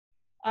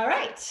All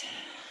right. So,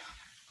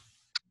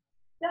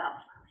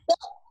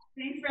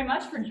 thanks very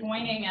much for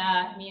joining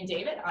me and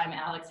David. I'm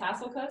Alex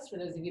Hasselcoast. For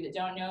those of you that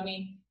don't know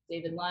me,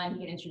 David Lunn, he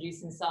can introduce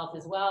himself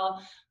as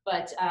well.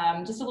 But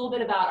just a little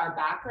bit about our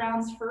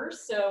backgrounds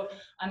first. So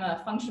I'm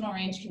a functional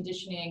range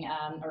conditioning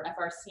or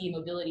FRC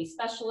mobility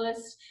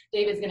specialist.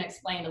 David's going to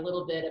explain a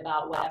little bit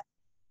about what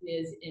it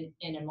is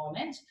in a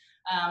moment.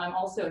 I'm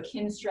also a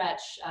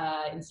Kinstretch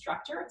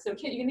instructor. So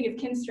you can think of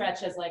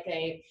Kinstretch as like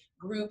a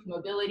group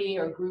mobility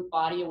or group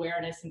body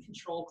awareness and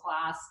control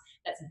class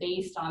that's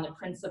based on the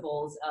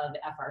principles of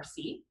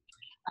FRC.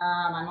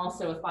 I'm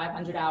also a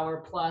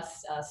 500-hour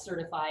plus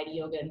certified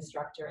yoga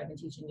instructor. I've been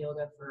teaching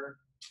yoga for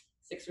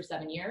 6 or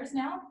 7 years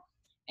now.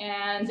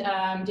 And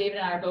David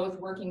and I are both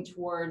working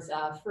towards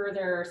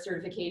further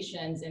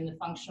certifications in the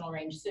functional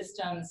range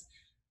systems,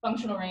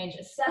 functional range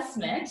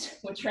assessment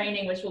with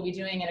training, which we'll be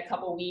doing in a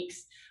couple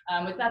weeks.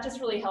 That just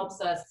really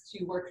helps us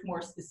to work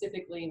more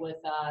specifically with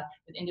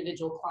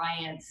individual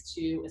clients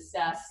to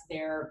assess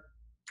their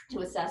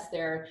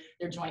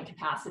joint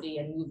capacity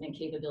and movement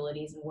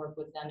capabilities and work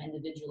with them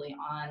individually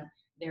on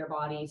their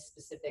body's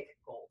specific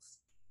goals.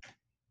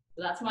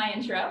 So that's my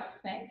intro.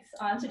 Thanks.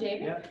 On to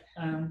David.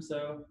 Yep.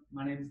 So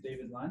my name is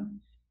David Lunn.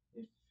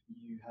 If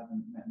you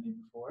haven't met me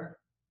before,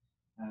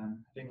 I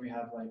think we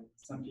have like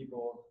some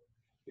people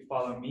who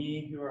follow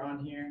me who are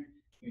on here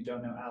who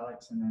don't know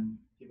Alex, and then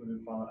people who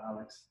follow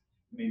Alex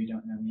who maybe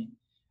don't know me.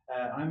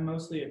 I'm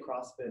mostly a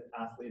CrossFit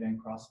athlete and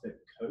CrossFit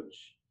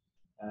coach,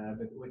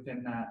 but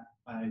within that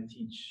I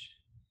teach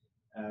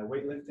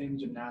weightlifting,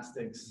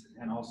 gymnastics,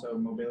 and also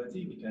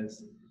mobility,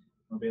 because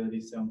mobility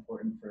is so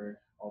important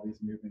for all these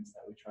movements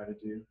that we try to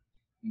do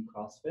in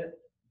CrossFit.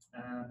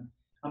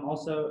 I'm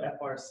also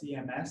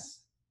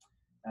FRCMS,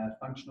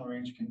 functional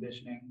range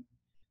conditioning.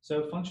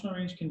 So functional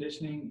range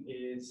conditioning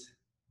is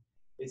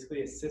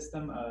basically a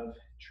system of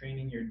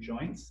training your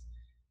joints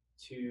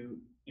to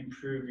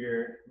improve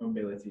your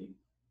mobility.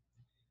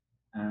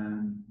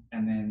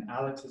 And then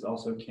Alex is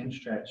also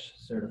Kinstretch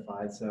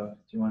certified. So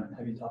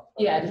have you talked about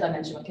Yeah, I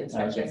mentioned what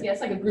Kinstretch is. Yeah,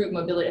 it's like a group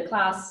mobility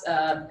class,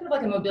 kind of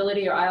like a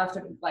mobility, or I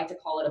often like to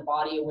call it a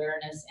body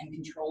awareness and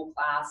control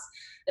class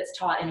that's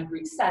taught in a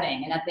group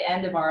setting. And at the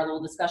end of our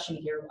little discussion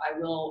here,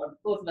 or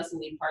both of us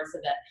will lead parts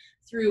of it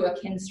through a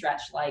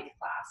Kinstretch-like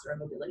class or a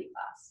mobility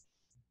class.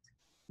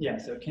 Yeah,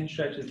 so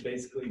Kinstretch is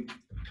basically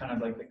kind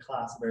of like the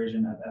class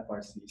version of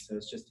FRC. So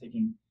it's just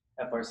taking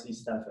FRC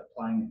stuff,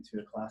 applying it to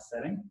a class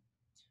setting.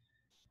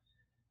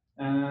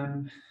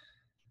 And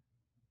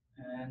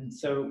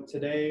so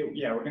today,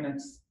 yeah, we're gonna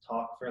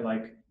talk for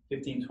like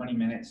 15-20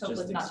 minutes.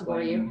 Hopefully just not to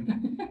bore you.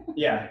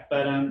 Yeah,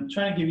 but I'm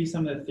trying to give you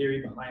some of the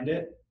theory behind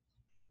it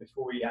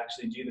before we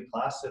actually do the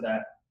class, so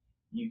that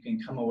you can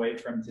come away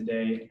from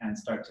today and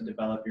start to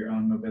develop your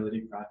own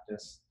mobility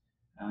practice,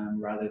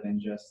 rather than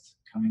just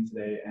coming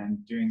today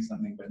and doing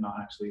something but not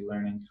actually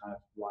learning kind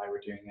of why we're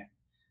doing it.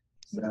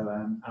 So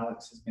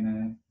Alex is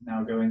gonna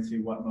now go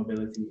into what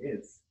mobility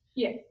is.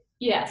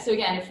 Yeah, so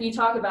again, if we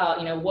talk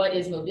about, what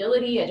is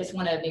mobility, I just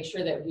want to make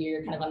sure that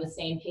we're kind of on the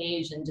same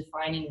page and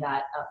defining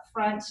that up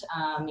front.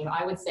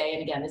 I would say,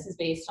 and again, this is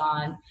based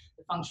on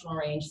the functional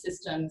range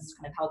systems,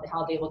 kind of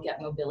how they look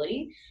at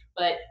mobility,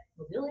 but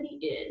mobility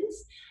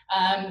is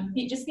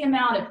just the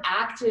amount of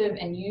active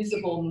and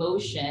usable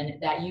motion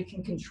that you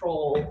can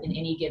control in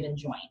any given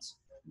joint.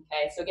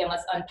 Okay, so again,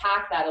 let's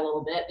unpack that a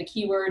little bit. The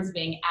keywords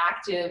being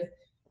active,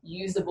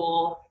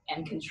 usable,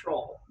 and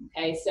control.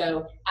 Okay,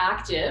 so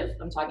active,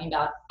 I'm talking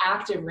about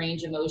active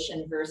range of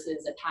motion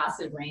versus a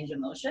passive range of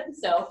motion.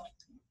 So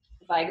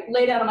if I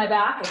lay down on my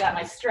back, I got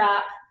my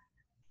strap,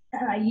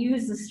 and I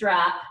use the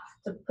strap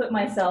to put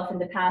myself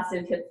into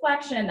passive hip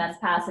flexion. That's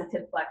passive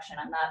hip flexion.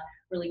 I'm not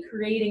really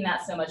creating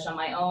that so much on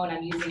my own.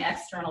 I'm using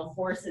external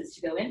forces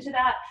to go into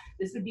that.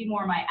 This would be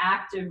more my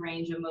active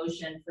range of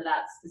motion for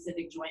that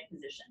specific joint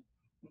position.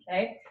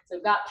 Okay, so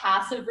we've got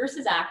passive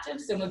versus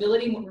active. So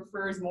mobility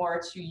refers more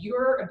to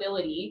your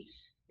ability,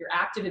 your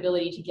active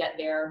ability to get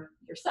there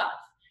yourself.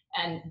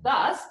 And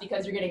thus,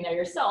 because you're getting there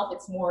yourself,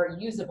 it's more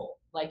usable.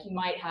 Like you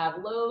might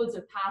have loads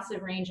of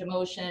passive range of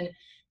motion,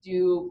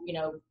 do,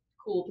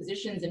 cool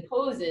positions and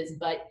poses,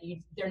 but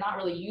they're not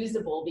really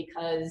usable,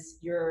 because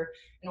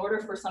in order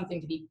for something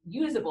to be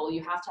usable,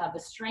 you have to have the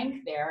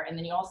strength there, and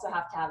then you also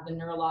have to have the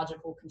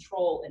neurological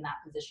control in that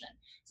position.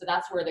 So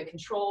that's where the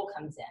control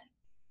comes in.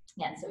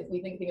 Again, so if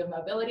we think of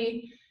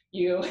mobility,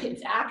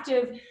 it's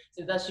active,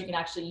 so thus you can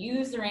actually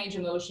use the range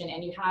of motion,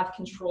 and you have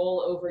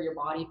control over your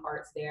body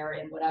parts there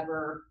in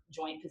whatever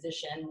joint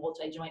position,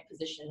 multi-joint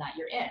position that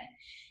you're in.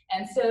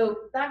 And so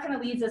that kind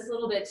of leads us a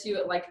little bit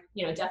to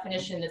a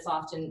definition that's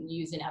often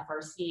used in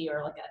FRC,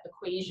 or like an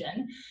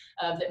equation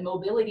of that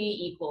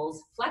mobility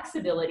equals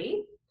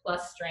flexibility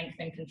plus strength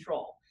and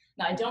control.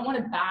 Now, I don't want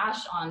to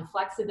bash on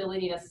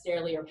flexibility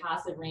necessarily, or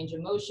passive range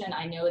of motion.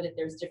 I know that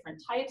there's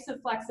different types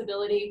of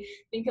flexibility.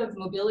 Think of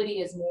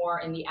mobility as more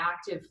in the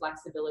active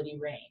flexibility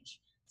range.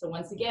 So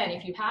once again,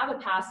 if you have a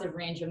passive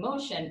range of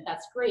motion,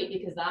 that's great,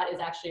 because that is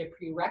actually a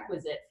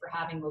prerequisite for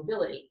having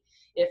mobility.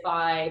 If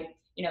I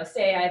you know,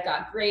 say I've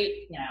got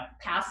great, you know,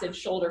 passive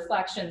shoulder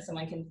flexion,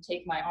 someone can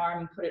take my arm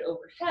and put it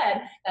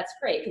overhead, that's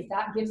great, because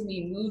that gives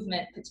me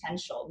movement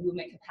potential,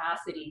 movement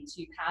capacity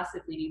to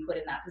passively be put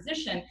in that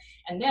position.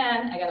 And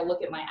then I got to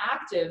look at my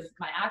active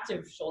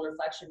shoulder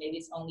flexion, maybe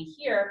it's only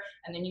here,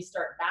 and then you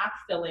start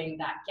backfilling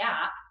that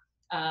gap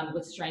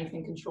with strength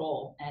and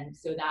control, and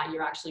so that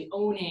you're actually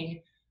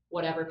owning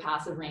whatever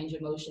passive range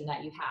of motion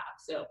that you have.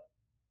 So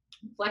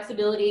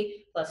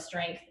flexibility plus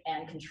strength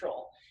and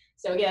control.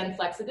 So again,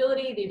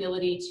 flexibility, the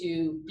ability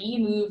to be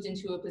moved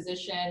into a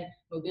position.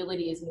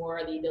 Mobility is more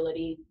the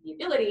ability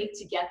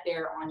to get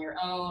there on your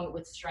own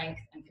with strength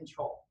and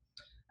control.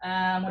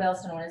 What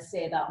else do I want to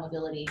say about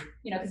mobility?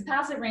 You know, because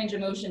passive range of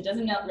motion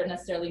doesn't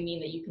necessarily mean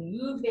that you can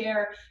move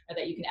there or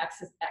that you can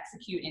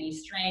execute any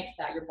strength,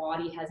 that your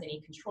body has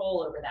any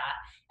control over that.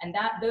 And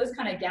that those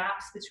kind of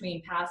gaps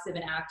between passive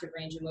and active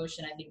range of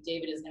motion, I think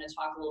David is going to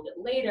talk a little bit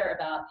later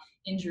about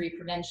injury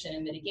prevention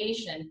and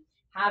mitigation.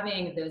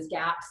 Having those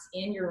gaps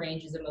in your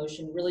ranges of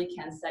motion really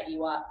can set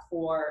you up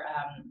for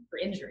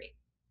injury.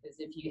 Because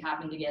if you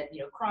happen to get, you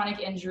know, chronic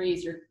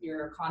injuries,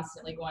 you're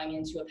constantly going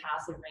into a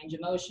passive range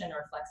of motion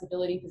or a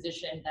flexibility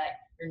position that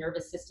your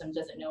nervous system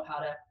doesn't know how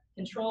to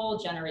control,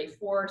 generate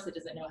force, it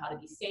doesn't know how to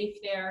be safe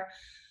there.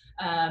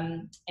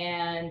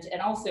 And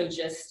also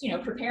just, you know,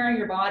 preparing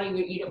your body.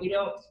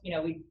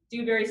 We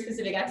do very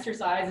specific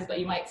exercises, but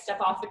you might step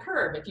off the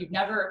curb. If you've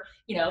never,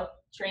 you know,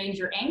 trained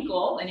your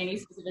ankle in any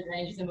specific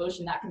ranges of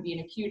motion, that can be an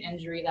acute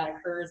injury that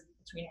occurs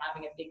between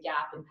having a big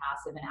gap in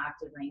passive and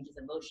active ranges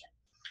of motion.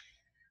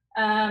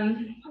 I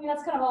mean,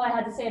 that's kind of all I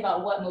had to say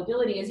about what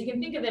mobility is. You can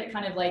think of it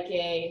kind of like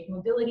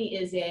mobility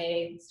is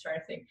let's try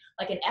to think,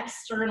 like an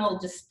external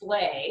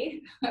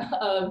display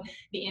of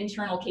the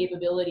internal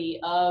capability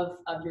of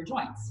your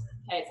joints.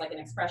 Okay, it's like an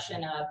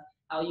expression of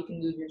how you can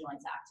move your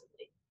joints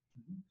actively.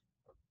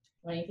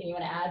 Anything you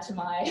want to add to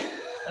my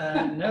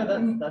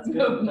no, that's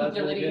good.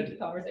 mobility really good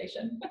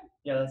conversation?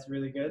 Yeah, that's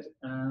really good.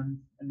 And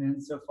then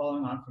so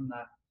following on from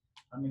that,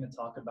 I'm going to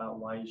talk about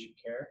why you should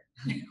care.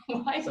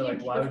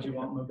 Why would you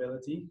want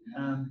mobility?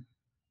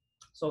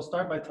 So I'll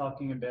start by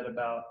talking a bit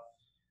about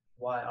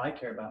why I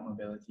care about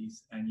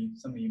mobilities, and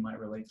some of you might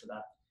relate to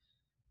that.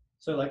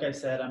 So like I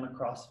said, I'm a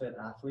CrossFit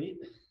athlete,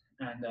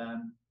 and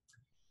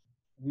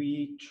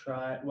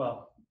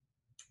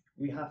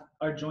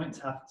our joints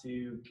have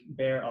to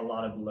bear a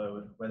lot of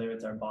load, whether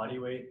it's our body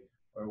weight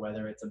or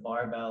whether it's a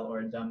barbell or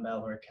a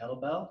dumbbell or a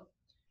kettlebell.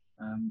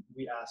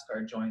 We ask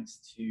our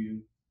joints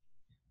to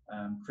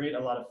create a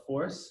lot of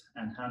force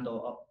and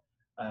handle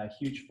up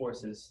huge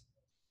forces.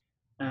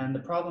 And the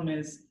problem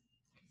is,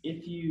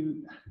 if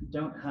you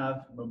don't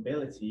have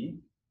mobility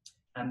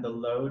and the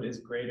load is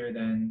greater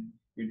than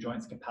your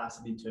joint's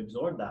capacity to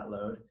absorb that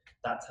load,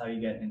 that's how you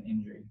get an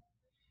injury.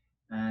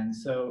 And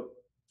so,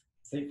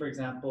 say for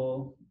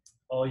example,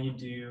 all you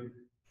do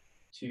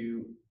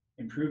to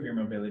improve your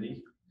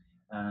mobility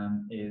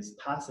is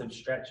passive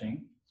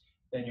stretching,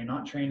 then you're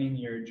not training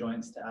your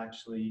joints to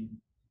actually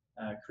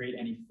create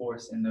any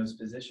force in those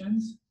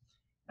positions.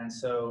 And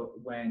so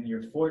when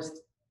you're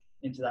forced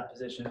into that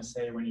position,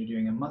 say when you're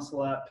doing a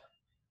muscle up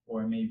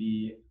or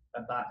maybe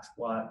a back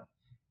squat,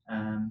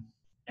 and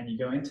you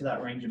go into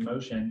that range of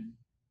motion,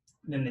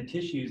 then the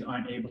tissues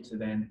aren't able to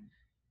then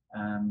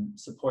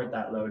support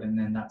that load, and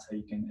then that's how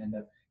you can end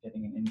up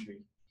getting an injury.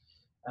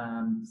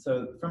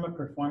 So from a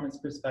performance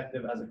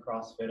perspective as a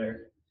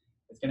CrossFitter,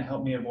 it's going to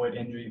help me avoid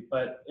injury,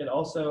 but it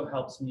also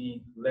helps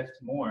me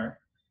lift more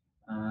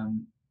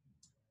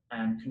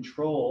and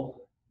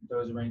control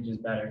those ranges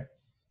better.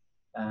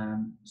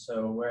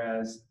 So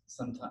whereas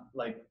sometimes,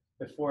 like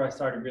before I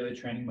started really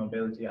training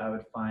mobility, I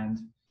would find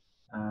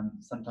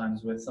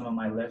sometimes with some of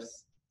my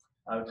lifts,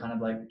 I would kind of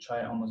like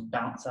try to almost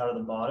bounce out of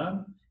the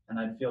bottom, and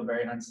I'd feel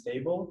very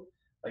unstable.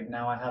 Like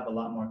now I have a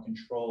lot more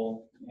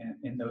control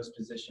in those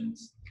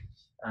positions,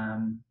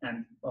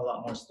 and a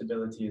lot more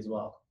stability as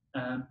well.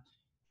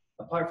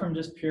 Apart from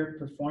just pure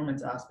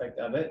performance aspect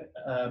of it,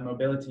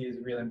 mobility is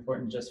really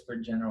important just for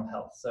general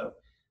health. So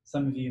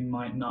some of you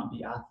might not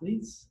be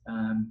athletes.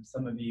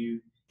 Some of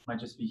you might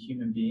just be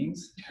human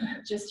beings.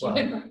 Just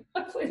human.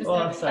 Please,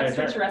 sorry,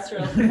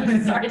 extraterrestrial.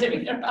 Sorry to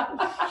be there.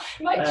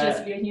 Might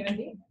just be a human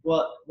being.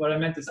 Well, what I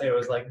meant to say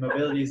was like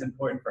mobility is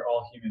important for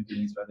all human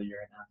beings, whether you're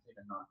an athlete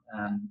or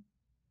not.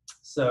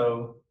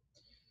 So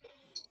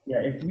yeah,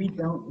 if we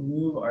don't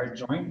move our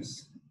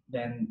joints,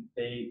 then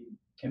they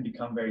can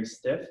become very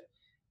stiff.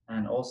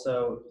 And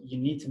also you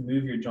need to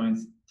move your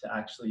joints to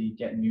actually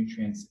get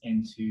nutrients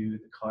into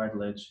the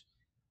cartilage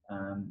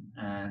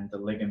and the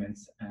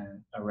ligaments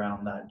and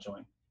around that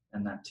joint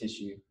and that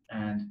tissue.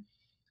 And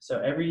so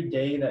every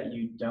day that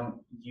you don't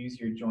use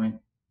your joint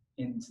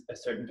in a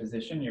certain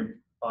position, your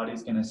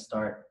body's going to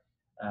start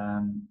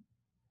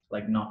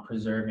like not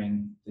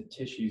preserving the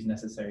tissues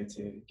necessary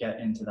to get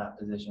into that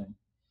position.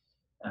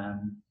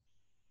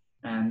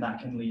 And that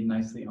can lead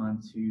nicely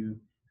on to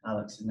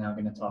Alex is now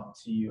going to talk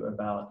to you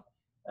about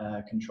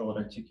controlled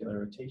articular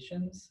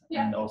rotations,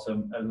 and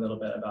also a little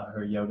bit about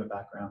her yoga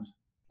background.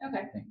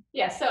 Okay.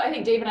 Yeah. So I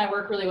think Dave and I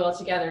work really well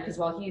together because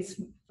while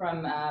he's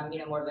from,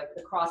 more of like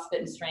the CrossFit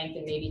and strength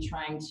and maybe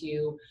trying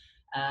to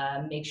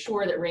make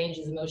sure that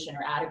ranges of motion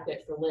are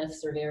adequate for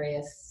lifts or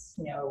various,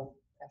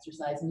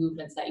 exercise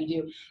movements that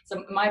you do.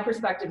 So my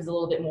perspective is a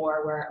little bit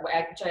more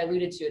which I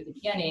alluded to at the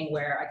beginning,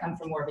 where I come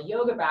from more of a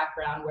yoga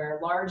background where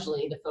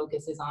largely the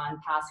focus is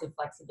on passive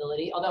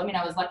flexibility. Although,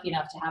 I was lucky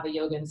enough to have a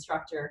yoga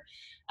instructor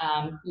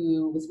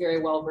who was very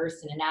well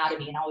versed in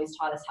anatomy and always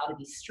taught us how to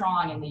be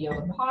strong in the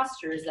yoga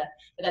postures. But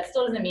that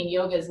still doesn't mean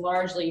yoga is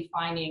largely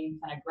finding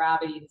kind of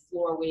gravity, the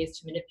floor, ways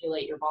to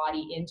manipulate your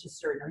body into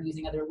certain, or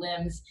using other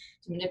limbs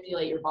to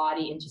manipulate your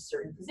body into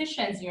certain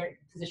positions,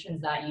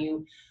 positions that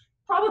you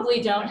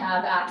probably don't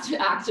have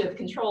active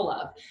control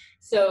of.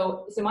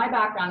 So my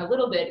background a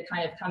little bit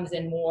kind of comes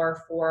in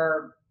more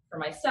for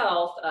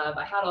myself.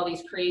 I had all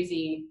these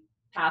crazy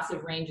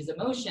passive ranges of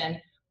motion,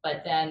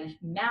 but then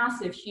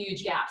massive,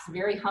 huge gaps,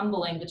 very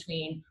humbling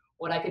between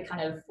what I could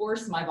kind of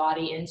force my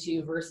body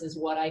into versus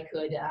what I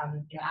could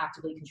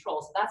actively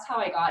control. So that's how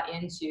I got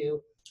into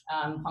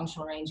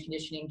functional range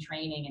conditioning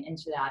training and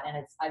into that.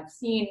 And I've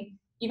seen,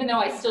 even though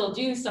I still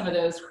do some of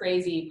those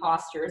crazy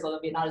postures, although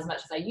not as much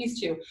as I used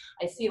to,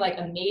 I see like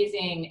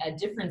amazing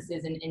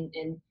differences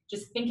in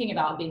just thinking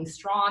about being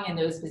strong in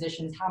those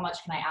positions. How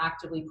much can I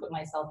actively put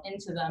myself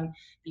into them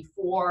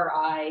before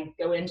I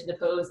go into the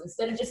pose,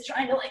 instead of just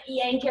trying to like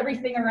yank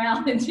everything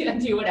around and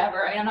do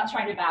whatever. I'm not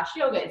trying to bash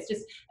yoga. It's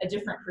just a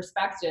different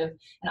perspective.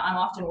 And I'm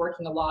often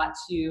working a lot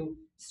to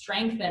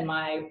strengthen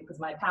because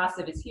my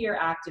passive is here,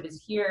 active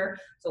is here.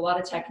 So a lot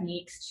of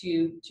techniques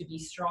to be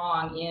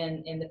strong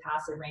in the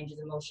passive ranges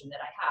of motion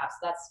that I have.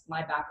 So that's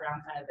my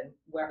background, kind of, and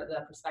where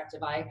the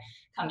perspective I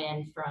come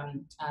in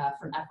from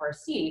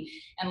FRC.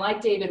 And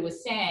like David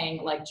was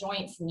saying, like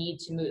joints need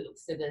to move.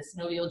 So the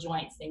synovial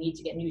joints, they need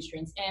to get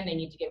nutrients in, they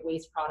need to get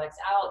waste products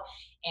out.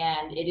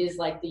 And it is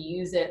like the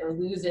use it or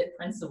lose it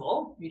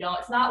principle.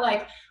 It's not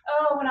like,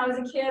 oh, when I was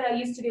a kid, I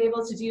used to be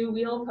able to do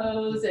wheel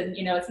pose. And,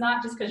 it's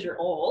not just because you're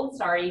old.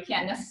 Sorry, you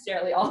can't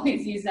necessarily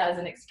always use that as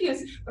an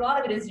excuse. But a lot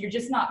of it is you're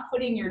just not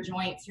putting your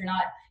joints, you're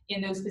not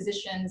in those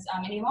positions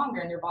any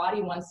longer. And your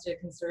body wants to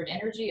conserve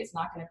energy. It's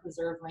not going to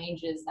preserve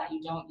ranges that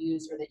you don't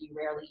use or that you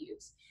rarely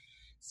use.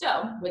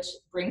 So, which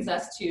brings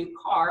us to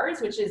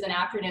CARS, which is an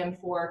acronym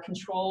for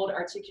Controlled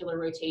Articular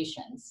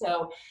Rotation.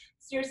 So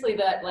seriously,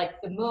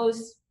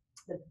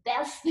 the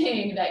best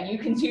thing that you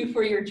can do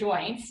for your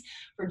joints,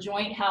 for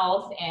joint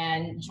health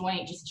and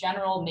joint just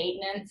general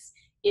maintenance,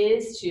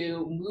 is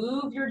to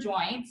move your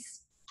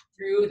joints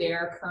through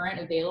their current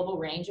available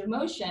range of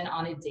motion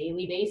on a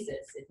daily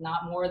basis, if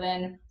not more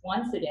than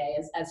once a day,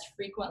 as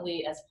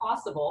frequently as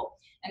possible.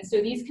 And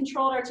so these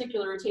controlled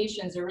articular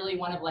rotations are really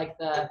one of like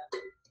the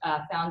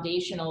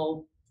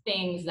foundational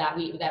things that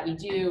we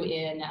do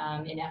in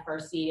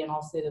FRC, and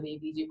also that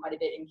we do quite a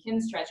bit in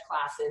Kinstretch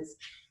classes,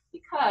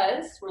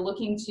 because we're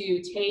looking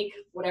to take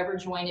whatever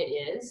joint it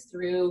is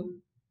through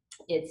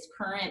its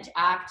current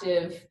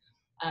active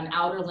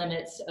outer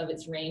limits of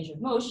its range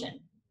of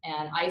motion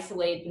and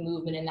isolate the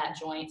movement in that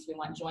joint. So we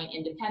want joint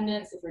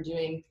independence. If we're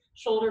doing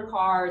shoulder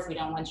CARS, we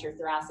don't want your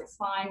thoracic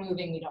spine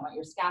moving, we don't want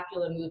your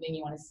scapula moving.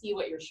 You want to see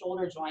what your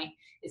shoulder joint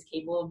is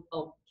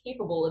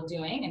capable of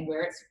doing, and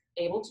where it's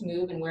able to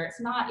move and where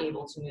it's not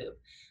able to move.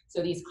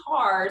 So these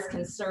CARS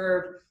can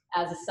serve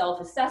as a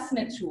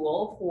self-assessment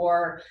tool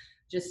for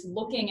just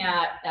looking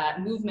at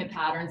movement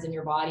patterns in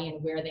your body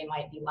and where they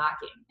might be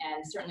lacking.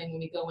 And certainly when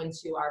we go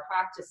into our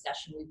practice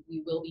session,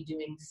 we will be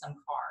doing some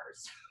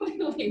CARS. We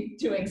will be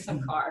doing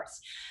some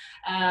CARS.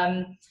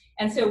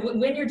 And so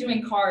when you're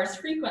doing CARS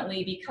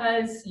frequently,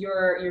 because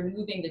you're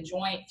moving the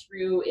joint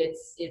through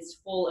its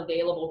full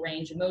available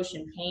range of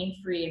motion,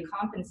 pain-free and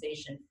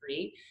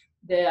compensation-free,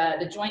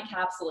 the joint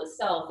capsule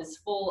itself is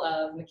full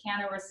of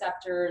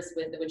mechanoreceptors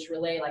which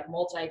relay like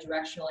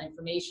multi-directional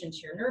information to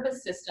your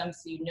nervous system,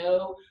 so you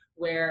know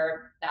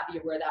where that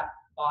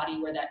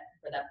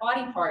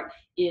body part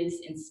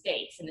is in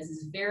space. And this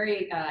is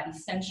very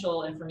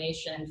essential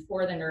information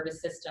for the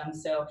nervous system.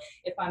 So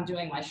if I'm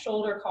doing my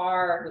shoulder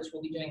CAR, which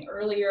we'll be doing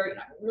earlier,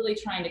 I'm really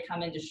trying to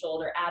come into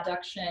shoulder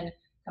adduction,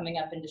 coming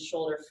up into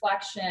shoulder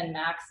flexion,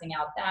 maxing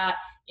out that,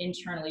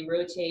 internally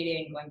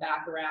rotating, going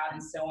back around,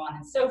 and so on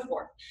and so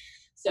forth.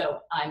 So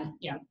I'm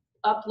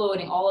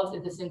uploading all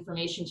of this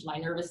information to my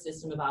nervous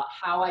system about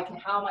how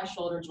my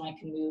shoulder joint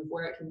can move,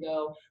 where it can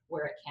go,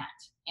 where it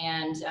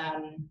can't.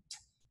 And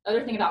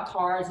other thing about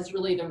CARS is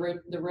really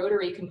the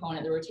rotary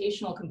component, the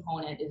rotational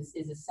component is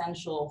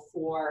essential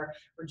for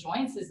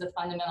joints, is the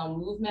fundamental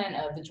movement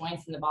of the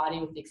joints in the body,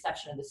 with the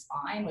exception of the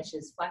spine, which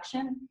is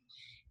flexion.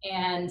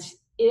 And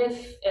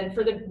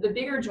for the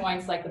bigger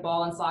joints, like the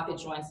ball and socket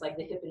joints, like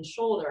the hip and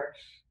shoulder,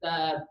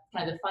 the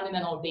kind of the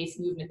fundamental base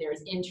movement there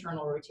is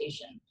internal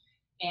rotation.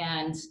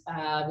 And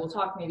we'll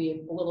talk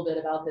maybe a little bit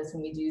about this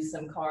when we do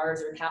some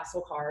CARS or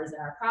capsule CARS in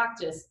our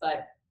practice,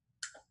 but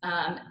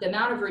the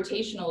amount of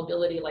rotational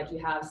ability, like you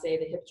have, say,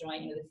 the hip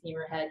joint, the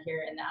femur head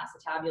here, and the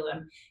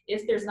acetabulum,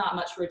 if there's not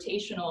much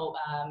rotational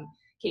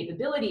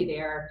capability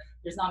there,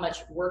 there's not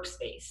much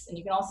workspace. And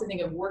you can also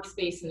think of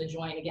workspace in the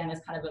joint, again,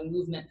 as kind of a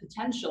movement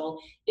potential.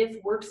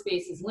 If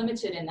workspace is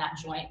limited in that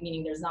joint,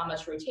 meaning there's not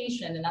much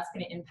rotation, then that's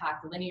going to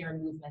impact linear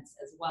movements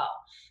as well.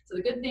 So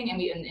the good thing,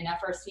 and in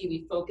FRC,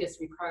 we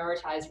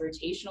prioritize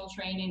rotational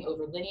training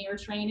over linear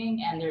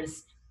training. And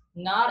there's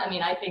not, I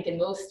mean, I think in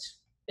most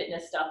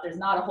fitness stuff, there's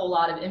not a whole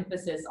lot of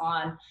emphasis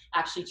on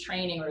actually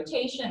training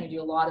rotation. We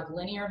do a lot of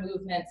linear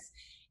movements.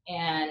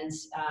 And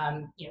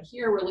you know,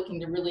 here we're looking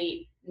to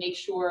really make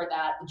sure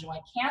that the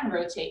joint can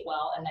rotate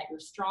well and that you're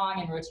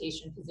strong in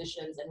rotation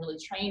positions, and really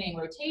training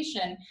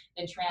rotation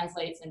then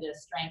translates into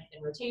strength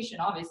in rotation,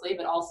 obviously,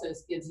 but also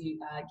gives you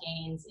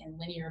gains in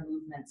linear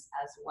movements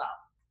as well.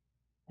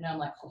 I know I'm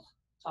like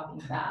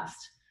talking fast.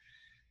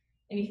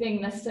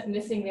 Anything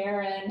missing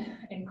there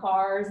in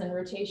cars and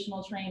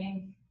rotational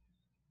training?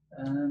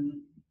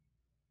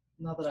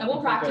 Not that I and we'll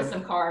can practice think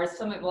of. some cars.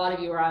 A lot of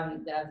you are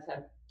on that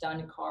have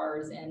done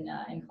cars in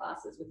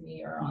classes with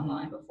me or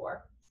online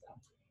before. So.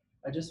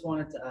 I just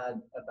wanted to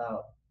add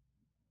about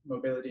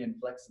mobility and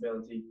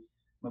flexibility.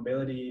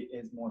 Mobility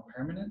is more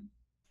permanent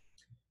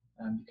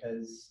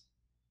because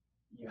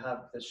you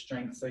have the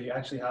strength. So you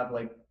actually have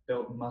like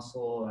built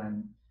muscle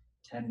and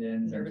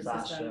tendons and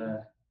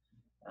fascia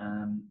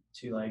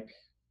to like,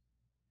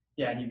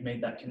 yeah, and you've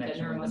made that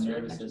connection with the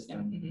nervous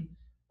system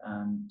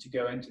to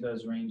go into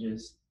those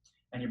ranges,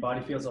 and your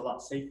body feels a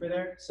lot safer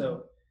there.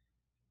 So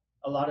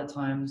a lot of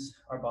times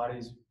our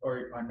bodies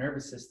or our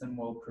nervous system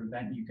will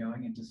prevent you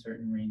going into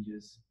certain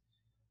ranges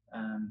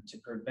to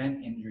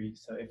prevent injury.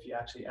 So if you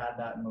actually add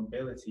that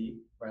mobility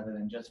rather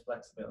than just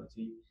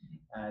flexibility,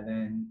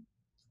 then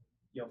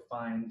you'll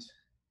find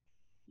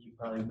you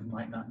probably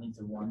might not need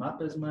to warm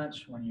up as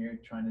much when you're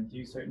trying to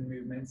do certain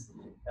movements.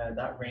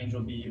 That range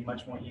will be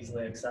much more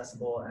easily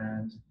accessible,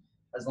 and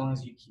as long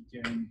as you keep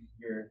doing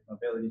your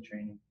mobility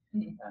training,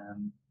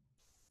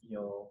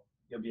 you'll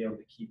be able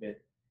to keep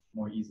it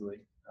more easily,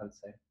 I would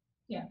say.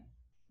 Yeah,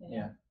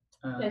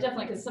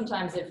 definitely. Because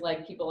sometimes if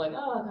like people are like,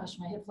 oh gosh,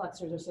 my hip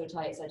flexors are so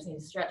tight, so I just need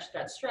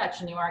to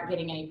stretch, and you aren't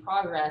getting any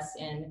progress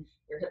in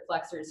your hip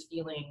flexors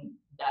feeling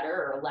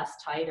better or less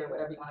tight or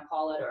whatever you want to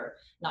call it, or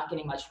not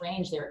getting much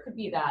range there. It could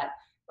be that,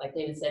 like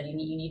David said, you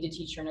need to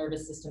teach your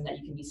nervous system that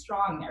you can be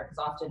strong there, because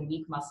often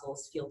weak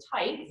muscles feel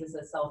tight because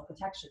it's a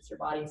self-protection. It's your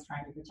body is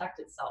trying to protect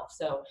itself.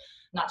 So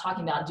I'm not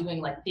talking about doing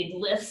like big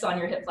lifts on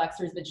your hip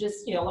flexors, but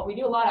just, you know, we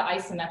do a lot of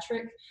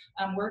isometric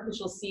work, which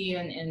you'll see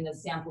in the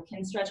sample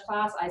Kinstretch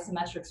class.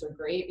 Isometrics are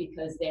great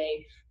because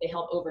they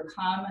help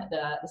overcome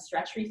the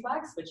stretch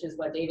reflex, which is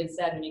what David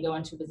said. When you go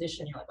into a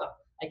position, you're like, oh,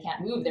 I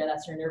can't move there.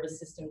 That's your nervous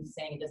system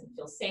saying it doesn't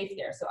feel safe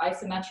there. So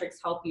isometrics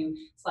help you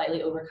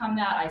slightly overcome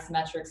that.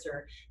 Isometrics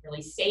are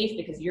really safe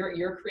because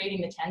you're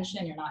creating the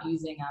tension. You're not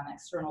using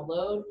external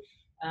load.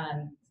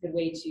 It's a good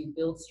way to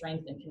build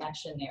strength and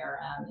connection there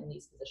in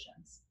these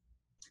positions.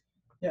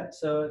 Yeah,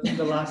 so I think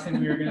the last thing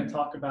we were going to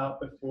talk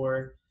about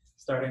before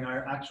starting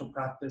our actual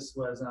practice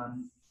was,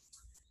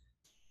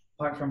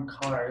 apart from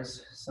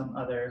CARS, some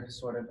other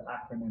sort of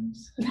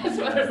acronyms.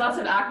 There's lots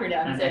of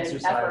acronyms in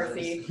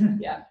FRC.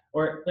 Yeah.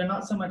 Or they're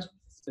not so much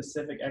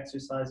specific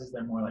exercises,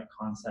 they're more like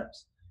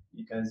concepts,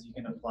 because you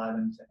can apply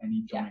them to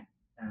any joint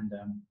and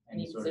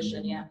any sort position,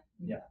 of movement.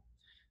 Yeah.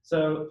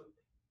 So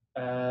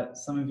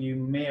some of you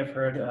may have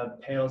heard of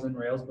PAILS and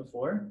RAILS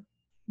before.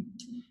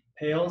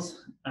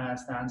 PAILS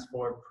stands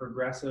for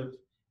Progressive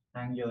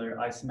Angular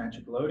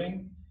Isometric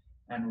Loading,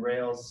 and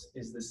RAILS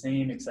is the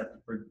same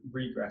except for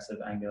Regressive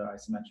Angular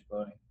Isometric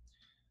Loading.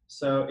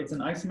 So it's an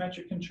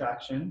isometric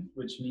contraction,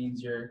 which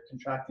means you're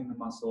contracting the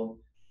muscle,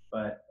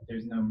 but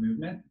there's no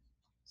movement.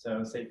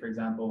 So say, for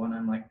example, when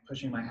I'm like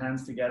pushing my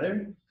hands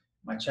together,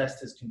 my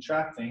chest is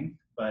contracting,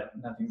 but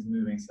nothing's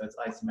moving, so it's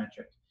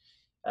isometric.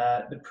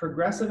 The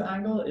progressive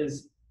angle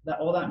is that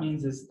all that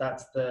means is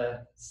that's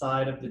the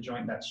side of the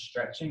joint that's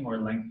stretching or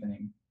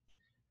lengthening.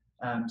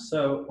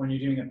 So when you're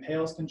doing a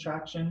PAILS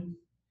contraction,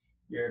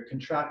 you're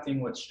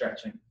contracting what's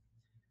stretching.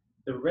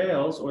 The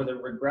RAILS, or the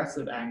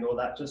regressive angle,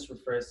 that just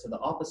refers to the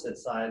opposite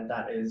side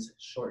that is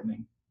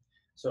shortening.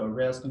 So a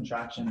RAILS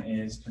contraction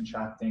is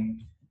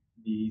contracting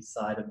the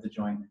side of the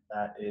joint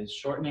that is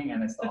shortening,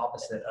 and it's the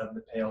opposite of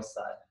the PAILS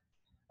side.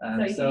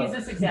 So you can use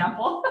this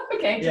example.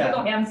 Okay,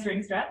 typical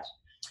hamstring stretch.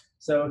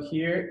 So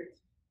here,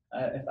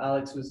 if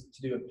Alex was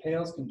to do a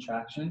PAILS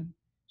contraction,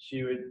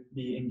 she would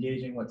be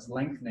engaging what's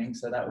lengthening,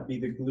 so that would be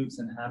the glutes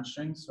and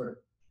hamstrings, sort of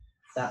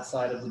that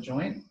side of the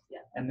joint. Yeah.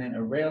 And then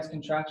a RAILS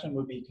contraction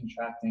would be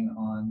contracting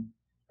on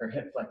her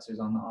hip flexors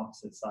on the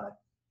opposite side.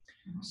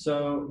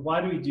 So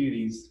why do we do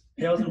these?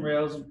 PAILS and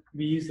RAILS,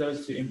 we use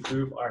those to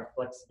improve our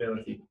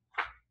flexibility.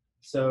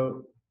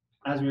 So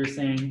as we were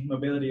saying,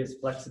 mobility is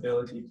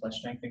flexibility plus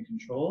strength and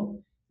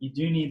control. You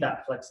do need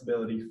that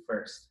flexibility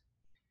first.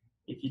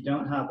 If you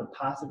don't have a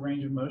passive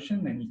range of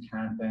motion, then you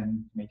can't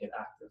then make it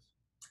active.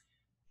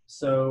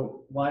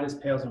 So why does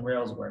PAILS and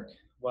RAILS work?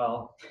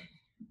 Well,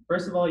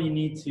 first of all, you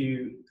need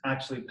to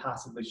actually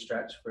passively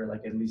stretch for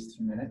like at least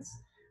 2 minutes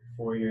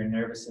for your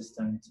nervous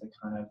system to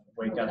kind of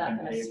wake up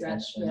and pay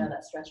attention. Yeah,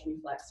 that stretch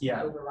reflex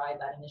to override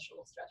that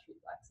initial stretch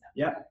reflex.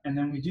 Yeah, and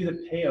then we do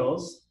the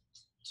pails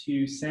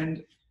to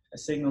send a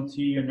signal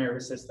to your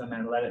nervous system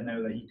and let it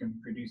know that you can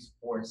produce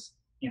force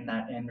in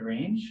that end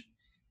range.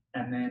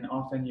 And then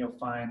often you'll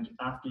find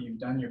after you've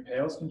done your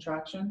pails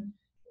contraction,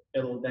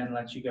 it'll then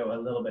let you go a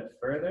little bit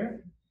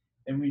further.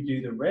 Then we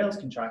do the rails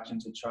contraction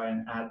to try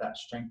and add that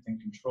strength and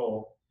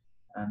control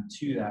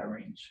to that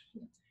range.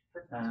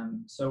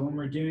 So when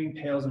we're doing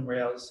pails and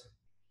rails,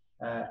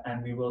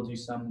 and we will do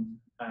some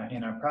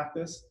in our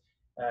practice,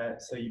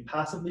 so you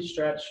passively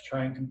stretch,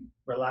 try and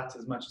relax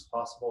as much as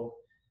possible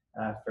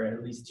for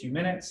at least 2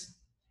 minutes.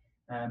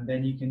 And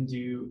then you can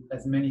do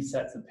as many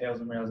sets of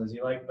pails and rails as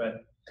you like,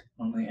 but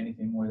normally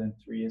anything more than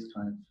 3 is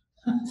kind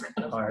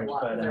of hard.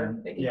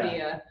 But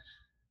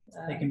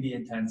they can be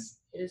intense.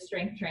 It is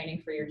strength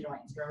training for your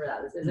joints. Remember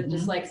that. Is it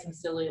just like some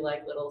silly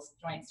like little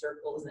joint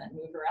circles and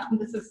move around?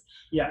 This is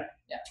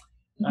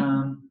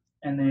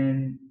and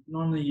then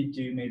normally you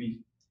do maybe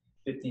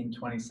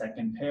 15-20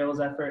 second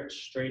pails effort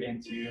straight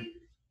into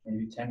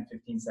maybe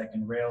 10-15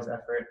 second rails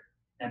effort.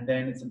 And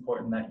then it's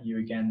important that you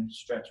again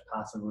stretch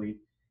passively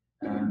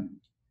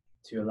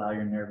to allow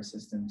your nervous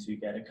system to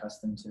get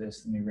accustomed to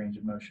this new range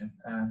of motion.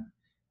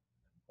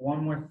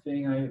 One more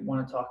thing I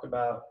want to talk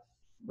about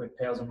with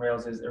pails and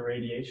rails is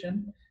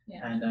irradiation.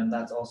 And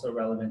that's also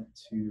relevant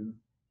to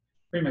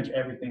pretty much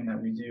everything that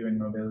we do in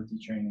mobility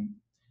training.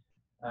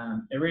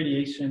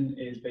 Irradiation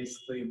is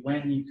basically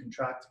when you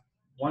contract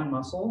one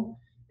muscle,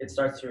 it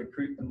starts to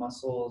recruit the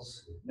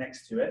muscles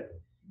next to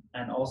it.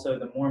 And also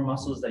the more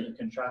muscles that you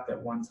contract at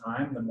one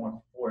time, the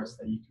more force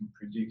that you can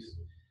produce.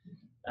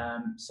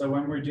 So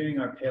when we're doing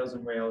our pails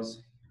and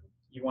rails,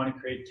 you want to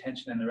create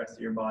tension in the rest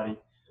of your body.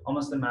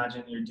 Almost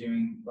imagine you're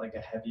doing like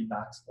a heavy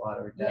back squat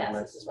or deadlift.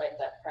 Yes, this is right,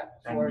 that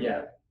prep before.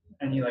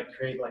 And you like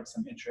create like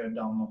some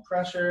intra-abdominal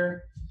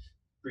pressure,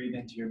 breathe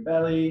into your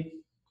belly,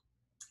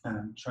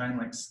 try and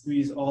like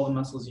squeeze all the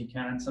muscles you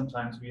can.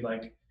 Sometimes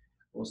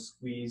we'll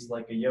squeeze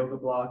like a yoga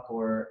block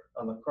or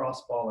a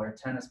lacrosse ball or a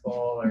tennis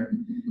ball or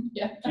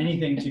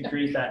anything to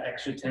create that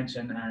extra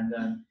tension. And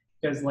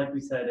because like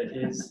we said,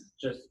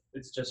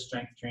 it's just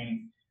strength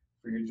training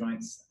for your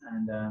joints,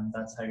 and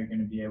that's how you're going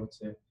to be able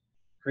to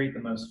create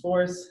the most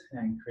force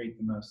and create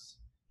the most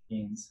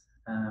gains.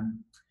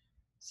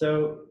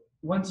 So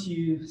once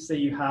you say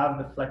you have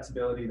the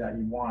flexibility that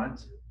you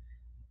want,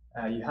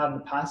 you have the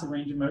passive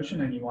range of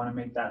motion and you want to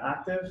make that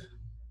active,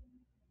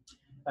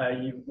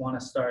 you want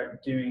to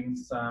start doing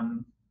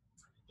some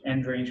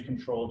end range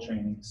control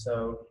training.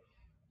 So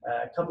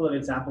a couple of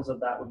examples of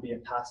that would be a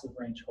passive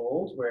range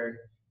hold, where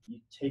you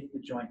take the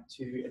joint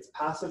to its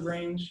passive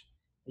range,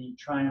 and you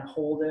try and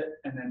hold it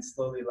and then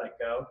slowly let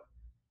go.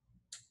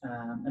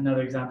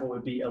 Another example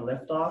would be a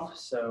lift off.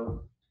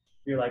 So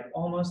you're like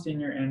almost in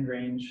your end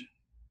range.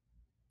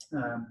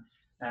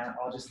 And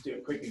I'll just do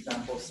a quick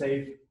example.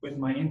 Say with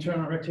my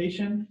internal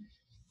rotation,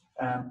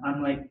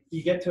 I'm like,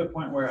 you get to a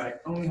point where I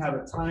only have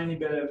a tiny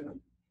bit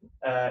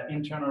of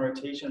internal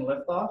rotation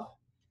lift off,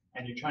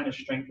 and you're trying to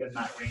strengthen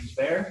that range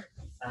there.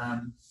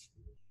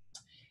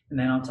 And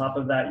then on top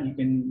of that, you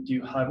can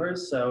do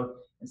hovers. So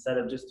instead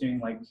of just doing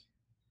like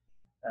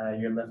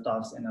your lift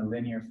offs in a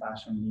linear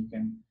fashion, you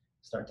can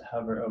start to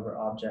hover over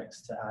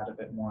objects to add a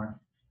bit more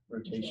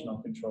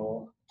rotational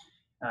control.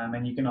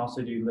 And you can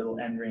also do little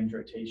end range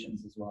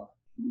rotations as well.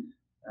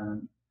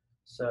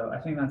 So I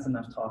think that's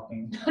enough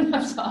talking.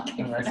 Enough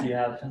talking. Unless you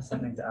have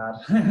something to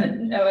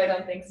add. No, I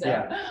don't think so.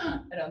 Yeah.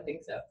 I don't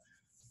think so.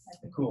 I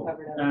think cool. we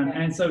covered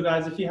everything. And so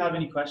guys, if you have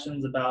any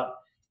questions about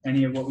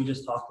any of what we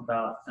just talked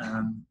about,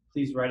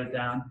 please write it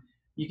down.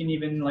 You can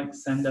even like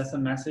send us a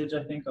message,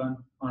 I think,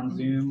 on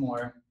Zoom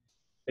or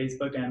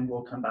Facebook, and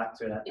we'll come back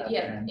to it at the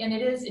end. And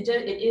it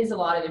is a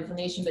lot of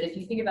information, but if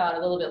you think about it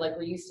a little bit, like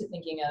we're used to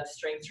thinking of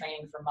strength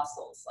training for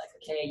muscles, like,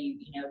 okay,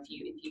 you know, if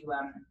you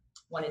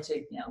wanted to,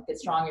 you know, get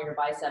stronger in your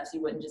biceps,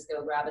 you wouldn't just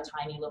go grab a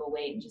tiny little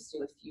weight and just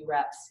do a few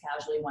reps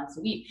casually once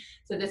a week.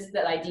 So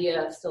that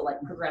idea of still like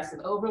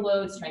progressive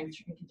overload, strength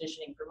and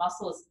conditioning for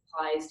muscles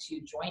applies to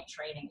joint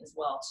training as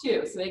well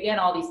too. So again,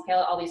 all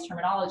these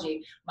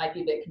terminology might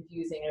be a bit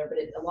confusing, but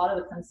a lot of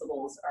the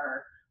principles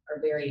are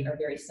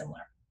very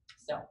similar.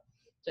 So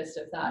just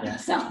if that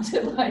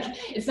sounded like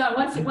it's not,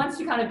 once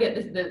you kind of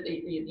get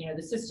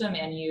the system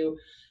and you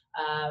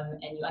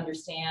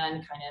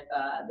understand kind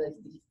of the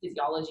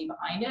physiology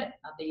behind it,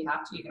 not that you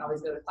have to, you can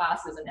always go to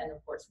classes and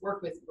of course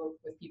work with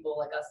people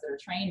like us that are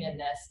trained in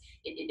this,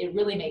 it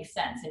really makes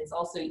sense. And it's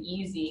also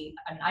easy,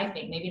 I mean, I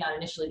think maybe not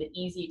initially, but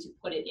easy to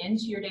put it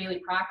into your daily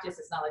practice.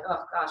 It's not like,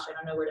 oh gosh, I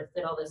don't know where to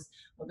fit all this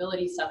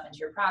mobility stuff into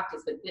your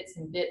practice, but bits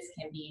and bits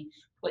can be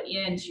put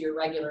into your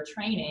regular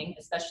training,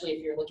 especially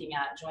if you're looking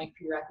at joint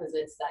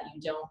prerequisites that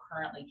you don't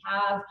currently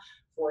have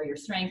for your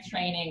strength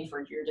training,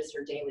 for your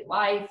daily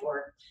life,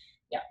 or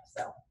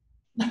so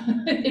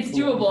it's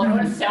doable. I don't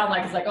want to sound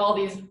like it's like all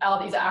these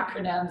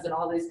acronyms and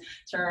all these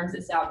terms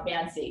that sound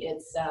fancy.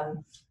 It's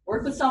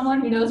work with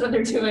someone who knows what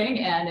they're doing,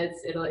 and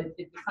it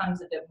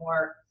becomes a bit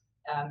more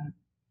I don't know,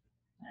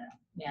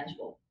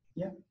 manageable.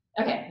 Yeah.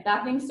 Okay,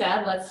 that being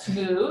said, let's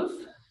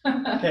move.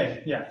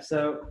 Okay, yeah,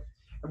 so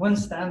everyone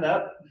stand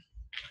up.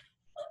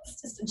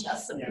 Let's just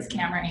adjust some of these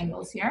camera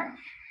angles here.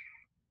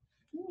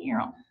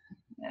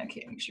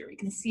 Okay, make sure we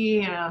can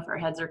see. I don't know if our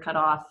heads are cut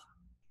off.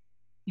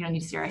 You don't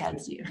need to see our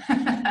heads, do you?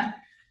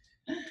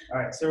 All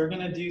right, so we're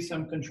gonna do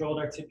some controlled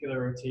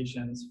articular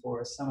rotations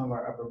for some of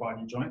our upper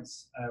body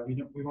joints.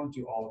 We won't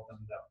do all of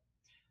them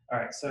though.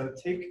 All right, so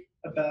take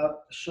about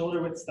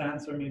shoulder width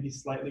stance or maybe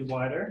slightly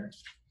wider.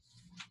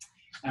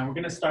 And we're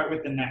gonna start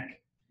with the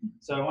neck.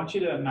 So I want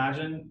you to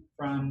imagine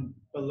from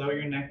below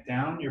your neck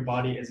down, your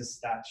body is a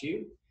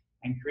statue,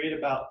 and create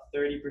about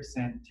 30%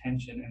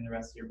 tension in the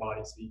rest of your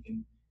body. So you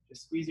can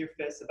just squeeze your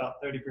fists about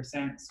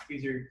 30%,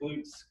 squeeze your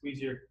glutes, squeeze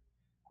your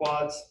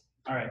quads.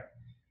 All right,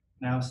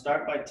 now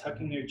start by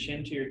tucking your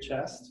chin to your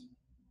chest.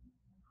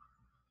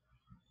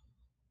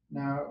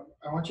 Now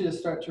I want you to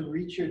start to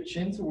reach your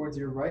chin towards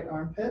your right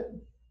armpit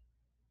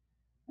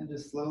and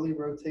just slowly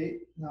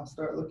rotate. Now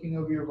start looking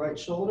over your right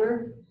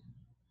shoulder.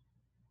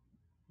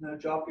 Now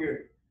drop your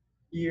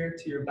ear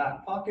to your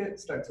back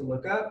pocket, start to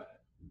look up.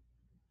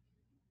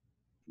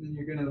 Then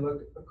you're gonna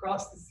look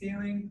across the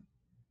ceiling,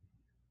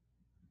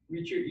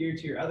 reach your ear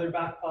to your other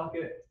back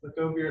pocket, look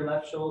over your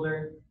left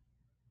shoulder,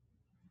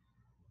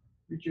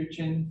 reach your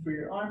chin for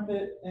your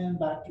armpit, and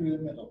back through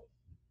the middle.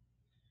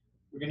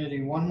 We're gonna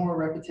do one more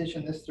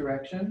repetition this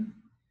direction.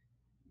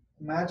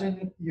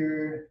 Imagine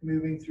you're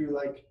moving through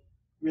like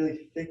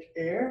really thick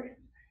air,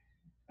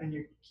 and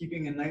you're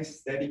keeping a nice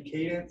steady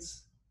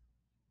cadence.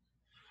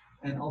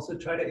 And also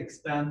try to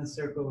expand the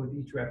circle with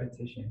each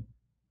repetition.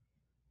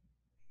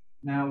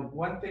 Now,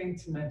 one thing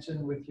to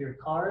mention with your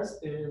cars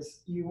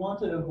is you want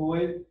to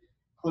avoid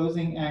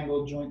closing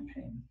angle joint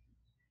pain.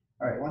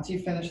 All right, once you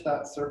finish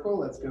that circle,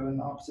 let's go in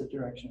the opposite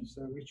direction.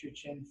 So reach your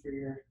chin for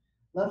your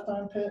left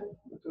armpit,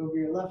 look over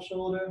your left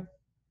shoulder,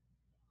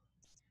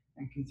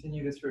 and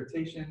continue this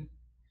rotation.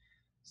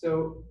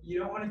 So you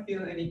don't want to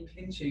feel any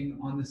pinching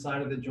on the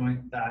side of the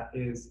joint that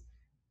is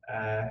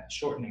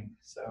shortening.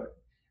 So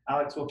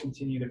Alex will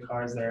continue the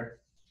cars there.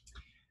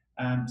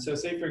 So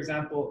say, for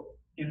example,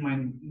 in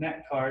my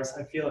neck cars,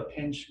 I feel a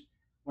pinch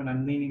when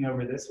I'm leaning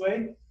over this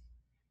way.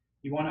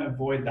 You want to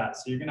avoid that.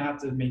 So you're going to have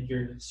to make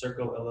your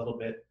circle a little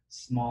bit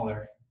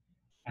smaller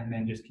and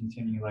then just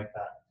continue like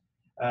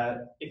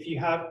that. If you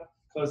have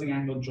closing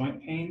angle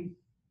joint pain,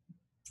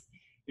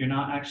 you're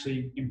not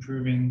actually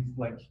improving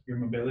like your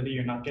mobility.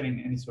 You're not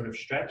getting any sort of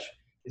stretch.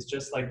 It's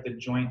just like the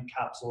joint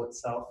capsule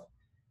itself,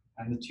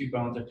 and the two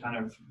bones are kind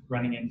of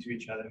running into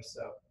each other. So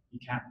you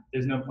can't,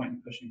 there's no point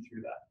in pushing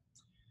through that.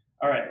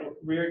 All right,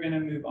 we're gonna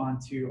move on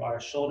to our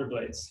shoulder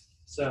blades.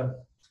 So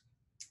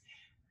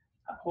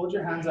hold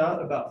your hands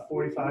out about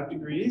 45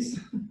 degrees.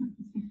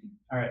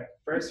 All right,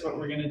 first what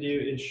we're gonna do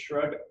is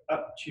shrug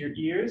up to your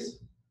ears.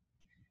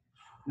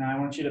 Now I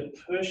want you to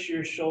push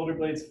your shoulder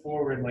blades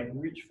forward, like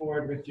reach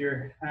forward with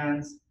your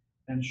hands,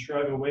 then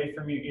shrug away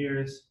from your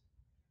ears,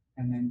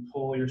 and then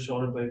pull your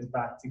shoulder blades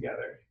back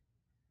together.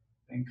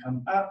 Then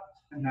come up,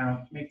 and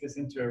now make this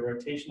into a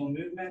rotational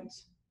movement.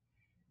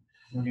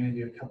 We're going to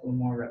do a couple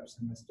more reps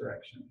in this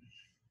direction.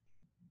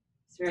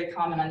 It's very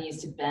common on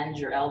these to bend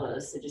your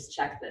elbows, so just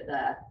check that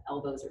the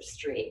elbows are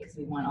straight because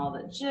we want all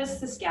just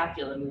the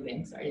scapula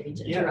moving. Sorry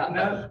to interrupt.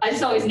 No. I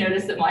just always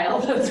notice that my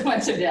elbows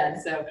want to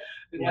bend, so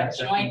we want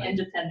joint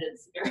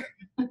independence here.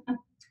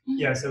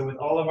 Yeah, so with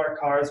all of our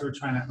cars, we're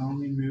trying to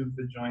only move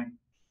the joint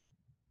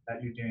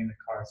that you're doing the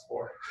cars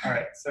for. All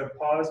right, so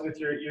pause with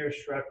your ear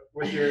shrug,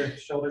 with your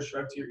shoulder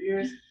shrug to your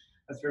ears.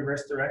 Let's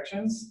reverse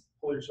directions.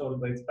 Pull your shoulder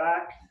blades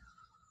back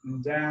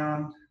and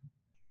down,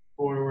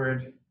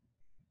 forward,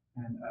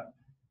 and up.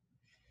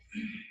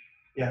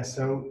 Yeah,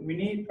 so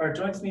our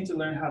joints need to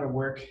learn how to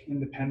work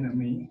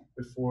independently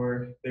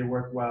before they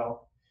work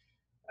well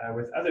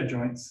with other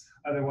joints.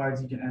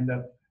 Otherwise, you can end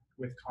up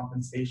with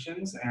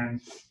compensations,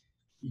 and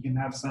you can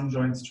have some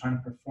joints trying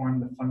to perform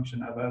the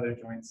function of other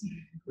joints,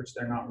 which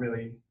they're not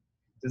really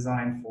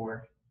designed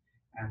for,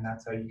 and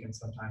that's how you can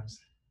sometimes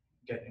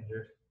get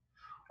injured.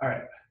 All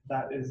right,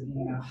 that is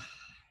enough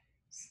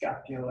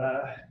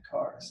scapula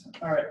cars.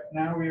 All right,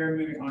 now we are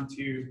moving on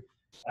to,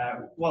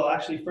 well,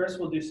 actually, first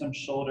we'll do some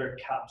shoulder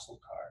capsule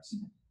cars.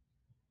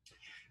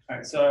 All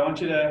right, so I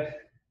want you to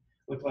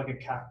look like a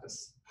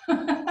cactus.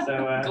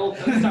 So gold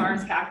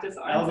arms, cactus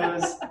arms.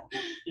 Elbows,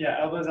 yeah,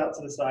 elbows out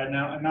to the side.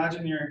 Now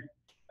imagine your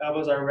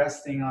elbows are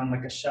resting on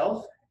like a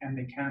shelf and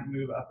they can't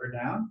move up or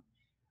down.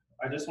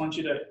 I just want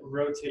you to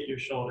rotate your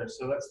shoulders.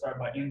 So let's start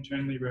by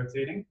internally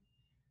rotating.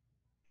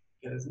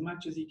 Get as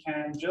much as you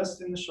can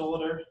just in the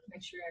shoulder.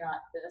 Make sure you're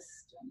not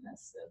doing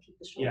this, so keep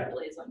the shoulder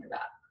blades on your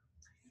back.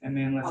 And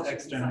then let's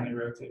externally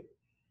rotate.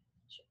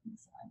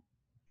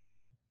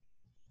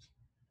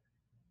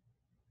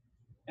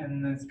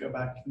 And let's go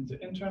back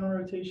into internal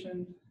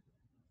rotation.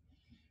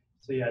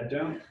 So yeah,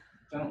 don't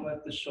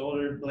let the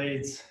shoulder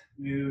blades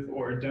move,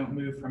 or don't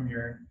move from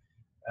your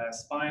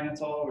spine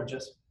at all. We're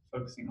just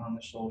focusing on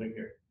the shoulder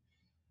here.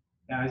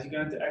 Now, as you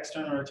go into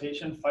external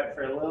rotation, fight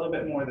for a little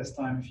bit more this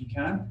time if you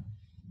can.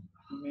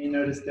 You may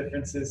notice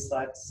differences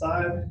side to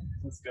side.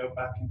 Let's go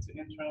back into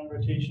internal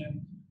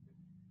rotation.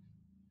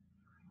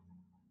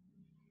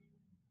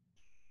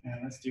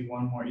 And let's do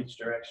one more each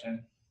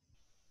direction.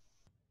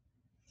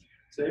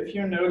 So if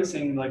you're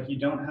noticing like you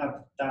don't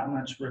have that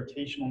much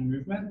rotational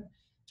movement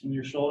in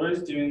your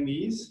shoulders doing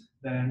these,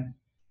 then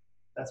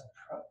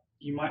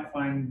you might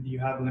find you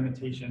have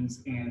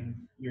limitations in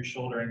your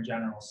shoulder in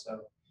general. So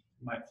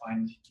you might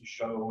find you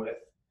struggle with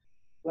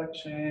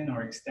flexion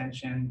or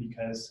extension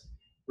because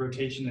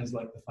rotation is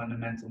like the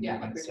fundamental Yeah,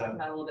 movement. like we were talking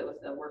about a little bit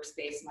with the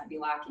workspace might be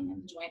lacking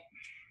in the joint.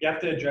 You have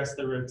to address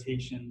the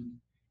rotation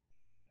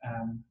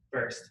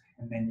first,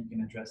 and then you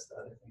can address the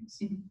other things.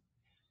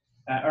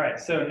 All right,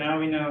 so now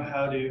we know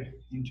how to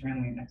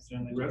internally and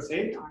externally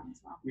rotate.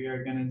 We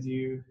are going to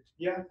do,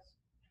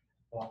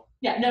 well.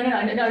 Yeah, no,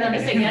 I'm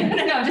just saying,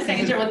 I'm just saying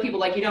in general with people,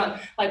 like you don't,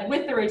 like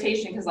with the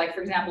rotation, because like,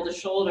 for example, the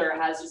shoulder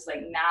has just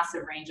like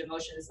massive range of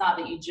motion. It's not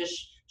that you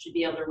just should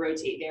be able to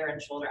rotate there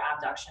and shoulder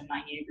abduction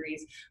 90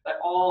 degrees, but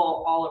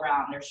all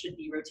around there should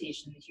be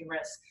rotation. The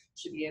humerus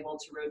should be able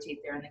to rotate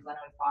there in the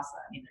glenoid fossa.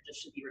 I mean, there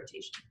just should be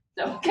rotation.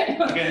 So, okay,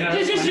 no,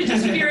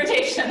 just should be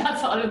rotation.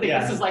 That's all. I don't think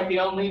this is like the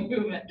only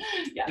movement.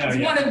 Yeah, no,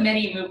 it's one of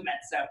many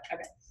movements. So,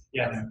 okay.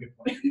 Yeah, no, good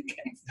point.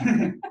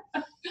 Okay.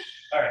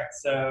 All right,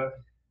 so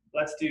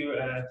let's do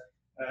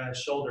a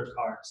shoulder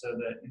car. So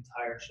the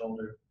entire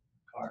shoulder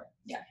car.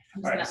 Yeah.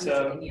 All right,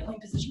 so kneeling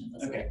position.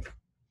 Okay.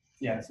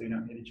 Yeah, so you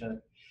don't hit each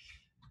other.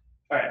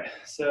 All right,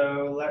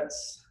 so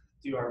let's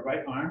do our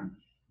right arm.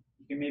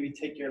 You can maybe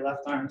take your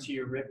left arm to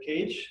your rib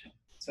cage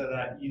so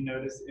that you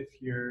notice if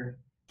you're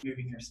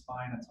moving your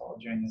spine at all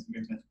during this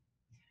movement.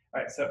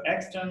 All right, so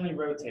externally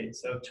rotate.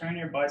 So turn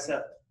your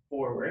bicep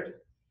forward.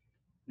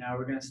 Now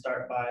we're gonna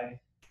start by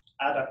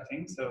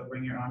adducting. So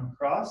bring your arm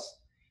across.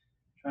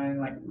 Try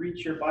and like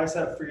reach your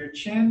bicep for your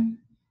chin,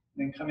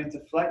 then come into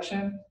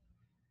flexion.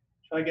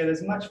 Try to get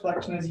as much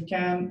flexion as you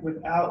can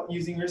without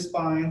using your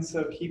spine.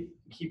 So keep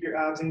your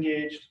abs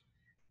engaged.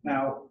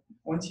 Now,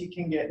 once you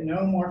can get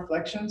no more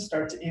flexion,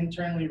 start to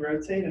internally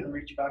rotate and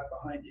reach back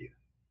behind you.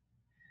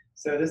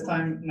 So this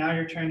time, now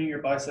you're turning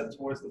your bicep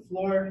towards the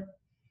floor,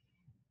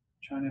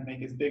 trying to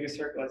make as big a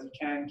circle as you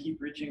can. Keep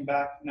reaching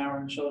back. Now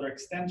we're in shoulder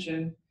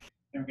extension.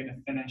 And we're going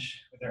to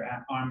finish with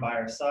our arm by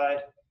our side.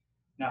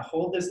 Now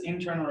hold this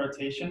internal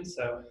rotation.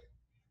 So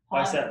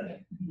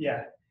bicep,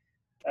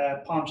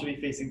 palm should be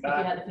facing back.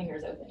 If you had the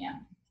fingers open, yeah.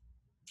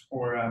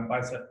 Or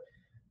bicep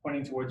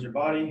pointing towards your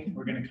body.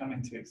 We're going to come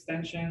into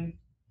extension.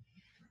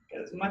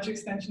 Get as much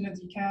extension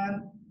as you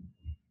can,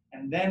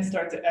 and then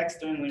start to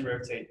externally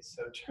rotate.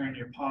 So turn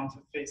your palm to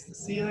face the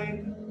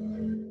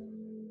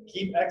ceiling.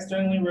 Keep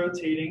externally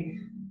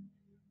rotating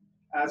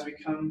as we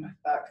come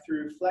back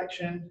through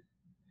flexion,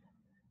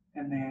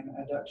 and then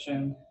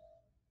adduction,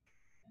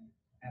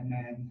 and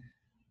then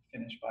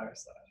finish by our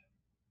side.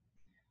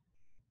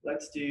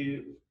 Let's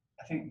do,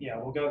 I think, yeah,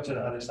 we'll go to the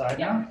other side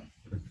now.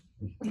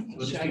 So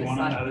we'll just do one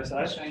on the other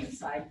side. Showing the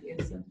side view.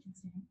 So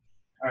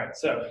all right,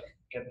 so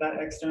get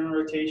that external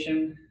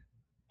rotation,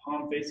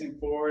 palm facing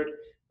forward,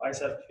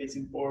 bicep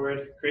facing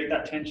forward. Create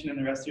that tension in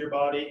the rest of your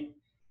body.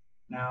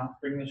 Now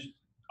bring the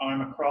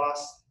arm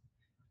across,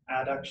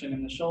 adduction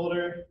in the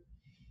shoulder.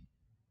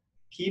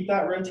 Keep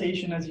that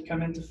rotation as you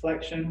come into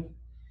flexion.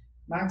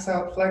 Max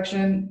out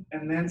flexion,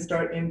 and then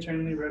start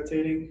internally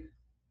rotating.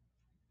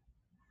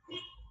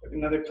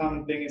 Another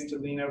common thing is to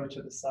lean over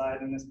to the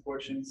side in this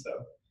portion, so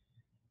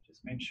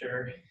just make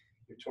sure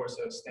your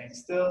torso is staying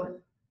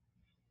still.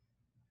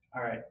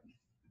 All right,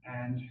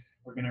 and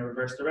we're going to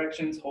reverse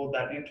directions, hold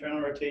that internal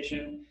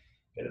rotation,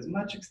 get as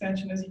much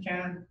extension as you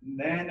can, and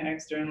then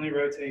externally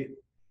rotate.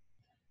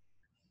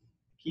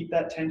 Keep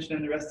that tension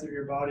in the rest of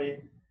your body.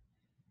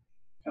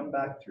 Come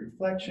back through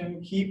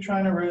flexion. Keep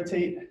trying to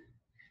rotate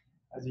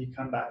as you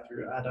come back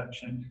through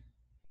adduction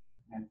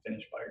and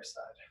finish by your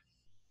side.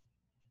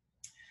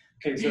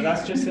 Okay, so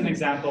that's just an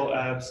example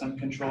of some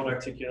controlled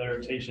articular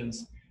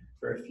rotations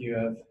for a few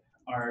of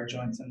our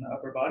joints in the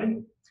upper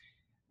body.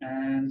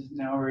 And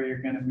now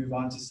we're going to move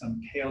on to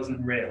some tails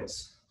and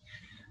rails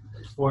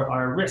for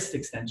our wrist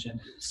extension.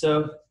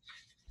 So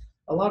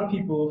a lot of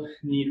people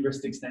need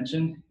wrist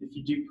extension. If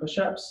you do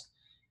push-ups,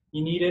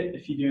 you need it.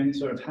 If you do any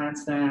sort of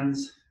handstands,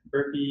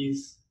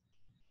 burpees,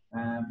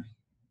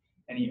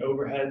 any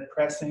overhead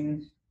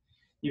pressing,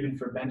 even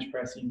for bench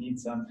press, you need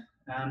some.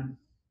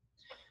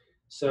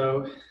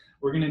 So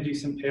we're going to do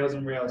some tails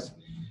and rails.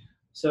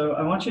 So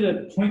I want you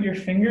to point your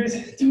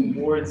fingers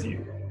towards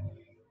you.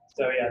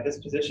 So yeah, this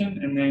position,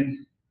 and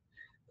then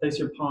place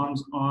your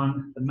palms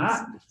on the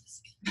mat.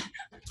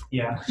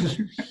 Yeah.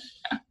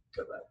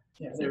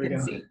 Yeah, there we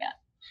go.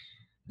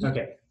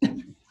 Okay.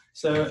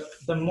 So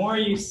the more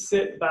you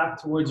sit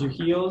back towards your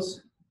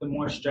heels, the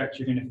more stretch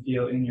you're going to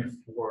feel in your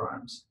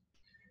forearms.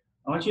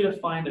 I want you to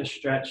find a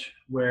stretch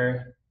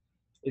where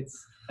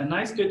it's a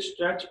nice good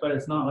stretch, but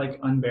it's not like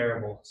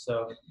unbearable.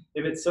 So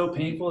if it's so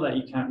painful that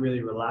you can't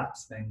really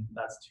relax, then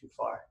that's too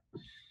far.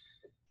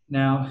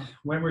 Now,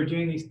 when we're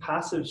doing these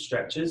passive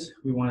stretches,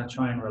 we want to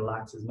try and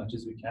relax as much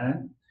as we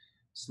can,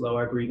 slow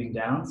our breathing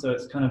down. So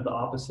it's kind of the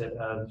opposite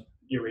of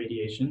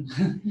irradiation.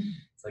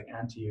 It's like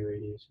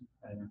anti-irradiation.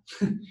 I don't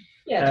know.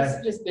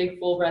 Yeah, just big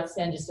full breaths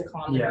in, just to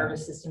calm the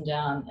nervous system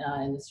down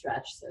in the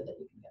stretch, so that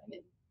you can get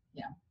it.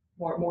 Yeah.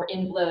 more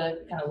in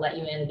the kind of let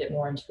you in a bit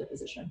more into the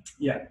position.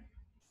 Yeah.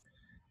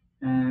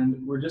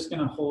 And we're just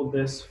going to hold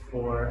this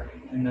for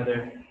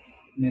another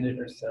minute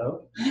or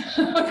so.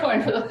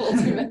 Going for the full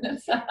 2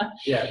 minutes.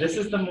 Yeah, this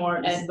is the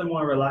more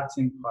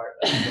relaxing part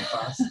of the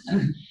class.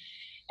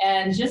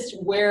 And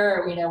just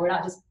where, we're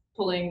not just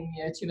pulling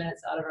 2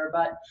 minutes out of our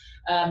butt.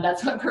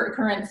 That's what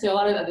current. So a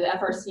lot of the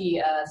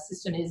FRC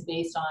system is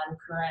based on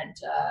current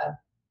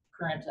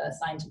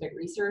scientific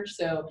research.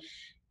 So,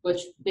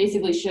 which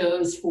basically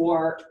shows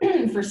for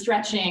for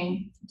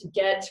stretching to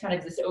get kind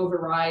of this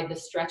override the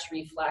stretch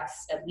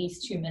reflex, at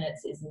least 2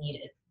 minutes is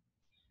needed.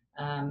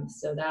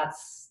 So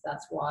that's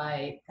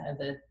why kind of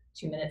the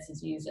 2 minutes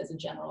is used as a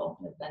general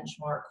kind of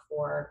benchmark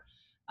for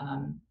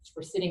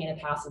sitting in a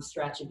passive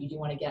stretch. If you do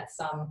want to get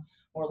some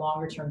more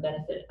longer term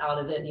benefit out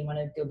of it, you want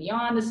to go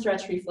beyond the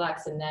stretch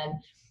reflex and then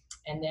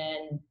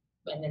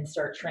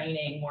start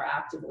training more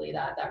actively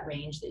that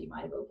range that you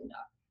might have opened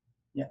up.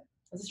 Yeah.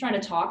 I was just trying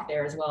to talk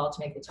there as well to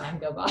make the time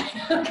go by.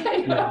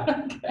 Okay.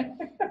 Yeah. Okay.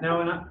 Now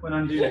when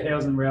I'm doing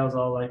tails and rails,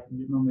 I'll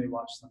normally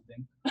watch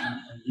something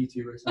on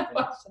YouTube or something.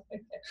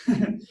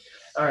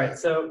 All right,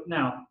 so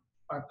now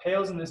our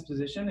pails in this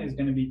position is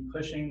going to be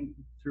pushing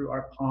through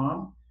our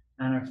palm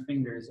and our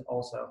fingers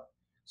also.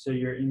 So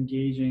you're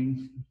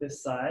engaging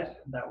this side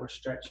that we're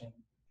stretching.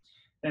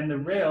 Then the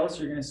rails,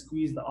 you're going to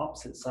squeeze the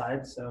opposite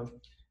side. So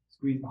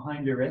squeeze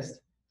behind your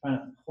wrist, trying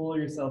to pull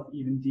yourself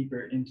even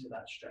deeper into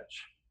that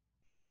stretch.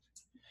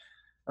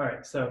 All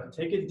right, so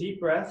take a deep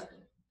breath.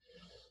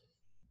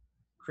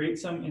 Create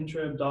some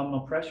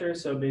intra-abdominal pressure.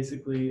 So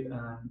basically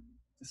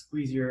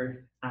squeeze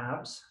your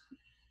abs,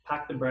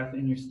 pack the breath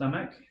in your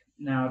stomach.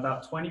 Now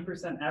about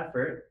 20%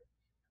 effort.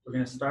 We're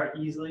going to start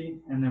easily,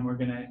 and then we're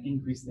going to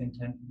increase the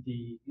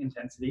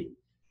intensity.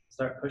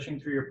 Start pushing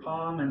through your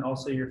palm and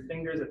also your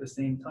fingers at the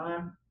same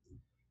time.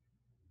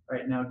 All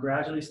right, now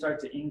gradually start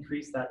to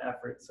increase that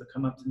effort. So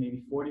come up to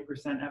maybe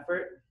 40%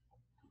 effort.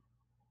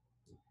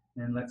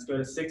 And let's go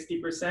to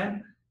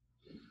 60%.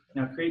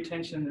 Now create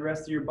tension in the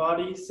rest of your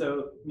body.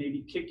 So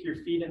maybe kick your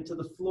feet into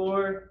the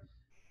floor.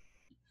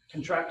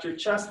 Contract your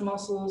chest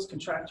muscles,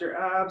 contract your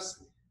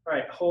abs. All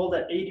right, hold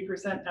at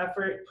 80%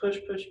 effort. Push,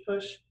 push,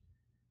 push.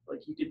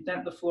 Like you could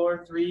dent the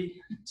floor.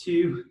 3,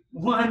 2,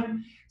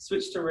 1.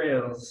 Switch to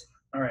rails.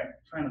 All right,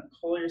 trying to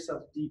pull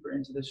yourself deeper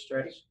into this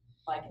stretch.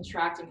 By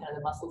contracting kind of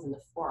the muscles in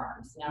the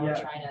forearms. Now we're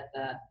trying at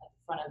the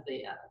front of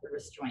the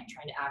wrist joint,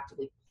 trying to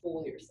actively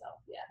pull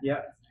yourself.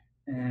 Yeah.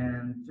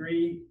 And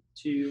 3,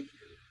 2,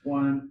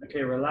 1.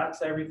 Okay,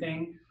 relax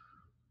everything.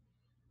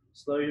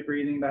 Slow your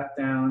breathing back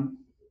down.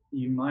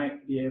 You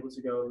might be able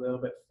to go a little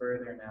bit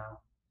further now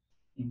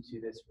into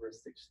this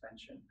wrist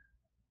extension.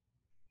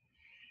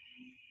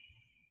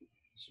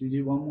 Should we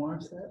do one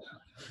more set?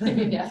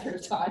 Maybe after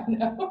time,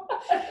 no.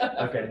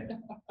 Okay.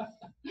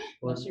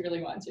 Unless you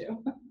really want to.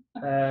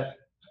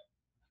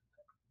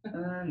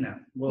 No.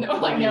 We'll do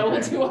one.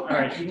 All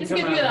right, just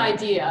give you an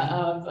idea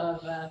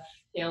of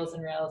tails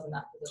and rails in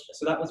that position.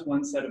 So that was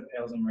one set of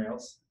tails and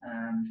rails,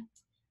 and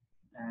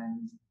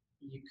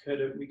we could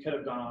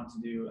have gone on to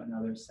do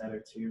another set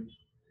or two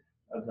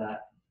of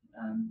that,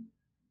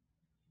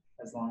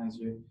 as long as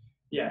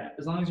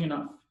you're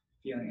not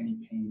feeling any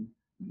pain.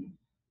 Mm-hmm.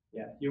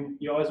 Yeah, you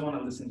always want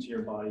to listen to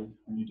your body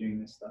when you're doing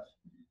this stuff.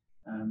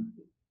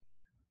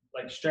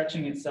 Like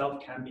stretching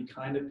itself can be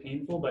kind of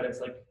painful, but it's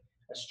like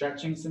a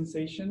stretching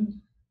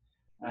sensation.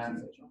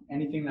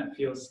 Anything that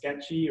feels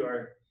sketchy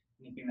or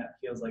anything that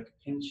feels like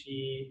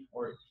pinchy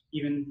or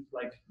even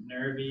like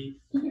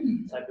nervy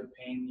type of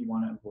pain, you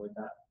want to avoid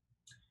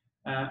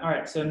that. All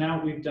right, so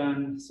now we've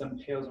done some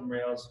tails and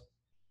rails.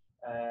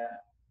 I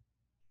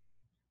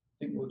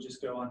think we'll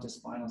just go on to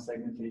spinal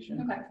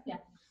segmentation. Okay, yeah.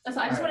 So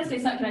I just want to say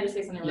something. Can I just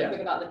say something really quick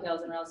about the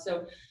tails and rails?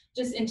 So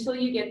just until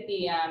you get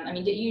the,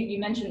 you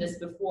mentioned this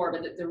before,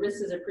 but the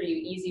wrist is a pretty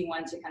easy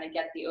one to kind of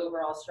get the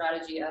overall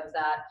strategy of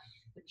that.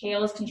 The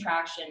tails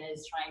contraction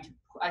is trying to,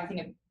 I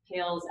think of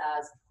tails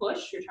as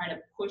push. You're trying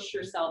to push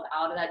yourself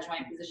out of that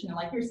joint position. And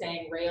like you're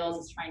saying, rails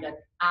is trying to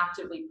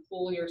actively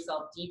pull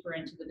yourself deeper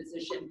into the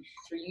position.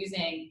 So you're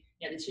using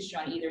the tissue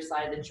on either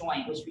side of the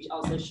joint, which we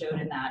also showed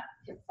in that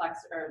hip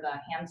flex or the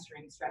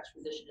hamstring stretch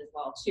position as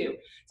well too.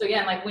 So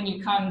again, like when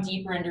you come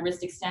deeper into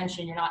wrist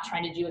extension, you're not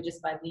trying to do it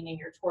just by leaning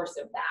your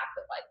torso back,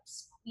 but like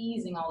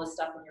squeezing all the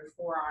stuff in your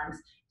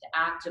forearms to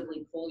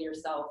actively pull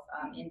yourself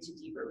into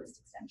deeper wrist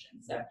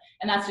extension. So,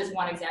 and that's just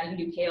one example. You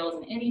can do tails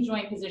in any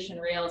joint position,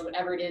 rails,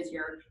 whatever it is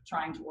you're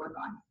trying to work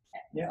on.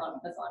 Okay,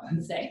 that's all I want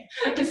to say.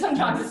 Because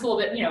sometimes it's a little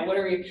bit, what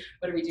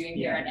are we doing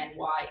here and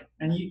why?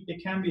 And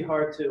it can be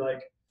hard to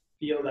like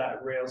feel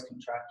that rails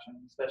contraction,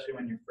 especially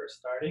when you're first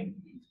starting.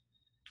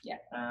 Yeah.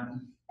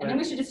 And then you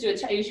guys should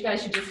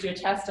just do a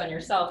test on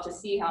yourself to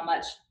see how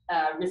much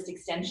wrist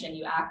extension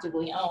you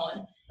actively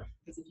own.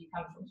 Because if you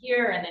come from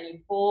here and then you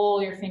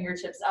pull your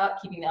fingertips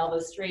up, keeping the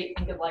elbows straight,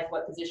 think of like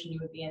what position you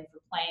would be in for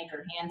plank or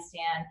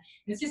handstand. And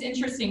it's just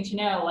interesting to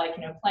know,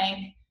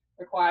 plank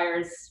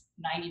requires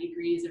 90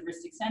 degrees of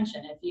wrist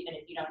extension. If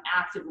you don't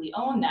actively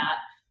own that,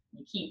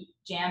 you keep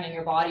jamming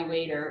your body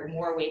weight or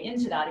more weight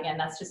into that. Again,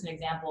 that's just an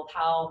example of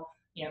how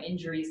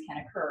injuries can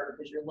occur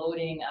because you're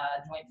loading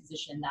a joint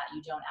position that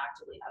you don't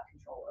actively have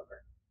control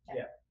over. Okay.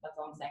 Yeah. That's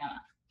all I'm saying on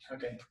that.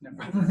 Okay, no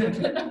problem.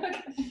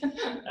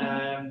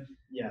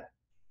 Yeah.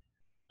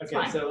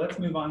 Okay, so let's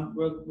move on.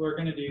 We're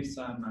going to do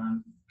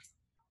some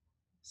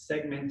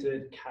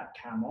segmented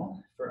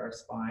cat-camel for our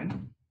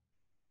spine.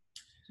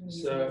 Do you want to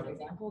use an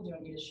example? Do you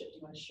want me to show? Do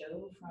you want to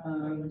show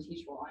from or you want to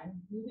teach while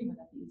I'm moving? Would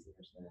that be easier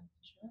to show?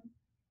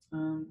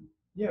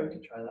 Yeah, we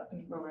could try that.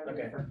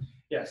 Okay.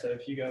 Yeah. So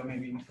if you go,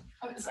 maybe.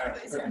 Oh, sorry.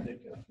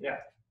 Yeah.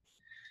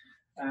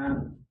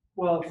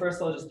 Well,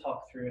 first I'll just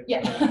talk through it.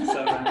 Yeah.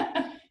 So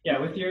yeah,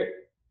 with your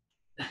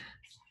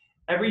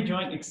every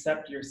joint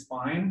except your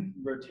spine,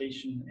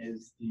 rotation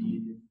is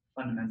the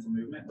fundamental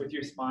movement. With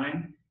your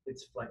spine,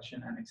 it's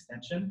flexion and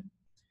extension.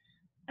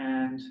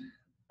 And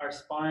our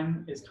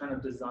spine is kind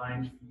of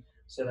designed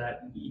so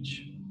that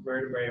each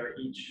vertebrae or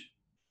each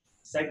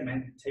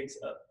segment takes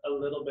a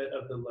little bit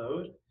of the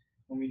load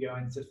when we go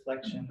into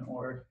flexion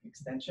or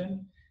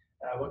extension.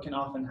 What can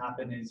often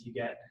happen is you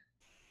get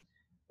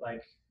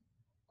like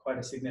quite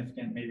a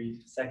significant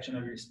maybe section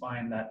of your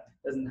spine that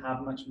doesn't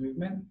have much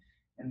movement,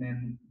 and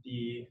then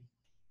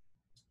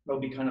there'll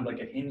be kind of like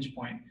a hinge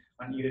point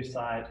on either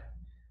side,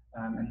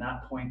 and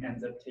that point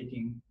ends up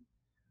taking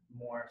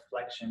more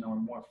flexion or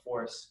more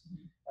force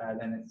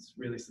than it's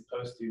really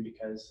supposed to,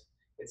 because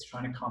it's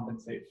trying to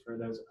compensate for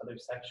those other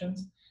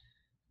sections.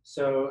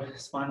 So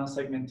spinal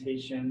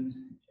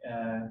segmentation,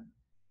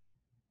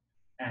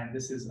 and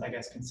this is, I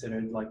guess,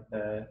 considered like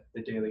the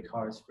daily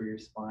cars for your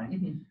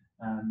spine,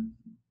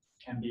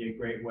 can be a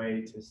great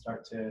way to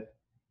start to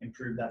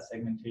improve that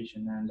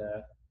segmentation and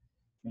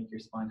make your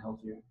spine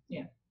healthier.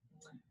 Yeah.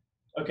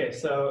 Okay,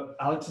 so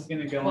Alex is going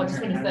to go on.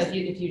 Just going to say,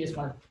 if you just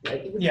want to,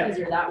 like, it's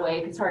easier that way.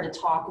 It's hard to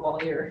talk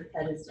while your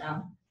head is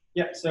down.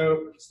 Yeah,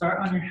 so start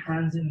on your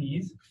hands and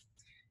knees.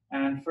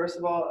 And first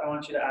of all, I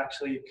want you to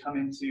actually come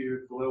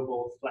into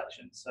global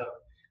flexion. So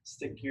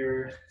stick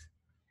your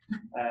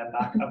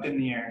back up in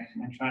the air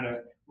and try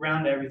to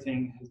round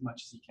everything as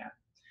much as you can.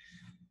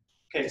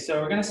 Okay,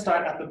 so we're going to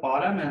start at the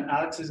bottom, and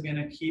Alex is going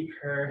to keep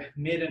her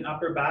mid and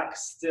upper back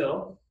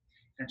still.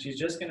 And she's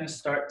just going to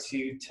start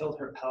to tilt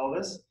her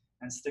pelvis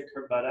and stick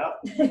her butt out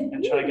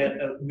and try to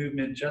get a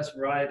movement just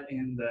right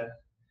in the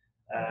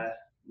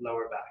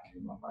lower back.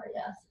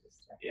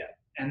 Yeah.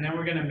 And then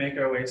we're going to make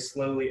our way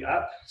slowly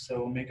up. So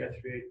we'll make our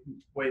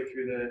way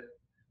through the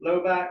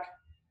low back,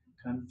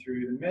 come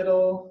through the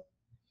middle,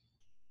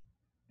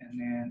 and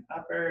then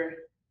upper,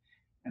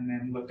 and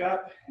then look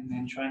up, and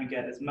then trying to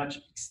get as much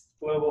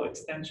global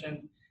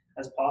extension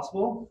as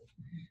possible.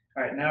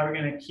 All right, now we're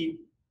going to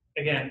keep,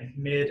 again,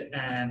 mid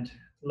and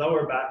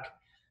lower back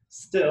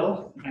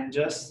still, and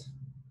just,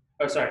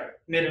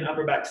 mid and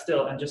upper back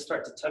still, and just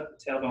start to tuck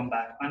the tailbone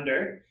back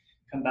under,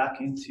 come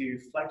back into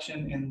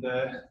flexion in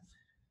the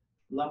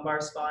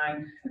lumbar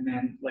spine, and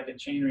then like a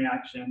chain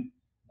reaction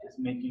is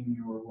making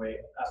your way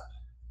up.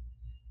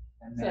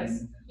 And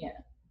then,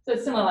 so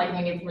it's similar, like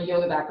maybe from a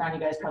yoga background, you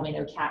guys probably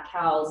know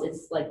cat-cows.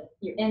 It's like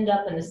you end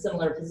up in the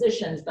similar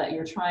positions, but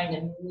you're trying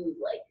to move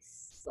like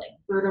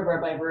vertebra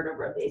by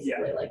vertebra,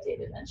 basically, like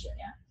David mentioned,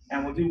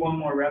 And we'll do one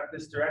more rep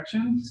this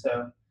direction.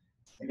 So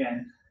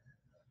again,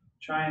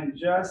 try and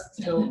just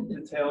tilt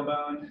the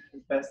tailbone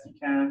as best you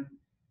can.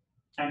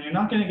 And you're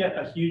not going to get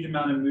a huge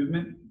amount of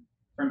movement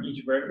from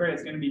each vertebrae.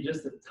 It's going to be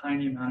just a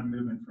tiny amount of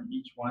movement from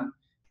each one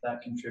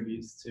that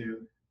contributes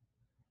to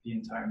the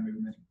entire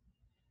movement.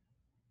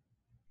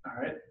 All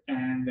right,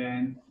 and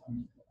then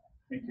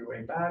make your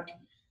way back,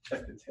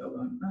 tuck the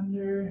tailbone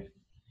under,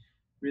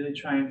 really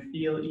try and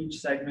feel each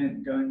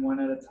segment going one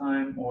at a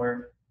time,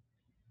 or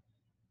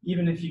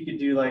even if you could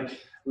do like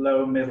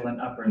low, middle,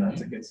 and upper,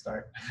 that's a good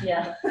start.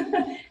 Yeah,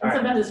 and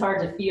sometimes it's hard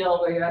to feel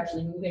where you're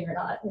actually moving or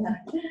not. Yeah.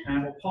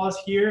 And we'll pause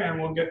here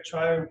and we'll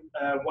try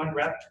one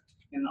rep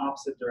in the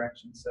opposite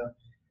direction. So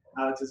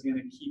Alex is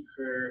gonna keep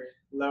her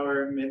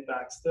lower mid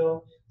back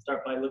still,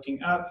 start by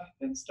looking up,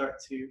 then start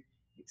to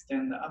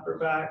extend the upper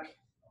back.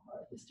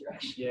 This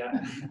direction. Yeah,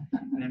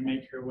 and then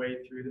make her way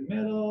through the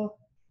middle.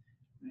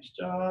 Nice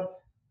job.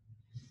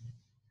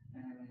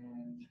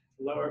 And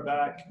lower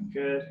back,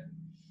 good.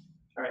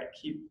 All right,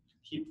 keep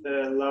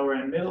the lower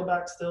and middle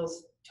back still.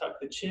 Tuck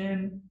the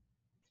chin,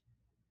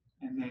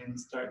 and then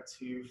start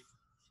to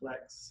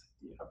flex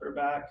the upper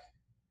back.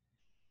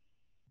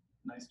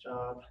 Nice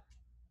job.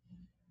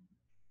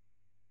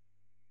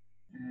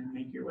 And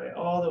make your way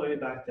all the way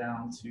back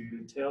down to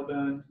the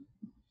tailbone.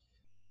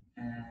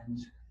 And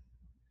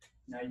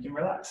now you can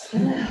relax.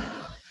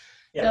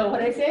 So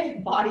what I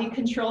say, body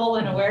control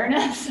and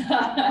awareness.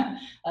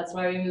 That's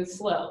why we move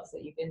slow, so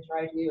you can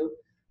try to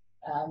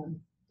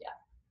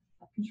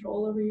have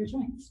control over your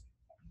joints.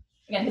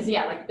 Again, because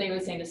like they were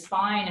saying, the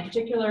spine in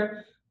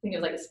particular, think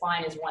of like the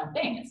spine is one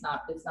thing. It's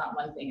not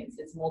one thing.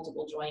 It's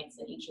multiple joints,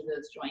 and each of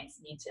those joints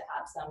need to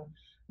have some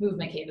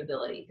movement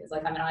capability. Because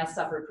I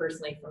suffered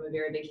personally from a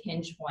very big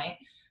hinge point,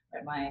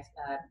 right?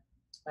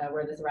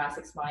 Where the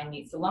thoracic spine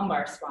meets the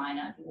lumbar spine.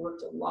 I've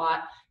worked a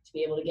lot to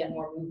be able to get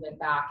more movement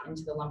back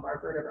into the lumbar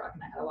vertebra,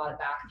 and I had a lot of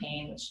back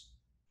pain, which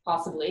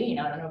possibly, you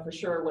know, I don't know for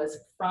sure, was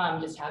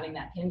from just having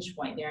that pinch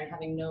point there and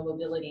having no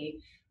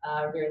mobility,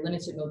 very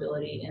limited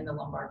mobility in the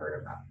lumbar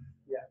vertebra.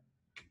 Yeah,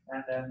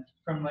 and then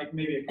from like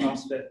maybe a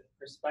CrossFit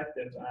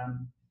perspective,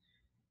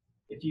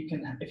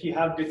 if you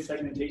have good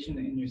segmentation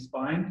in your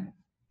spine,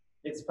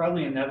 it's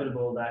probably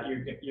inevitable that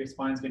your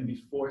spine is going to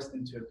be forced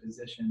into a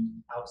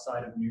position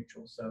outside of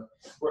neutral. So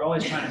we're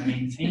always trying to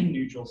maintain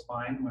neutral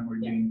spine when we're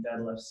doing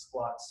deadlifts,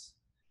 squats,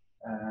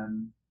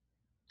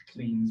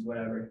 cleans,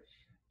 whatever.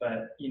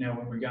 But you know,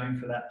 when we're going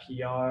for that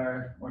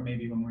PR, or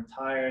maybe when we're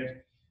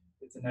tired,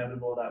 it's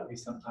inevitable that we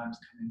sometimes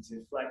come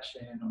into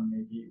flexion, or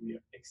maybe we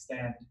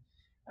extend.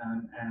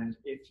 And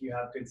if you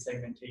have good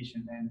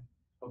segmentation, then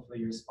hopefully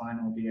your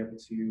spine will be able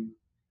to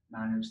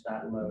manage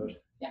that load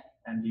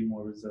and be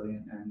more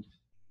resilient and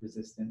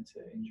resistant to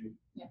injury.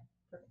 Yeah,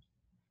 perfect.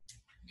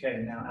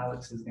 Okay, now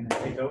Alex is going to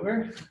take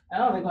over.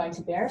 Oh, we're going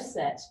to bear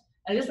sit.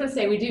 I just want to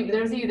say, we do,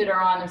 those of you that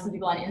are on, there's some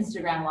people on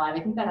Instagram Live,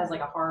 I think that has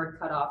like a hard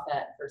cutoff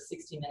for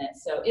 60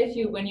 minutes. So if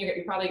you, when you're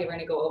probably going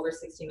to go over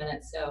 60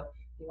 minutes. So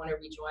if you want to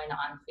rejoin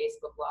on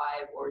Facebook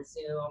Live or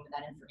Zoom,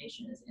 that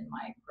information is in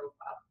my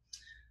profile.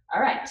 All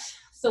right,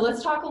 so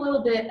let's talk a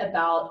little bit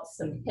about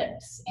some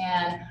hips.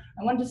 And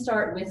I wanted to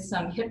start with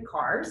some hip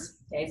cars.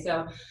 Okay,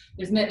 so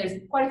there's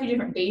quite a few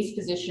different base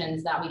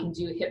positions that we can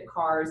do hip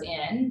cars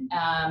in.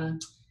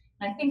 And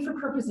I think for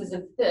purposes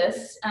of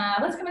this,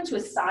 let's come into a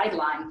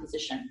sideline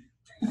position.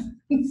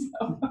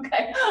 So,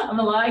 okay, I'm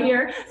gonna lie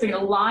here. So you're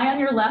gonna lie on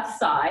your left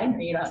side,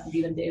 or you don't have to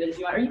do them, David, if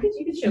you want, or you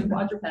could show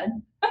quadruped.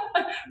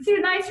 So a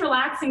nice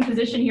relaxing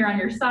position here on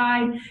your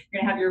side.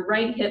 You're gonna have your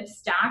right hip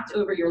stacked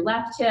over your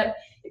left hip.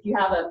 If you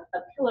have a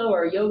pillow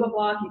or a yoga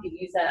block, you could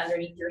use that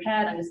underneath your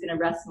head. I'm just gonna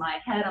rest my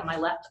head on my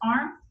left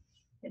arm.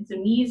 And so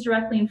knees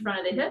directly in front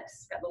of the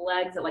hips, got the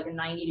legs at like a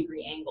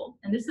 90-degree angle.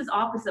 And this is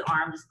opposite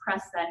arm, just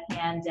press that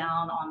hand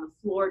down on the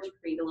floor to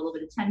create a little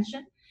bit of tension.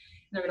 And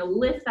they're gonna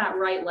lift that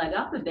right leg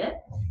up a bit.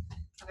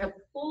 I'm gonna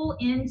pull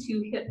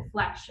into hip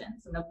flexion.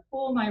 So I'm gonna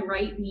pull my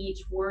right knee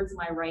towards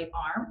my right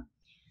arm.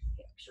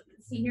 Okay, make sure you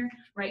can see here,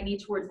 right knee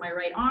towards my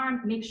right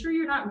arm. Make sure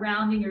you're not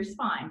rounding your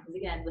spine, because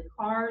again, with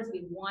cars,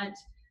 we want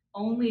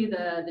only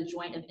the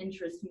joint of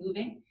interest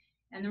moving.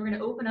 And then we're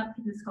gonna open up,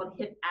 this is called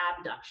hip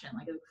abduction,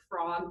 like a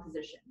frog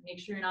position. Make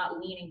sure you're not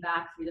leaning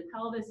back through the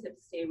pelvis,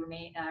 hips stay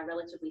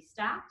relatively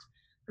stacked.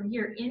 From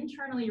here,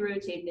 internally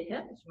rotate the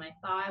hip, my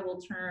thigh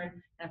will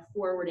turn kind of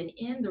forward and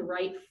in, the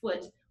right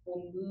foot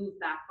will move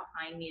back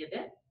behind me a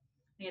bit.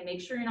 And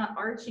make sure you're not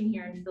arching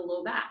here into the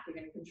low back. You're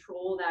gonna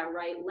control that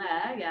right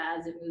leg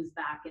as it moves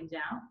back and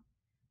down.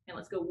 And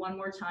let's go one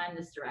more time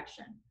this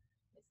direction.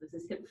 So this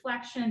is hip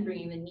flexion,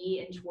 bringing the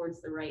knee in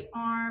towards the right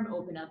arm,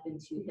 open up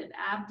into hip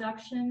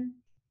abduction.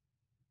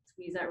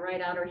 Squeeze that right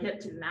outer hip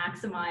to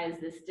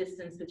maximize this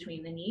distance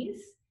between the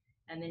knees.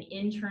 And then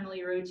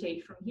internally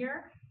rotate from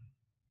here.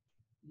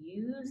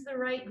 Use the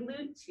right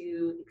glute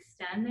to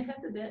extend the hip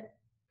a bit.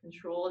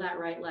 Control that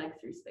right leg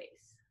through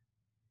space.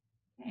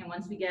 Okay, and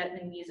once we get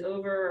the knees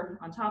over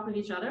on top of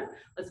each other,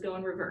 let's go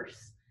in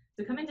reverse.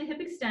 So come into hip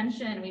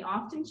extension. We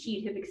often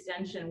cheat hip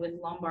extension with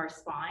lumbar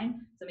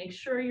spine. So make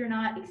sure you're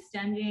not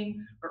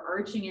extending or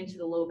arching into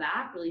the low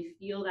back. Really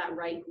feel that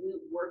right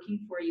glute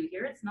working for you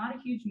here. It's not a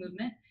huge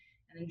movement.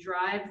 And then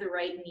drive the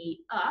right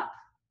knee up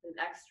with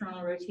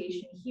external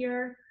rotation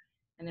here.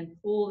 And then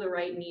pull the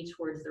right knee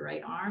towards the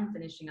right arm,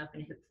 finishing up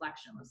in hip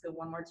flexion. Let's go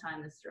one more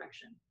time this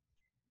direction.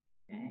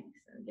 Okay,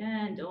 so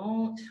again,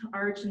 don't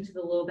arch into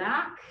the low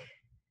back.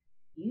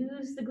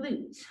 Use the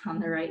glute on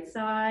the right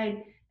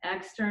side.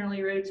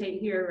 Externally rotate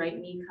here, right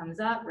knee comes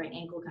up, right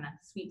ankle kind of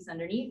sweeps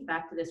underneath,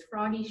 back to this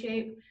froggy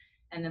shape,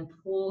 and then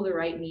pull the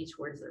right knee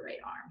towards the right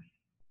arm.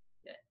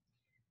 Good.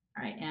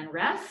 All right, and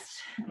rest.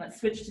 And let's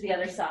switch to the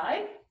other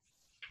side.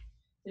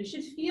 You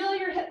should feel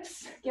your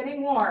hips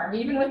getting warm,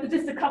 even with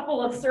just a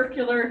couple of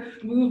circular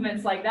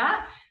movements like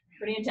that.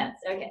 Pretty intense.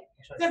 Okay.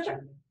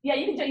 Yeah,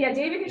 you can do, yeah,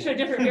 David can show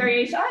different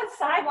variations.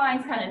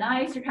 Sideline's kind of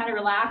nice, you're kind of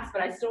relaxed,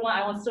 but I still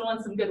want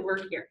some good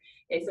work here.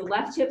 Okay, so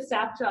left hip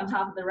stacked on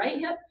top of the right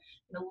hip.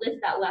 I'm gonna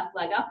lift that left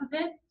leg up a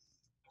bit.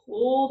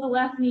 Pull the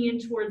left knee in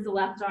towards the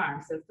left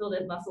arm. So feel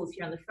the muscles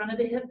here on the front of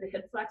the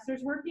hip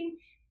flexors working.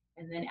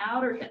 And then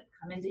outer hip,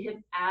 come into hip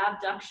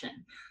abduction.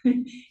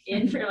 I'm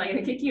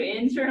gonna kick you,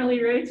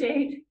 internally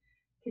rotate.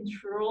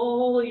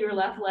 Control your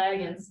left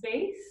leg in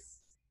space.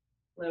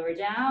 Lower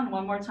down,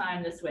 one more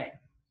time this way.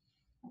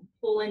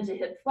 Pull into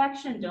hip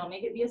flexion, don't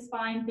make it be a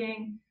spine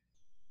thing.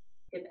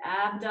 Hip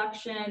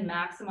abduction,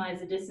 maximize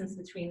the distance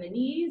between the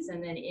knees,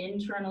 and then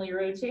internally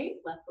rotate.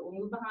 Left foot will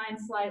move behind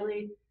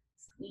slightly.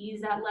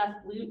 Squeeze that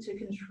left glute to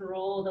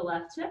control the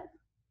left hip.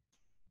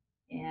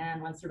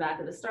 And once we're back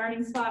at the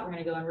starting spot, we're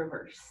gonna go in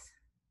reverse.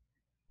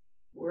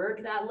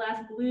 Work that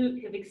left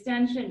glute, hip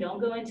extension, don't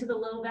go into the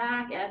low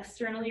back,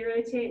 externally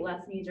rotate,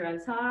 left knee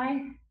drives high.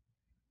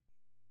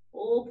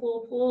 Pull,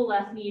 pull, pull,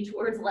 left knee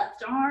towards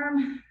left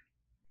arm.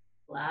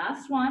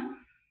 Last one.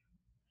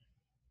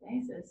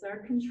 Okay, so it's our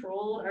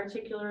controlled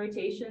articular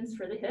rotations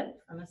for the hip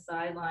from a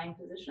sideline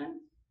position.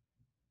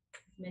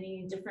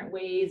 Many different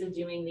ways of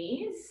doing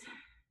these.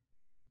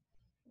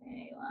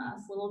 Okay,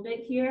 last little bit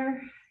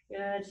here.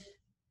 Good.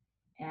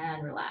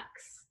 And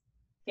relax.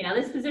 Okay, now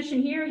this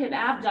position here, hip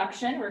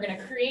abduction, we're going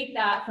to create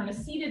that from a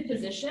seated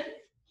position.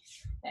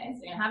 Okay,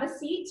 so you're going to have a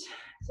seat,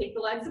 take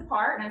the legs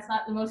apart, and it's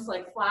not the most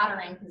like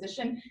flattering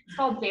position. It's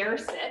called bear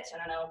sit. I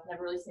don't know, I've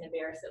never really seen a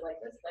bear sit like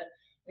this, but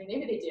I mean,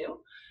 maybe they do.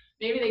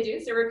 Maybe they do.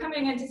 So we're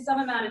coming into some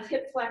amount of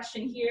hip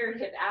flexion here,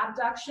 hip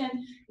abduction.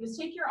 Just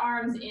take your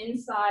arms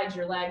inside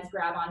your legs,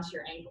 grab onto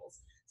your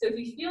ankles. So if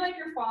you feel like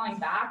you're falling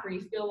back or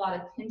you feel a lot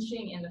of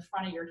pinching in the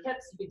front of your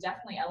hips, you could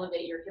definitely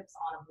elevate your hips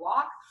on a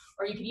block,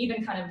 or you could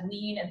even kind of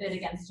lean a bit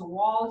against a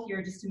wall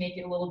here just to make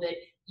it a little bit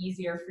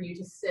easier for you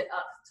to sit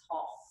up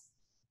tall.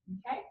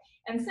 Okay,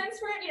 and since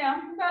we're,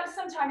 we've got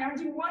some time, I'm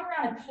gonna do one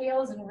round of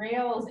pails and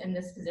rails in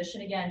this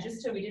position again,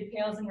 just so we did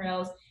pails and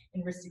rails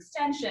in wrist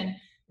extension.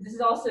 This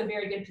is also a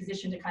very good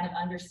position to kind of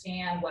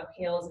understand what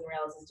pails and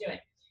rails is doing.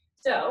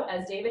 So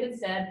as David had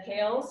said,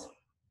 pails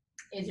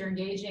is you're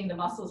engaging the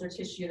muscles or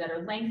tissue that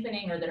are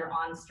lengthening or that are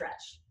on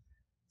stretch.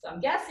 So I'm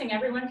guessing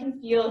everyone can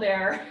feel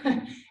their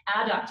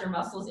adductor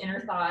muscles, inner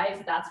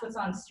thighs, that's what's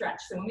on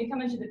stretch. So when we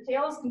come into the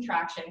pails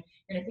contraction,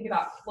 you're gonna think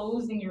about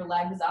closing your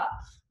legs up,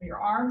 or your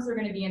arms are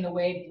gonna be in the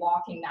way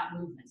blocking that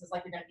movement. So it's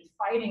like you're gonna be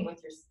fighting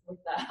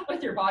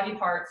with your body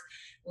parts.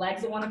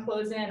 Legs that wanna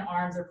close in,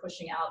 arms are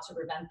pushing out to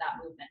prevent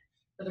that movement.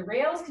 For the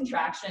rails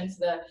contractions,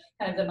 the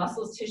kind of the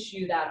muscles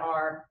tissue that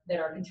are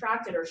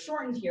contracted or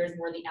shortened here is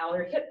more the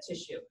outer hip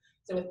tissue.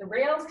 So with the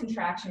rails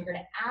contraction, you're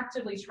going to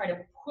actively try to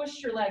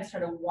push your legs,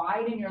 try to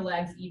widen your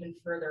legs even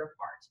further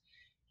apart.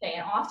 Okay,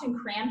 and often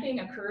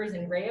cramping occurs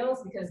in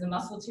rails because the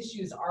muscle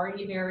tissue is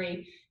already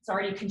it's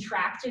already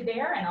contracted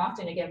there, and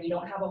often, again, we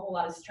don't have a whole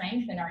lot of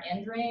strength in our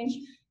end range,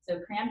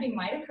 so cramping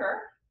might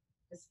occur.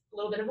 Just a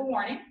little bit of a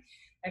warning.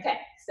 Okay,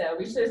 so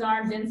reach those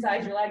arms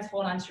inside your legs,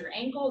 hold onto your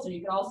ankles, or you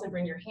could also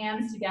bring your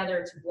hands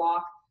together to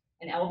block,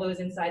 and elbows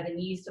inside the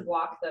knees to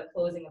block the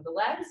closing of the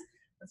legs.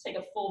 Let's take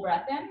a full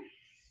breath in.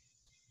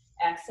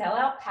 Exhale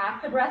out,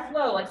 pack the breath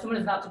low, like someone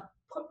is about to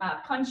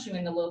punch you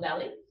in the low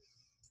belly.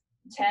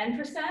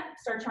 10%,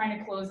 start trying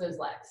to close those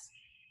legs.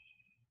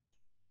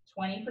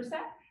 20%,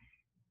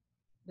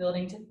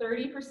 building to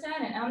 30%,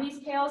 and on these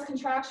pails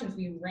contractions,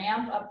 we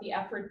ramp up the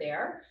effort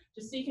there,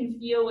 just so you can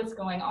feel what's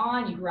going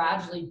on. You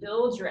gradually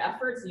build your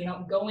effort, so you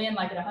don't go in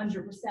like at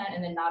 100%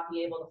 and then not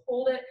be able to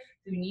hold it.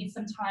 So you need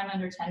some time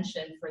under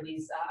tension for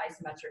these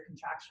isometric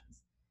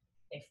contractions.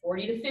 Okay,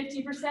 40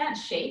 to 50%,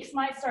 shakes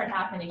might start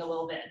happening a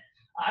little bit.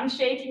 I'm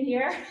shaking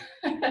here.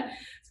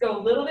 Let's go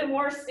a little bit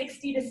more,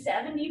 60 to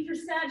 70%.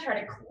 Try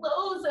to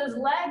close those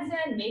legs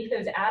in, make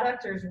those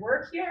adductors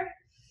work here.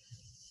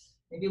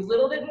 Maybe a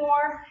little bit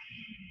more.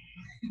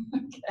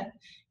 Okay.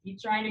 Keep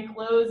trying to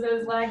close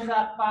those legs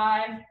up.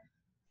 5,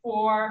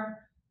 4,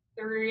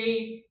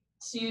 3,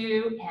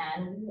 2,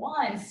 and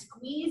 1.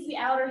 Squeeze the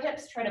outer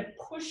hips. Try to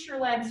push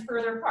your legs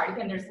further apart.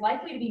 Again, there's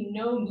likely to be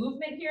no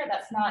movement here.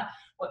 That's not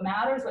what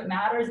matters. What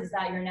matters is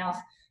that you're now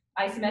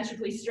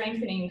isometrically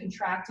strengthening and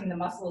contracting the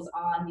muscles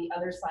on the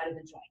other side of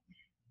the joint.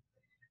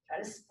 Try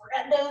to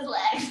spread those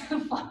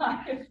legs.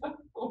 5,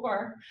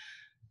 4,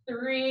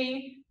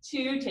 3,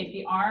 2, take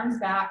the arms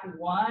back,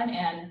 1,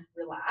 and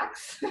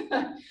relax.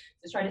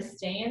 So try to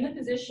stay in the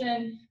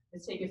position.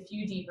 Just take a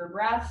few deeper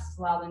breaths,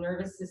 allow the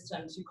nervous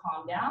system to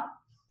calm down.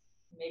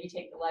 Maybe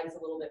take the legs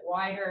a little bit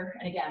wider.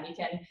 And again,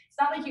 it's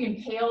not like you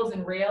can pails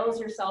and rails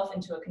yourself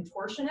into a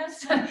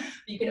contortionist.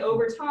 You can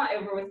over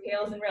with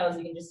pails and rails,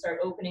 you can just start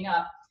opening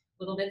up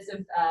little bits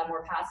of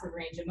more passive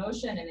range of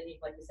motion, and then,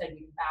 like we said, you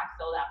can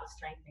backfill that with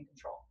strength and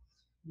control.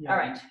 Yeah, all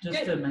right.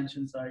 Just to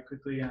mention, sorry,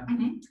 quickly,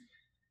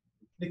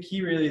 the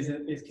key really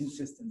is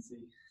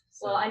consistency.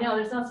 So, well, I know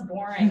that's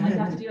boring. Like you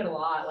have to do it a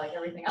lot, like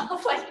everything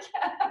else. Like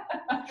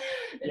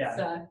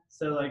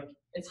so like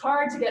it's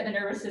hard to get the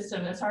nervous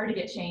system. It's hard to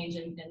get change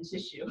in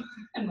tissue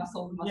and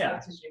muscle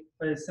tissue.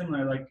 But it's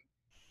similar. Like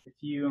if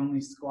you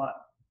only squat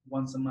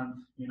once a month,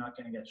 you're not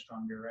going to get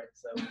stronger, right?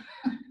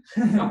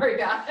 So sorry,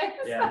 guys.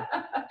 Yeah.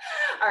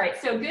 All right.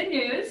 So good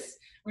news.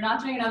 We're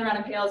not doing another round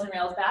of pails and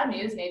rails. Bad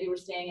news. Maybe we're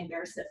staying in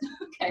bear sit.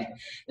 Okay.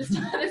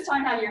 This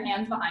time, have your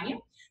hands behind you.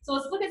 So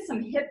let's look at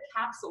some hip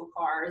capsule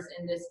cars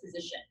in this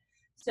position.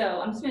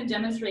 So I'm just going to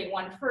demonstrate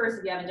one first.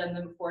 If you haven't done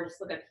them before,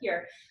 just look up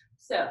here.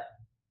 So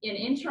in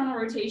internal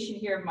rotation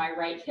here of my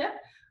right hip,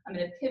 I'm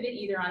going to pivot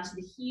either onto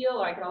the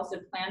heel, or I could also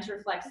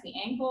plantar flex the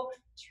ankle,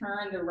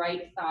 turn the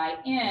right thigh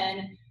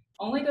in.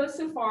 Only go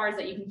so far as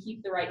that you can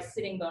keep the right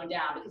sitting bone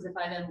down, because if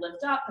I then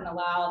lift up and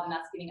allow, then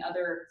that's getting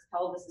other,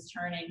 pelvis is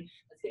turning,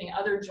 that's getting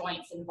other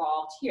joints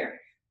involved here.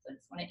 So I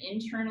just want to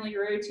internally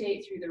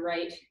rotate through the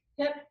right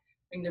hip,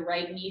 bring the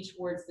right knee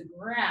towards the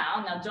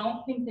ground. Now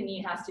don't think the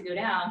knee has to go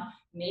down.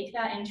 Make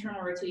that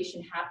internal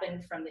rotation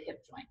happen from the hip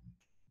joint.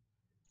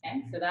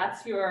 Okay, so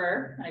that's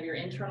your kind of your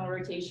internal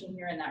rotation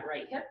here in that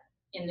right hip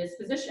in this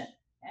position.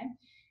 Okay,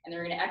 and then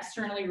we're going to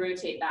externally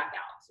rotate back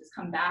out. So just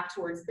come back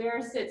towards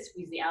bear sit,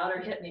 squeeze the outer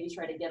hip, maybe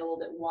try to get a little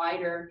bit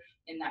wider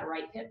in that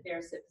right hip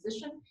bear sit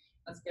position.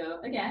 Let's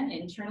go again,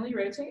 internally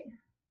rotate.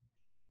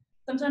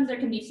 Sometimes there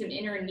can be some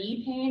inner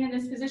knee pain in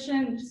this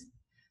position. Just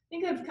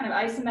Think of kind of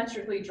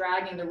isometrically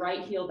dragging the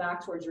right heel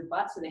back towards your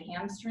butt so the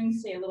hamstrings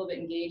stay a little bit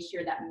engaged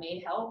here. That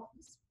may help,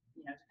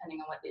 you know,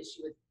 depending on what the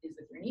issue is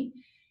with your knee.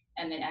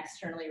 And then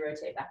externally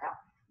rotate back out.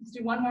 Let's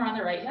do one more on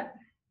the right hip.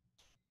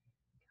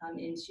 Come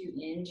into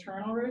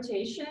internal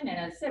rotation. And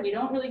as I said, we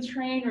don't really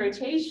train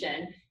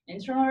rotation.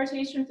 Internal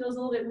rotation feels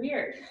a little bit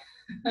weird.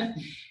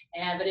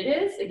 But it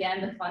is,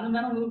 again, the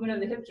fundamental movement of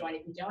the hip joint.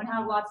 If you don't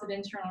have lots of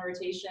internal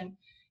rotation,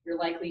 you're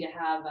likely to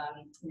have,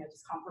 you know,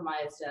 just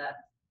compromised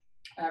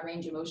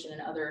range of motion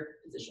in other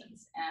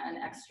positions. And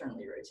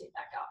externally rotate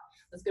back out.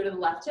 Let's go to the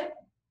left hip.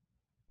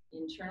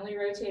 Internally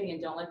rotating,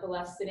 and don't let the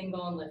left sitting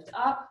bone lift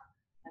up.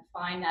 And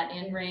find that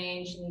in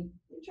range, and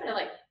try to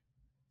like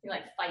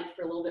fight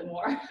for a little bit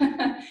more.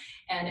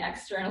 And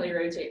externally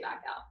rotate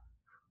back out.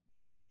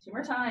 2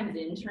 more times.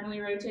 Internally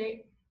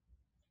rotate.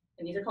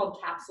 And these are called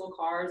capsule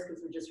cars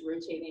because we're just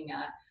rotating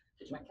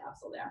the joint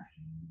capsule there.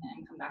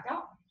 And come back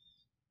out.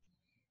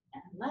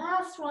 And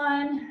last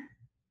one.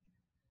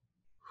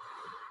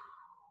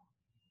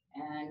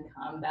 And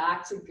come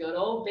back to good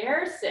old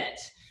bear sit.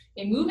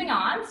 Okay, moving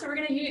on. So we're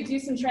going to do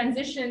some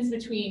transitions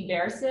between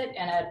bear sit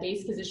and a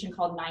base position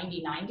called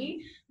 90-90.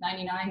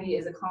 90-90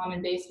 is a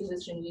common base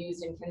position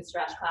used in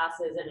Kinstretch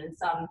classes and in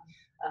some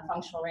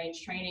functional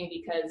range training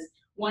because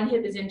one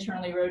hip is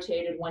internally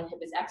rotated, one hip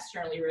is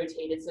externally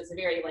rotated. So it's a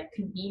very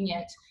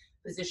convenient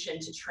position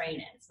to train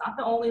in. It's not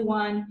the only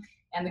one.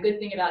 And the good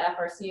thing about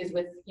FRC is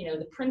with, you know,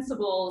 the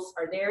principles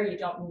are there. You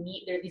don't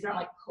need, these aren't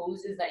like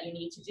poses that you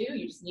need to do.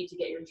 You just need to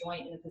get your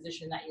joint in the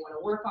position that you want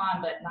to work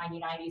on. But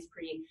 90-90 is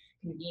pretty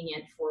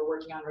convenient for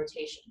working on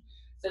rotation.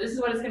 So this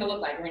is what it's going to look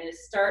like. We're going to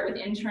start with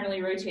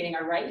internally rotating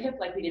our right hip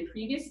like we did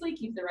previously.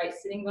 Keep the right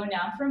sitting bone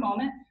down for a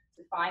moment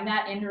to find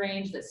that in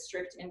range, that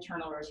strict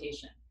internal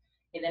rotation.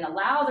 And then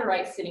allow the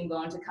right sitting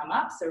bone to come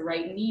up. So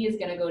right knee is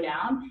going to go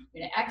down.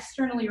 You're going to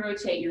externally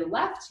rotate your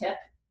left hip.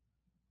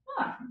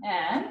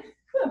 And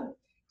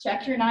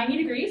check your 90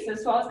 degrees. So this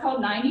is why it's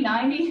called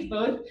 90-90.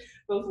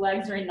 Both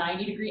legs are in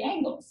 90-degree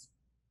angles.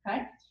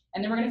 Okay?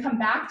 And then we're going to come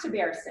back to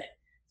bear sit.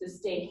 So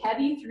stay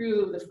heavy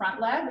through the front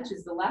leg, which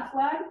is the left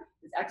leg.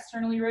 It's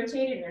externally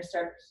rotated. You're going to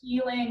start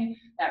peeling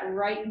that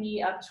right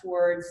knee up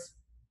towards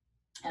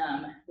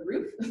the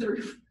roof,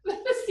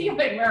 the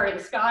ceiling, wherever,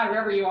 the sky,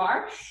 wherever you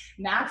are.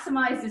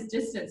 Maximize this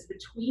distance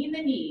between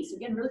the knees. So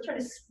again, really try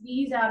to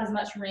squeeze out as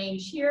much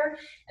range here.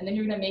 And then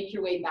you're going to make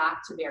your way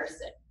back to bear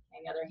sit.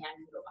 And the other hand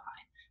can go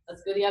behind.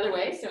 Let's go the other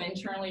way. So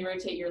internally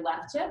rotate your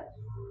left hip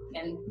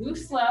and move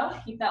slow.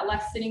 Keep that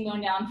left sitting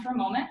bone down for a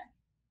moment.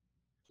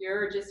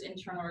 You're just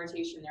internal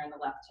rotation there in the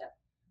left hip.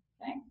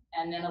 Okay?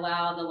 And then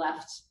allow the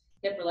left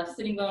hip or left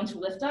sitting bone to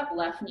lift up.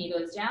 Left knee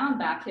goes down.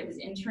 Back hip is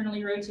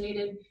internally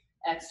rotated.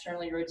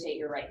 Externally rotate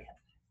your right hip.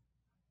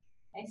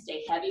 Okay?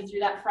 Stay heavy through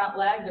that front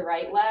leg, the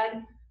right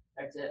leg.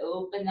 Start to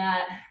open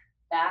that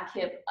back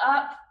hip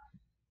up.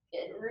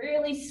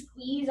 Really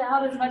squeeze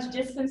out as much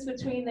distance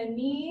between the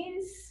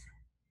knees.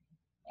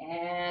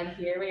 And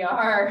here we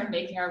are,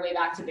 making our way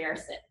back to bear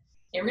sit.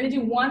 Okay, we're going to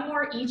do one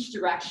more each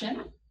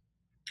direction.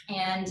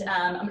 And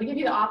I'm going to give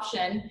you the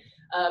option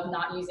of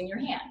not using your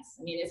hands.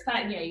 I mean, it's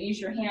kind of, you know, you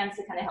use your hands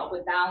to kind of help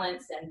with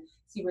balance and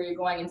see where you're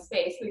going in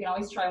space. We can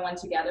always try one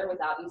together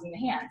without using the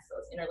hands. So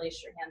let's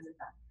interlace your hands in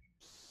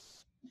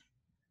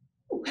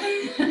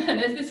front. And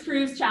if this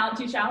proves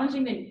too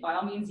challenging, then by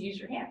all means use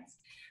your hands.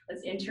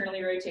 Let's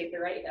internally rotate the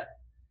right hip.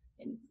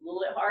 And a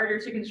little bit harder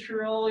to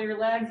control your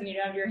legs and you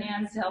don't have your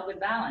hands to help with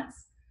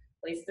balance.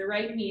 Place the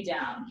right knee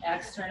down.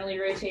 Externally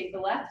rotate the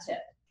left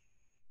hip.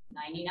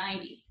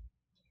 90-90.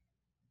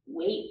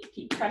 Wait,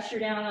 keep pressure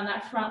down on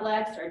that front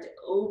leg. Start to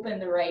open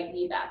the right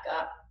knee back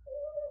up.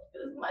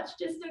 As much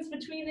distance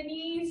between the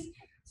knees.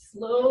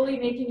 Slowly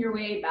making your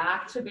way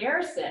back to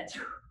bear sit.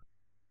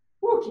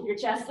 Woo, keep your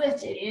chest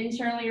lifted.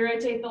 Internally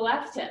rotate the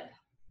left hip.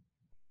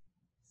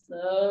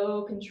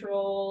 Slow,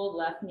 controlled.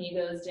 Left knee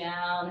goes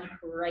down.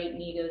 Right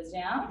knee goes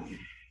down.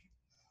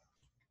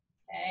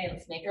 Okay,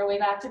 let's make our way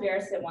back to bear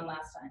sit one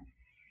last time.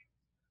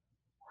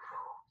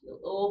 You'll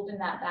open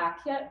that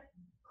back hip.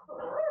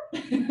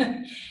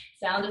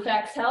 Sound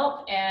effects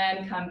help,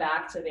 and come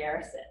back to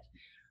bear sit.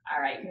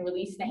 All right, you can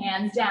release the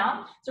hands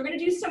down. So we're going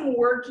to do some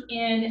work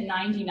in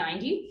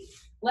 90-90.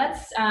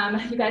 Let's,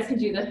 you guys can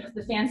do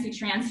the fancy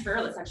transfer.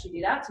 Let's actually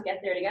do that to get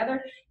there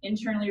together.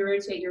 Internally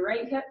rotate your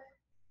right hip.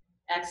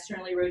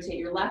 Externally rotate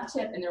your left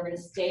hip, and then we're going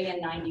to stay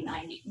in 90-90.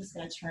 I'm just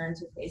going to turn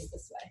to face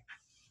this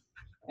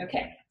way.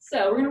 Okay,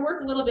 so we're going to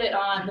work a little bit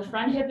on the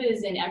front hip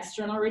is in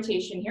external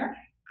rotation here.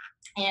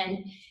 And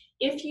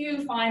if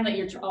you find that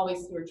you're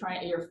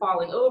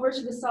falling over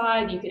to the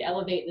side, you could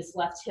elevate this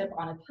left hip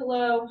on a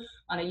pillow,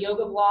 on a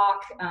yoga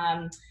block.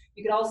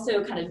 You could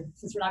also kind of,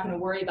 since we're not going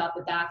to worry about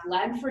the back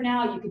leg for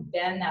now, you could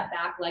bend that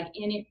back leg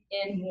in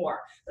more.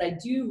 But I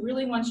do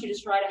really want you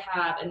to try to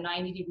have a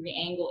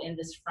 90-degree angle in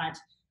this front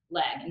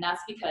leg. And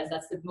that's because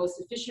that's the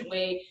most efficient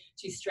way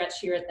to stretch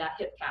here at that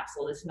hip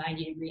capsule, this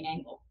 90-degree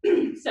angle.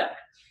 So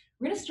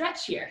we're going to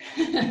stretch here.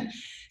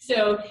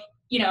 So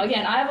you know,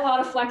 again, I have a lot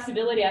of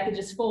flexibility. I could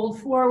just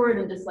fold forward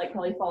and just like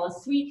probably fall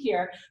asleep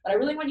here, but I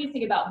really want you to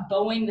think about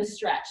bowing the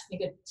stretch.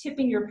 Think of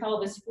tipping your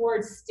pelvis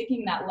forward,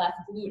 sticking that left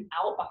glute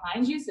out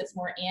behind you, so it's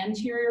more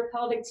anterior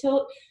pelvic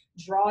tilt.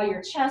 Draw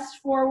your chest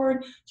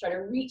forward, try to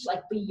reach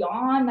like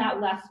beyond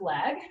that left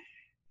leg.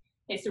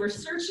 Okay, so we're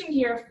searching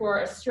here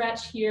for a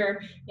stretch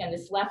here, again,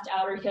 this left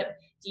outer hip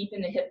deep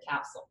in the hip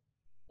capsule.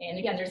 And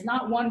again, there's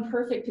not one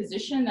perfect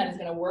position that is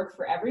going to work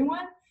for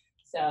everyone.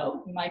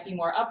 So you might be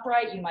more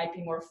upright, you might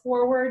be more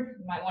forward,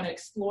 you might want to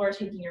explore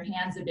taking your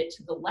hands a bit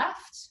to the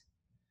left,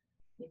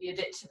 maybe a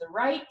bit to the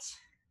right.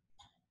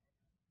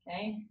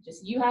 Okay,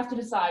 just you have to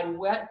decide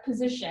what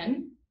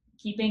position,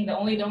 keeping the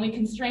only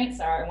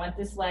constraints are, I want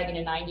this leg in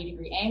a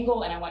 90-degree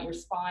angle and I want your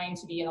spine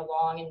to be in a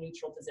long and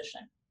neutral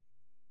position.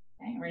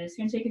 Okay, we're just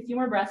going to take a few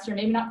more breaths here,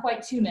 maybe not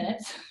quite 2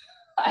 minutes.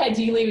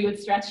 Ideally, we would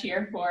stretch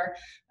here for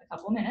a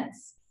couple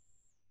minutes.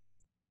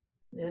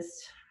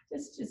 Just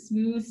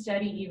smooth,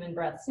 steady, even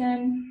breaths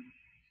in,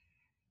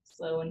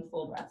 slow and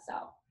full breaths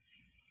out.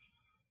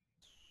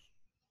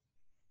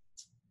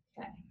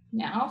 Okay,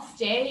 now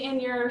stay in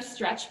your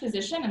stretch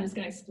position. I'm just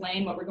going to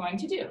explain what we're going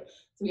to do.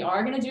 So we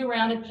are going to do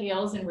rounded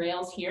pails and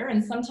rails here,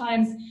 and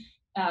sometimes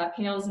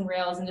pails and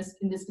rails in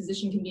this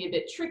position can be a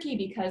bit tricky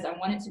because I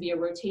want it to be a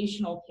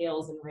rotational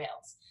pails and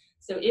rails.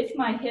 So if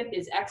my hip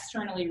is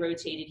externally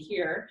rotated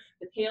here,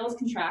 the pails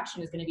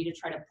contraction is going to be to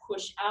try to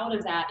push out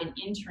of that and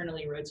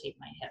internally rotate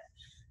my hip.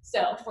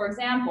 So for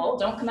example,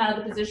 don't come out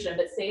of the position,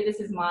 but say this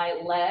is my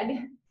leg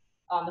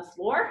on the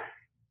floor.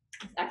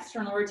 It's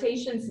external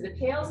rotation, so the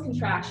pails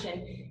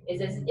contraction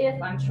is as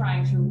if I'm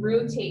trying to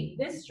rotate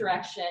this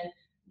direction,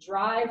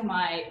 drive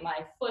my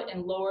foot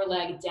and lower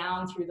leg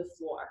down through the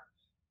floor.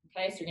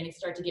 Okay, so you're going to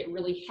start to get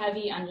really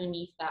heavy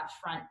underneath that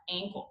front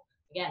ankle.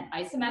 Again,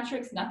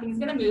 isometrics, nothing's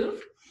going to move.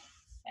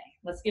 Okay,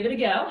 let's give it a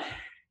go.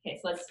 Okay,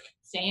 so let's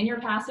stay in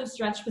your passive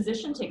stretch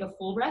position. Take a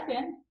full breath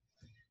in.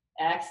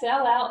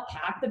 Exhale out,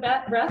 pack the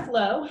breath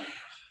low,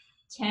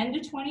 10 to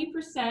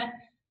 20%.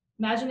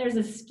 Imagine there's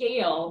a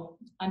scale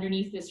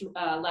underneath this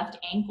left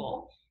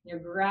ankle. You're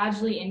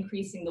gradually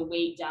increasing the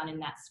weight down in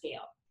that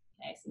scale.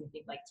 Okay, so you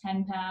think like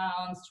 10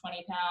 pounds,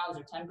 20 pounds,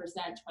 or 10%,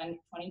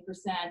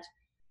 20%,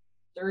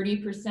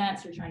 30%.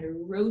 So you're trying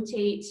to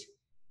rotate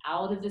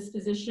out of this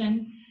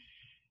position.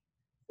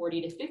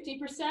 40 to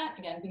 50%.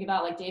 Again, think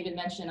about, like David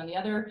mentioned on the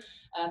other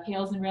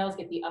pails and rails,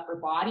 get the upper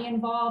body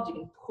involved. You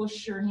can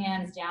push your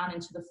hands down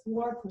into the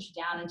floor, push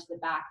down into the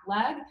back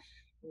leg.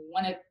 You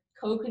want to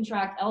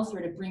co-contract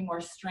elsewhere to bring more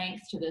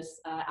strength to this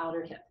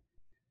outer hip.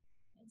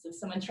 And so if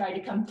someone tried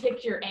to come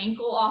pick your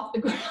ankle off the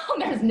ground,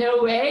 there's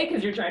no way,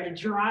 because you're trying to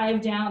drive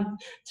down,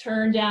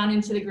 turn down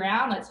into the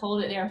ground. Let's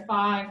hold it there.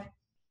 5,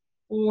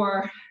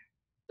 4,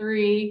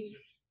 3,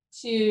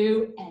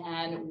 2,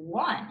 and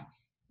 1.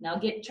 Now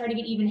try to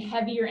get even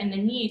heavier in the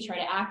knee, try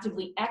to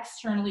actively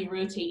externally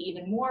rotate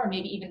even more,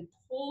 maybe even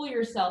pull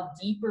yourself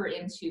deeper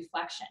into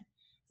flexion.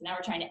 So now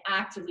we're trying to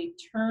actively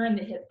turn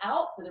the hip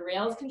out for the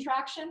rails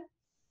contraction.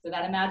 So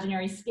that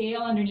imaginary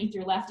scale underneath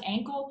your left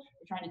ankle,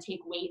 you're trying to take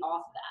weight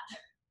off of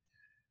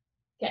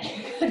that.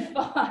 Okay, good.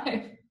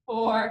 5,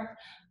 4,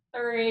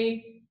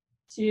 3,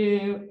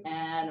 2,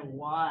 and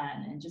 1.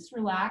 And just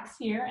relax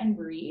here and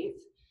breathe.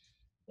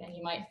 Then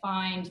you might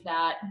find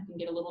that you can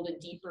get a little bit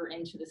deeper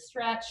into the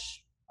stretch,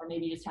 or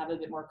maybe just have a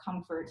bit more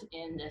comfort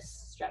in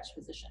this stretch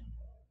position.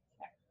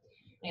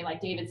 Okay. And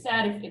like David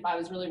said, if I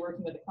was really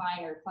working with a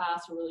client or a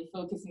class or really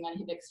focusing on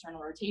hip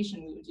external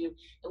rotation, we would do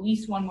at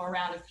least one more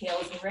round of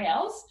pails and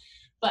rails.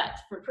 But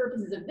for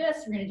purposes of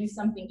this, we're going to do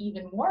something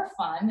even more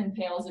fun than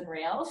pails and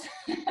rails.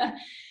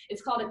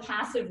 It's called a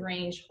passive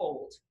range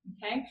hold.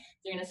 Okay,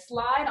 so you're going to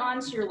slide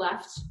onto your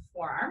left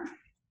forearm.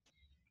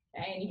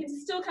 Okay, and you can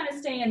still kind of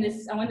stay in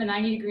this, I want the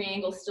 90-degree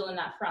angle still in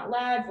that front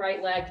leg,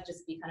 right leg,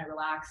 just be kind of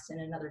relaxed in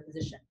another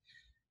position.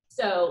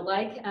 So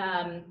like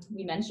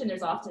we mentioned,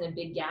 there's often a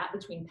big gap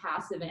between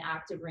passive and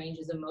active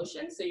ranges of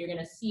motion. So you're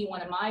gonna see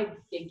one of my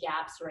big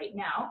gaps right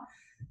now.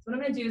 So what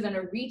I'm gonna do is I'm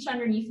gonna reach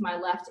underneath my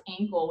left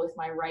ankle with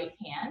my right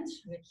hand.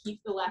 I'm gonna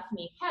keep the left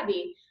knee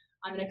heavy.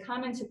 I'm going to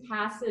come into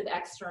passive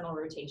external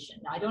rotation.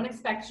 Now, I don't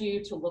expect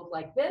you to look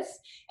like this.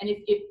 And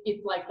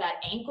if like that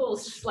ankle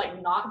is just like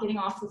not getting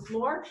off the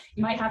floor,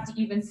 you might have to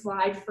even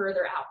slide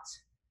further out.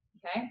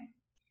 Okay.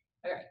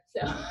 All right.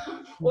 So,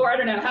 or I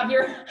don't know,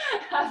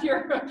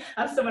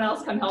 have someone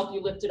else come help you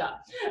lift it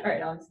up. All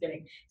right. I'm just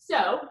kidding.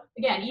 So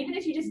again, even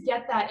if you just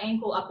get that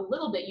ankle up a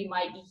little bit, you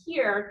might be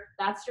here.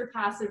 That's your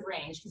passive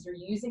range because you're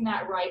using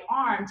that right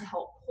arm to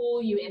help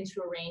pull you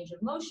into a range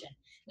of motion.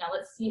 Now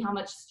let's see how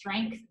much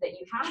strength that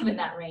you have in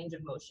that range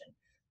of motion.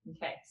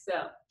 Okay,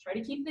 so try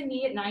to keep the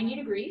knee at 90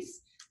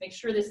 degrees. Make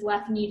sure this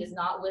left knee does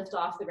not lift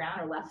off the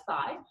ground or left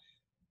thigh.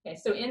 Okay,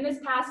 so in this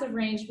passive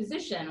range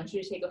position, I want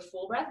you to take a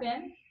full breath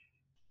in,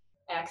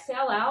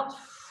 exhale out,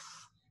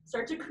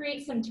 start to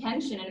create some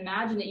tension and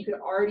imagine that you could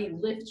already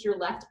lift your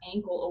left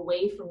ankle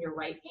away from your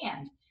right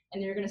hand. And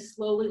then you're gonna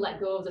slowly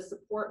let go of the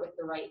support with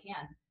the right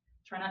hand.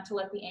 Try not to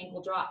let the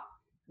ankle drop.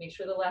 Make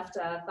sure the left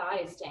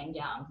thigh is staying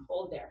down.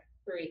 Hold there.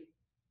 3,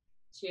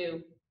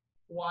 2,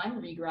 1,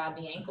 re-grab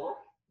the ankle.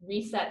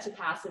 reset to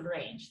passive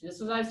range. This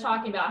was what I was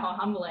talking about, how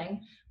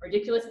humbling,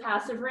 ridiculous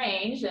passive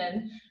range,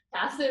 and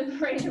passive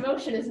range of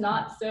motion is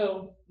not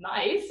so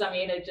nice. I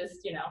mean, it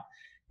just, you know,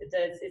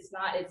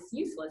 it's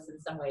useless in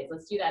some ways.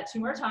 Let's do that 2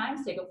 more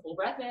times. Take a full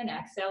breath in,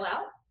 exhale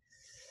out.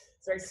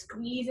 Start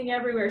squeezing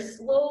everywhere.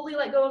 Slowly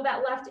let go of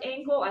that left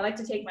ankle. I like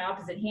to take my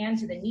opposite hand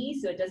to the knee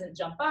so it doesn't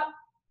jump up.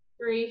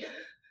 3,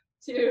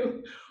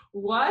 2,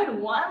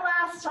 1. One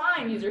last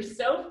time. These are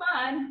so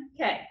fun.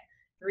 Okay,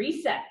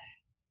 reset.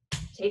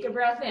 Take a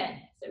breath in.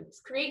 So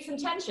create some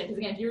tension, because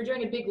again, if you were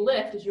doing a big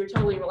lift, if you were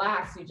totally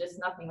relaxed,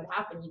 nothing would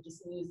happen. You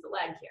just lose the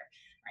leg here.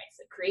 All right,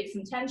 so create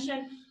some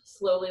tension,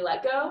 slowly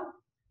let go,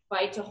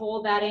 fight to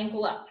hold that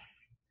ankle up.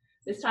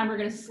 This time we're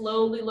going to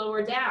slowly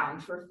lower down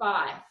for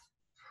 5,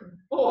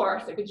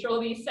 4, so control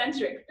the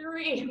eccentric,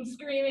 3, I'm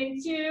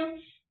screaming, 2,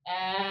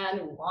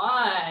 and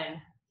 1.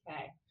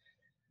 Okay.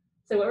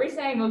 So what we're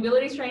saying,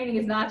 mobility training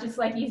is not just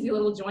like easy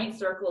little joint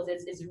circles.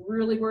 It's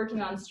really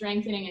working on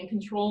strengthening and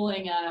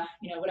controlling,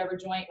 you know, whatever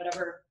joint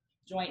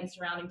and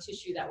surrounding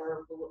tissue that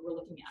we're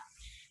looking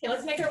at. Okay,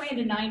 let's make our way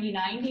into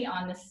 90-90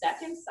 on the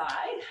second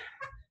side.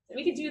 So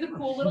we could do the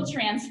cool little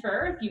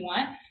transfer if you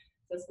want.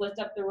 So let's lift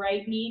up the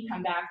right knee,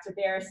 come back to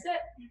bear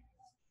sit.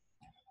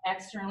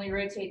 Externally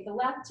rotate the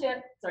left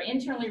hip. Sorry,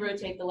 internally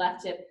rotate the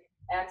left hip.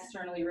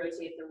 Externally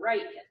rotate the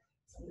right hip.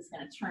 So I'm just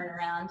going to turn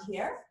around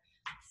here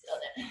so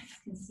that you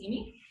can see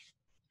me.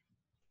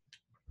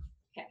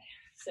 Okay,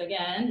 so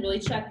again, really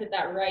check that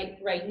that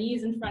right knee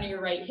is in front of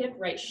your right hip,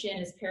 right shin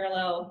is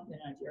parallel. You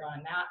know, if you're on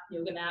a mat,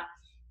 yoga mat,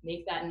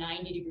 make that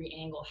 90-degree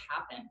angle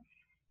happen.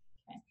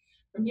 Okay.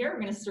 From here, we're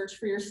going to search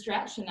for your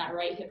stretch in that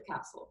right hip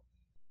capsule.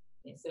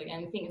 Okay, so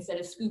again, think instead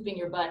of scooping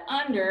your butt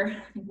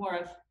under, more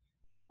of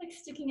like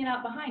sticking it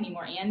out behind you,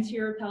 more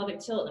anterior pelvic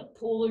tilt, like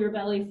pull your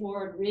belly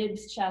forward,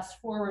 ribs, chest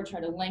forward, try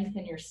to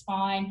lengthen your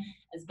spine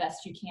as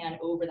best you can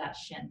over that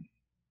shin.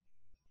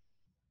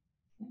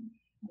 And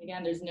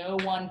again, there's no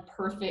one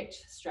perfect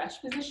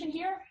stretch position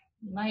here.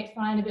 You might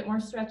find a bit more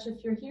stretch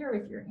if you're here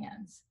with your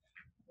hands,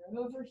 or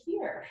over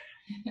here.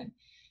 And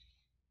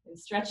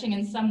stretching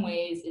in some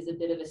ways is a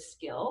bit of a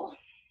skill.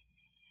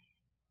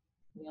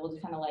 Be able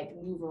to kind of like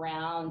move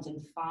around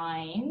and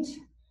find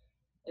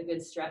a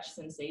good stretch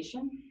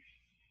sensation.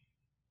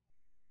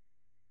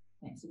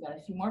 Okay, so we've got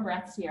a few more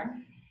breaths here.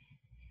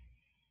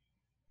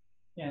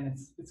 Yeah, and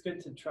it's good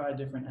to try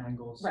different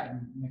angles, right,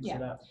 and mix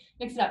it up.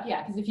 Mix it up,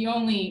 yeah, because if you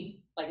only,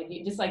 I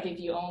don't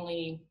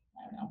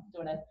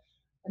know,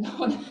 don't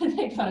want to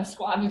make fun of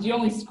squat. If you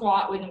only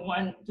squat within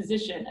one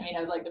position, I mean,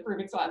 I was like the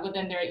perfect squat, but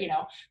then there, you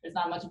know, there's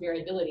not much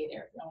variability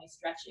there. If you're only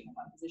stretching in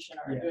one position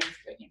or doing,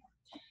 you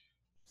know,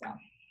 so.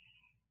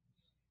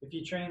 If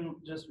you train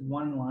just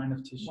one line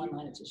of tissue,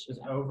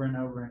 just over and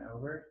over and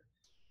over,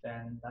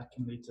 then that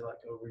can lead to like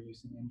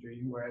overuse and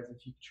injury. Whereas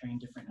if you train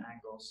different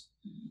angles,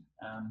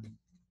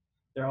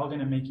 they're all going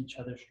to make each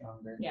other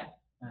stronger. Yeah.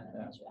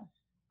 And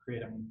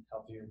create a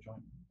healthier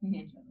joint.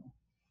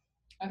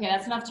 Okay,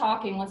 that's enough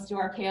talking. Let's do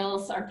our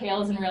pails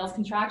and rails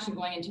contraction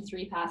going into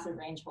 3 passive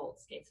range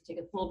holds. Okay, so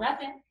take a full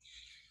breath in,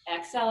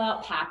 exhale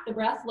out, pack the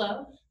breath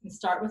low, and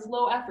start with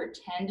low effort,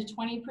 10 to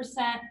 20%.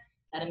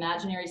 That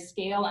imaginary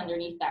scale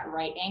underneath that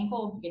right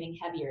ankle, getting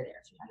heavier there.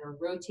 So you're trying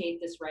to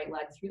rotate this right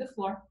leg through the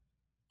floor,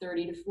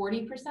 30 to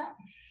 40%.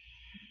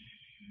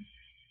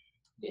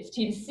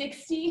 50 to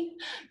 60,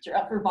 get your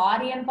upper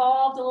body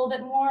involved a little bit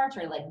more.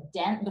 Try to like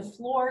dent the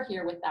floor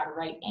here with that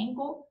right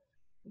ankle.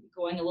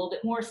 Going a little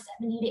bit more,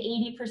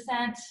 70 to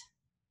 80%.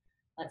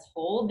 Let's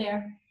hold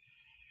there.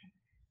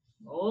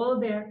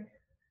 Hold there.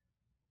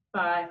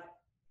 5,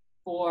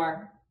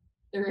 4,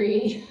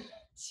 3,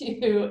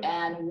 2,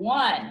 and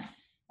 1.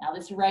 Now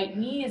this right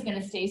knee is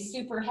going to stay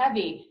super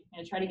heavy. I'm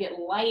going to try to get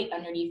light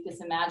underneath this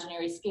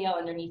imaginary scale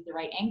underneath the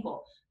right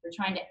ankle. We're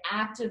trying to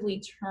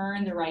actively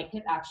turn the right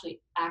hip,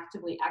 actually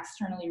actively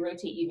externally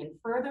rotate even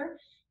further.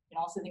 You can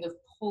also think of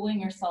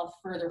pulling yourself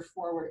further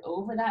forward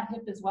over that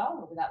hip as well,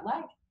 over that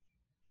leg.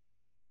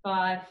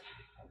 5,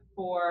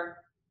 4,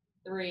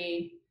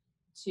 3,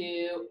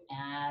 2,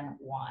 and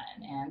 1.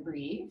 And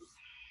breathe.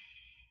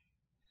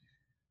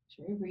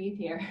 Sure you breathe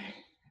here.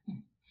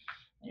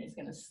 You're just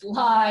gonna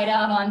slide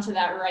out onto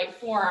that right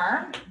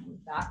forearm.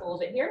 Back a little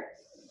bit here.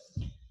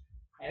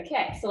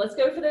 Okay, so let's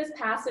go for those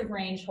passive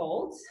range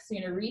holds. So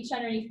you're gonna reach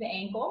underneath the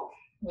ankle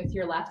with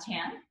your left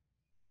hand.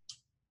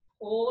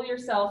 Pull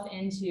yourself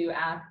into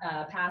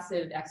a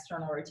passive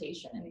external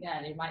rotation. And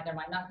again, there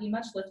might not be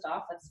much lift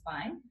off, that's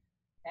fine.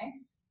 Okay,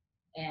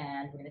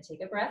 and we're gonna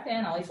take a breath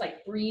in, always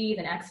like breathe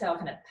and exhale,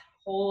 kind of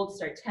hold,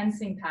 start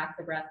tensing, pack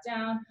the breath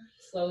down,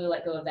 slowly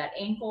let go of that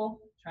ankle.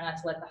 Try not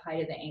to let the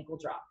height of the ankle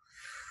drop.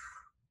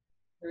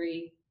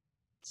 3,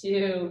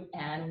 2,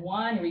 and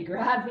 1. We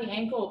grab the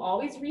ankle,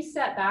 always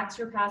reset back to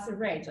your passive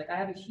range. Like I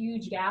have a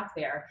huge gap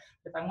there.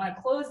 If I want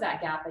to close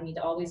that gap, I need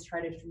to always try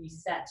to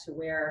reset to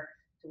where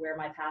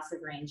my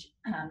passive range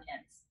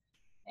ends.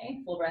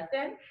 Okay, full breath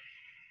in,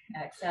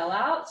 exhale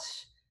out,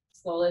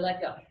 slowly let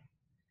go.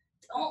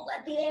 Don't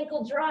let the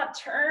ankle drop,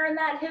 turn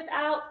that hip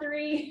out.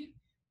 3,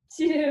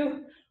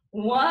 2,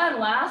 1,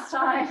 last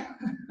time.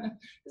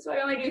 This is what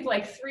I only do for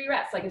like 3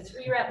 reps, like a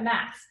 3-rep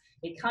max.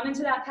 You come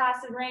into that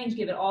passive range,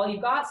 give it all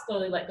you've got,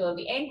 slowly let go of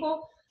the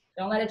ankle,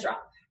 don't let it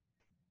drop.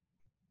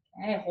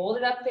 Okay, hold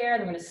it up there,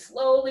 then we're gonna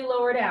slowly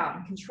lower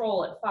down,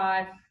 control it,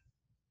 5,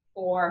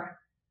 4,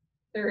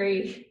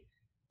 3,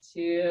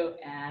 2,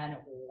 and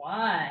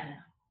 1.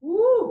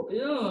 Woo,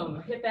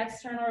 boom, hip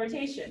external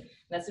rotation.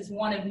 That's just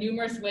one of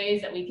numerous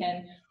ways that we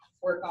can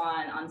work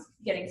on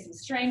getting some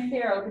strength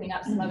there, opening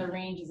up some other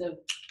ranges of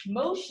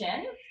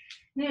motion.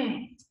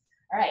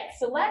 All right,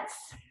 so let's,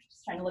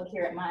 just trying to look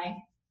here at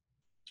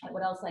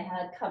what else I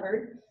had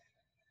covered.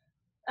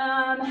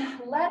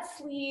 Let's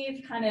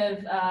leave kind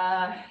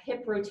of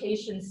hip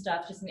rotation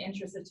stuff just in the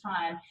interest of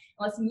time.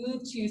 Let's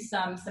move to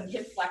some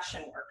hip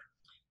flexion work.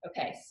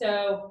 Okay,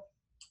 so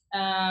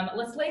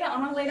let's lay down,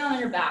 I'm gonna lay down on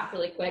your back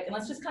really quick, and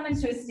let's just come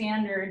into a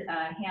standard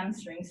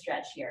hamstring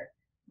stretch here.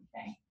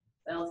 Okay,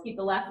 so let's keep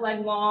the left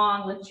leg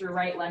long, lift your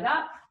right leg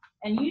up,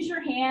 and use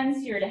your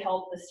hands here to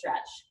help the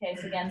stretch. Okay,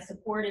 so again,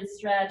 supported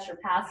stretch or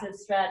passive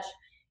stretch.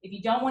 If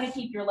you don't want to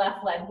keep your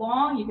left leg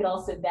long, you could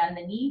also bend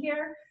the knee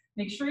here.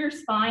 Make sure your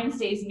spine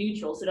stays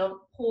neutral, so don't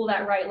pull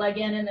that right leg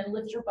in and then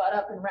lift your butt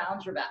up and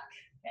round your back.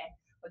 Okay,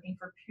 looking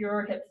for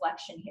pure hip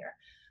flexion here.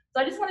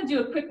 So I just want to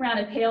do a quick round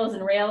of pails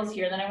and rails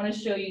here, then I want to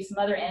show you some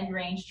other end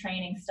range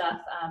training stuff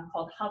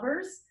called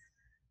hovers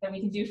that we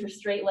can do for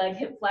straight leg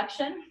hip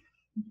flexion.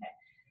 Okay.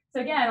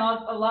 So again,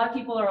 a lot of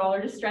people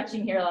are just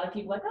stretching here. A lot of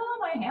people are like, oh,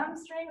 my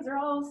hamstrings are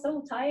all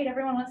so tight.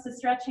 Everyone wants to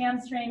stretch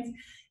hamstrings.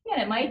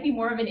 Again, it might be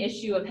more of an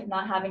issue of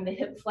not having the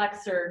hip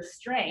flexor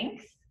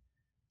strength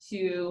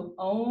to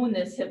own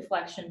this hip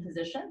flexion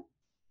position.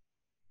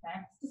 Okay.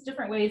 It's just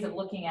different ways of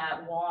looking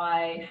at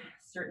why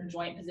certain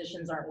joint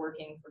positions aren't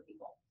working for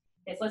people.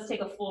 Okay, so let's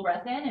take a full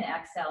breath in and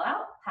exhale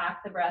out.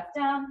 Pack the breath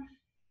down.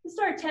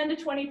 Start 10 to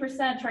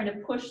 20% trying to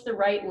push the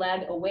right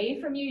leg away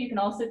from you. You can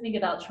also think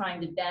about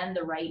trying to bend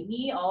the right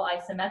knee all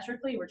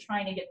isometrically. We're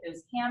trying to get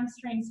those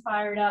hamstrings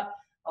fired up.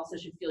 Also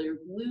should feel your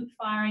glute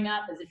firing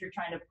up as if you're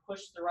trying to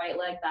push the right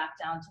leg back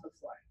down to the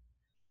floor.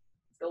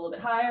 Let's go a little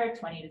bit higher,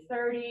 20 to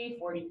 30,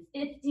 40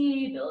 to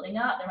 50, building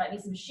up. There might be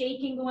some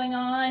shaking going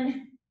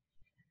on.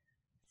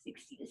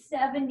 60 to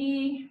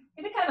 70.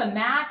 Give it kind of a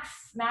max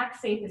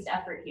safest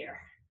effort here.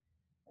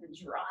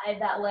 Drive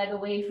that leg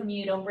away from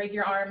you. Don't break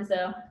your arms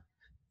though.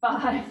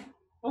 5,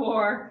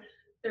 4,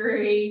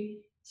 3,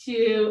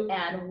 2,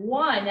 and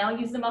 1. Now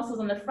use the muscles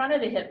on the front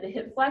of the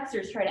hip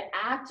flexors. Try to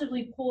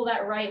actively pull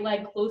that right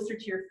leg closer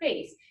to your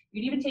face.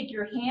 You'd even take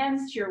your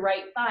hands to your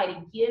right thigh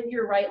to give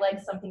your right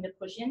leg something to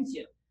push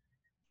into.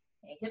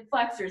 Okay, hip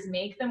flexors,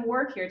 make them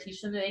work here.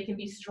 Teach them that they can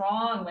be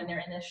strong when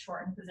they're in this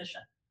shortened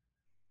position.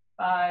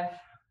 5,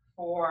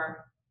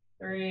 4,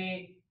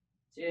 3,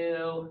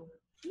 2,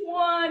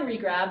 1.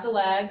 Regrab the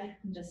leg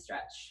and just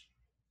stretch.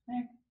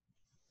 Okay.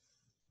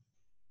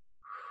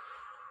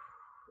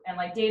 And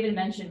like David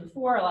mentioned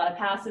before, a lot of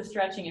passive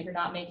stretching, if you're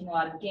not making a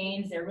lot of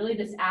gains, they're really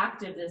this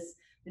active, this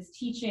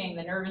teaching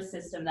the nervous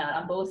system that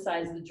on both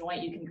sides of the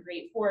joint you can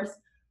create force.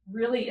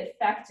 Really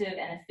effective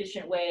and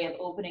efficient way of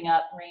opening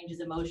up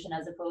ranges of motion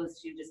as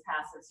opposed to just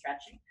passive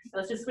stretching. So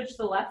let's just switch to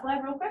the left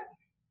leg real quick.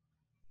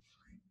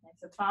 And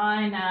so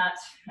find that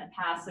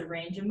passive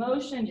range of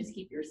motion. Just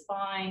keep your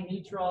spine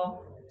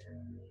neutral.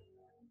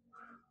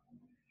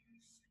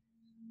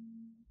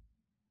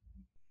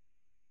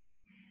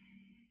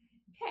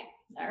 Okay,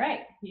 all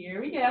right,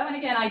 here we go. And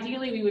again,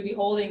 ideally we would be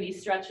holding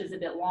these stretches a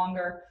bit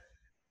longer.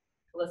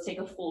 Let's take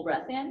a full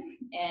breath in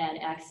and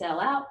exhale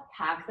out.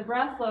 Pack the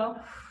breath low.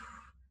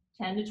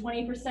 10 to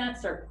 20%,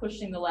 start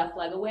pushing the left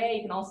leg away.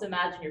 You can also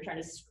imagine you're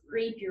trying to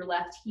scrape your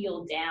left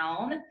heel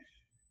down,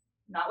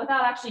 not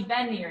without actually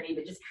bending your knee,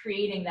 but just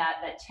creating that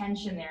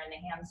tension there in the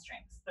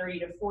hamstrings. 30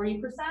 to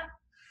 40%,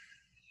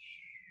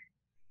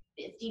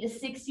 50 to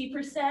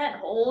 60%,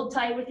 hold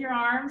tight with your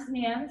arms and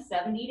hands.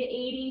 70 to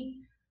 80.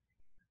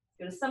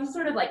 Go to some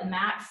sort of like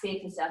max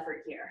safest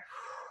effort here.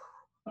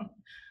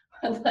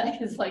 My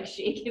leg is like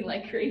shaking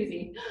like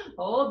crazy.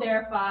 Hold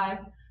there, 5,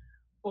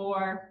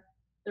 4,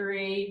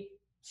 3,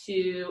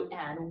 2,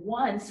 and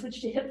 1.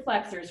 Switch to hip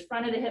flexors,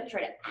 front of the hip.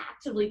 Try to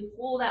actively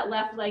pull that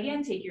left leg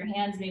in. Take your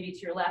hands maybe to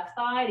your left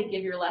thigh to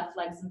give your left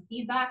leg some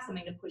feedback,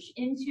 something to push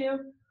into.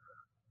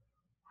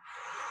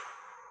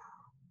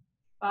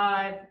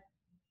 5,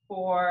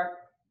 4,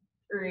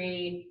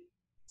 3,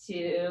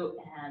 2,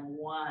 and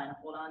 1.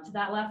 Hold on to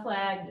that left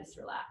leg, just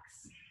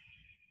relax.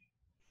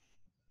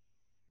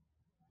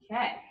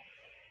 Okay.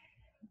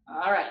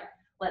 All right,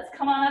 let's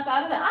come on up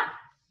out of that.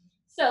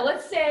 So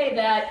let's say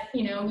that,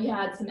 we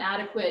had some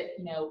adequate,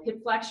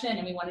 hip flexion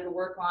and we wanted to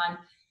work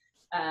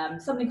on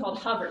something called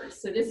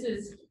hovers. So this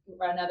is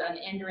an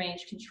end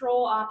range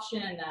control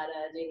option that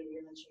David, you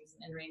were mentioning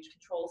some end range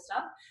control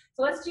stuff.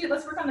 So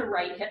let's work on the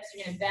right hip. So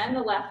you're gonna bend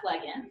the left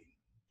leg in,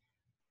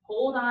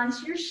 hold on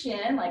to your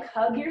shin, like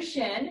hug your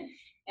shin.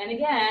 And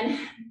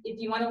again, if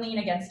you wanna lean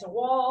against a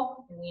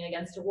wall, you can lean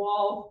against a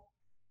wall.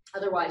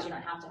 Otherwise, you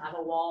don't have to have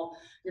a wall.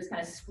 You're just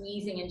kind of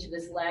squeezing into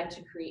this leg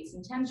to create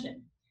some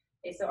tension.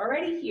 Okay, so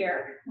already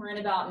here, we're in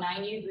about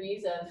 90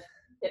 degrees of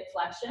hip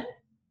flexion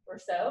or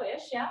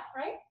so-ish, yeah,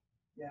 right?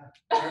 Yeah,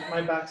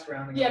 my back's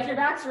rounding. Yeah, if your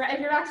back's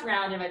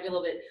round, it might be a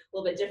little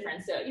bit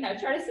different. So, you know,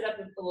 try to sit up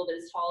a little bit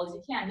as tall as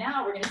you can.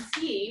 Now we're going to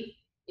see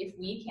if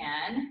we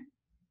can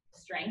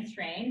strength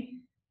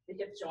train the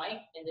hip joint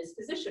in this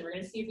position. We're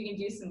going to see if we can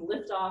do some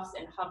lift-offs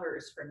and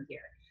hovers from here.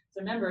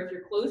 So remember, if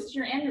you're close to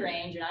your end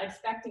range, you're not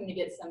expecting to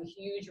get some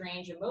huge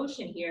range of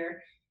motion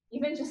here.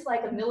 Even just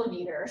like a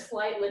millimeter, a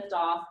slight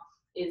lift-off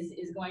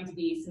is going to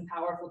be some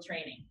powerful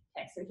training.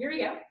 Okay, so here we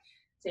go.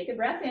 Take a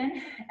breath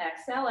in,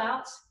 exhale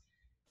out.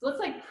 So let's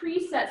like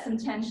preset some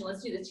tension.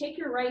 Let's do this. Take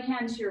your right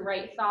hand to your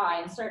right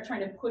thigh and start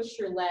trying to push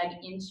your leg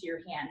into your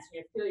hands. So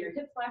you feel your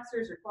hip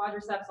flexors, your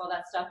quadriceps, all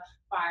that stuff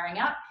firing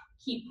up.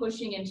 Keep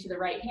pushing into the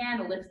right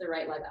hand, lift the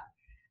right leg up.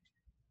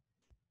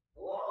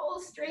 Whoa,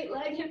 straight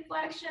leg hip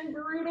flexion,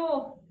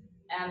 brutal.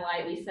 And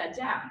lightly set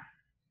down.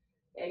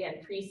 Again,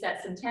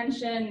 preset some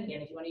tension.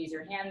 Again, if you want to use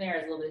your hand there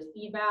as a little bit of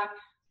feedback,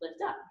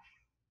 lift up.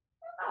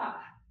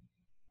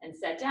 And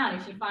set down.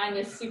 If you find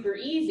this super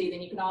easy,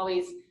 then you can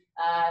always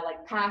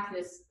like pack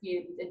this,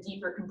 a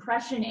deeper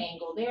compression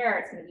angle there.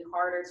 It's going to be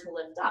harder to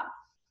lift up.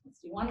 Let's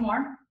do one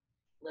more.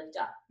 Lift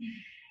up.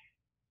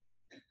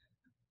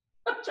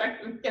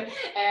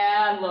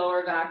 And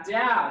lower back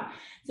down.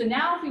 So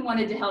now if we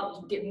wanted to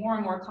help get more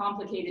and more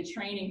complicated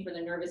training for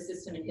the nervous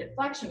system and hip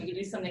flexion, we could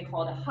do something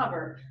called a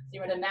hover. So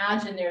you would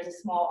imagine there's a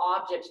small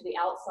object to the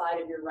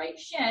outside of your right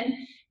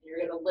shin. You're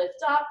going to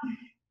lift up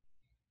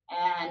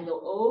and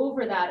go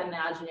over that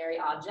imaginary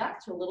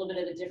object to a little bit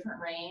of a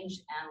different range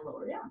and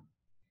lower down.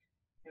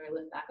 And we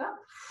lift back up,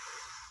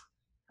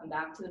 come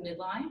back to the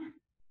midline,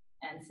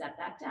 and set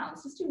back down.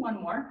 Let's just do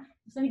one more.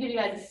 Just let me give you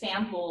guys a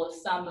sample of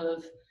some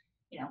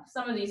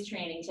of these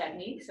training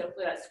techniques.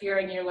 Hopefully that's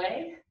scaring you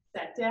away.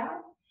 Set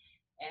down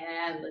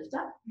and lift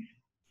up.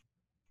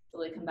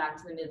 Slowly come back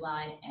to the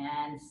midline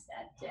and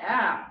set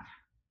down.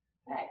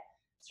 Okay,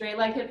 straight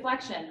leg hip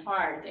flexion,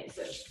 hard. Okay,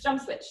 so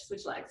jump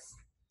switch legs.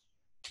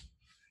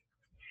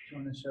 Do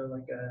you want to show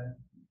like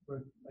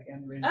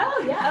end range?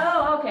 Oh yeah.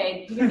 Oh,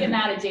 okay. You can get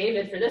mad at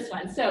David for this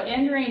one. So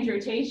end range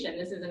rotation.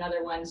 This is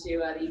another one too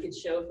that you could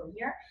show from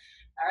here.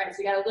 All right.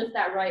 So you got to lift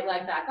that right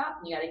leg back up,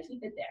 and you got to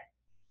keep it there.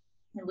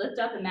 And lift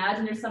up.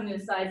 Imagine there's something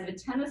the size of a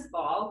tennis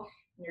ball,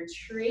 and you're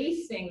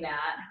tracing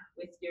that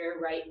with your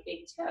right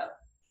big toe.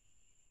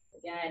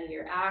 Again,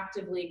 you're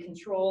actively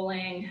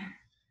controlling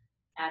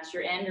at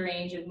your end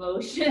range of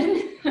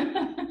motion.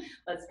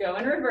 Let's go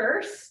in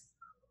reverse.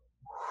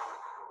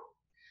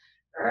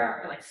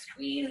 Like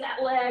squeeze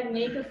that leg,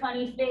 make a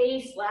funny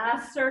face,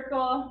 last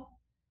circle,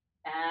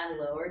 and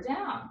lower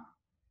down.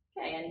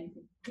 Okay, and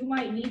you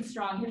might need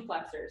strong hip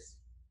flexors.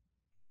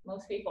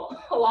 Most people,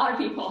 a lot of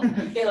people.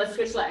 Okay, let's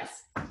switch legs.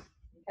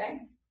 Okay.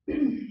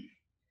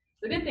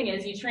 The good thing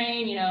is you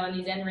train, in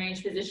these end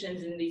range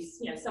positions, in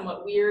these,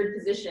 somewhat weird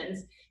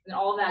positions, and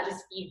all of that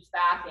just feeds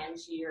back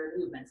into your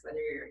movements, whether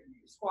you're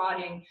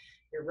squatting,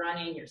 you're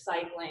running, you're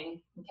cycling.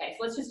 Okay,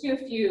 so let's just do a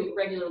few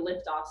regular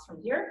lift offs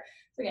from here.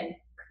 So again,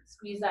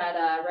 squeeze that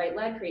right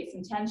leg, create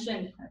some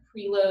tension,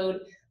 preload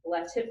the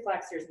left hip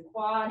flexors and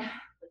quad,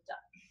 lift up,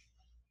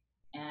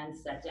 and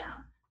set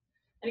down.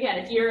 And again,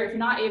 if you're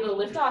not able to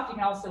lift off, you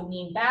can also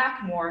lean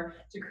back more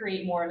to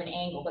create more of an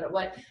angle. But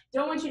what I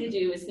don't want you to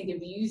do is think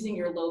of using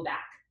your low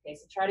back. Okay,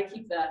 so try to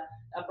keep the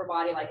upper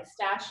body like a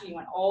statue. You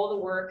want all the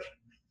work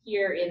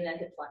here in the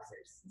hip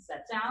flexors.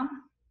 Set down.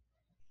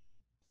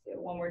 Do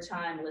it one more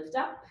time, lift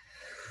up.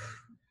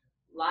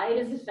 Light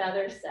as a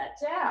feather, set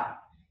down.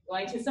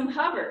 Going to some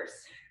hovers.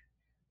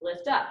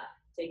 Lift up.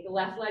 Take the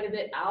left leg a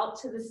bit out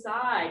to the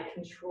side.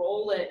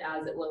 Control it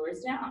as it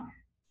lowers down.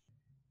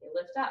 Okay,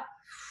 lift up.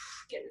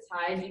 Get as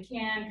high as you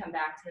can. Come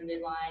back to the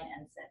midline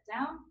and set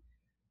down.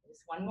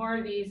 Just one more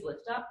of these.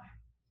 Lift up.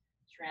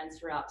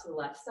 Transfer out to the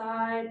left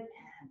side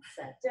and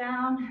set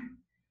down.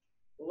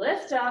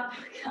 Lift up.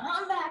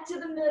 Come back to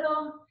the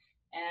middle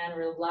and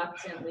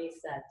reluctantly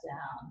set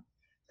down.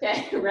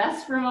 Okay,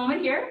 rest for a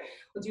moment here.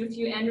 We'll do a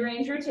few end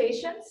range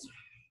rotations.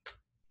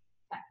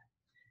 Okay.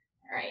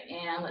 All right,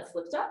 and let's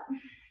lift up.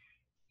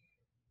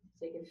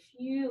 Take a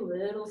few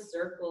little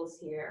circles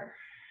here.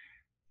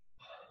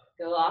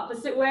 Go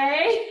opposite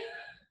way.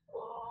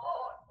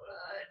 Oh,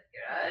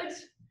 good,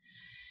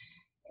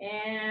 good.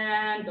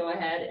 And go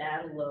ahead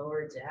and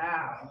lower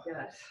down. Good.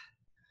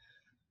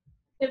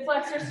 Hip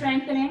flexor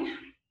strengthening.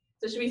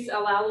 So should we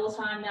allow a little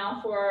time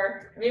now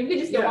for, we could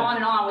just go on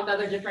and on with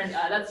other different,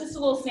 that's just a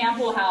little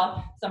sample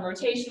how some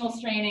rotational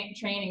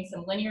training,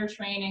 some linear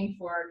training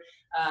for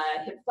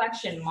hip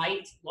flexion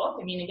might look.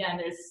 I mean,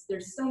 again,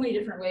 there's so many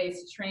different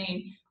ways to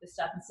train this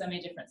stuff in so many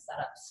different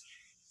setups.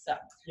 So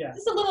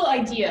just a little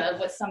idea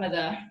of what some of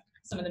the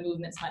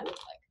movements might look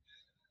like.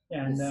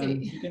 Yeah,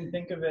 and you can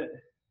think of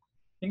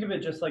it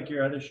just like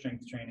your other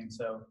strength training.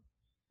 So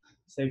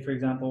say, for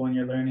example, when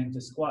you're learning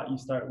to squat, you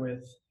start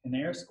with an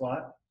air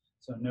squat.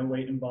 So no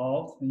weight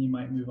involved, then you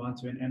might move on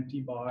to an empty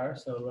bar,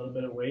 so a little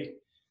bit of weight,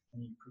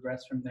 and you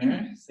progress from there.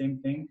 Mm-hmm. Same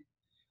thing.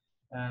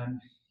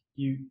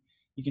 You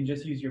can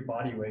just use your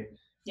body weight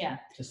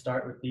to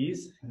start with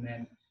these, and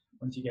then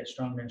once you get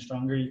stronger and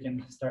stronger, you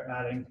can start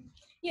adding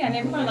Yeah, and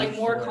then for like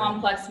more for-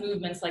 complex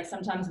movements, like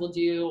sometimes we'll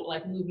do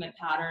like movement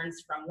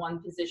patterns from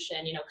one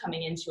position, you know,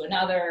 coming into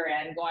another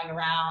and going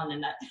around,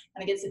 and that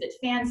kind of gets a bit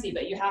fancy,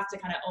 but you have to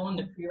kind of own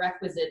the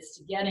prerequisites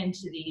to get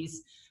into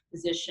these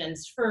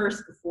positions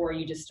first before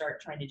you just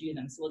start trying to do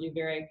them. So we'll do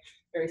very,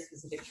 very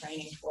specific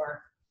training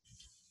for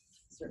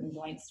certain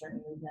joints,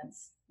 certain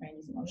movements,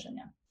 ranges of motion,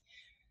 yeah.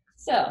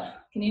 So,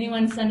 can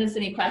anyone send us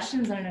any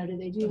questions? I don't know, do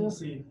they do? Let's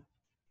see.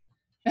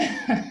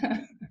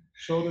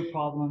 Shoulder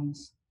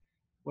problems,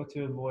 what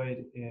to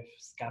avoid if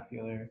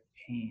scapular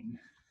pain.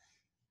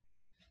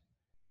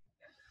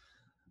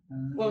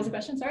 What was the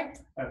question, sorry?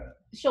 Oh.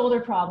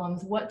 Shoulder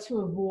problems, what to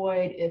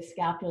avoid if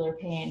scapular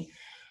pain.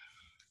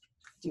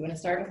 Do you want to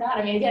start with that?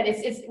 I mean, again,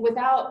 it's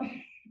without,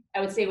 I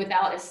would say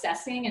without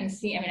assessing and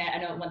see, I mean, I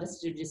don't want this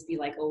to just be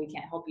like, oh, we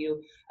can't help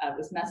you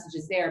with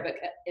messages there, but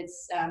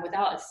it's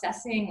without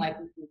assessing like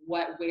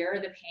where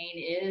the pain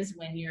is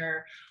when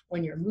you're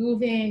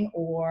moving,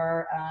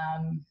 or,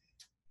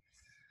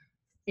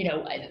 you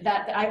know,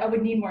 that I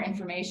would need more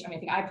information. I mean, I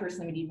think I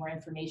personally would need more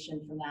information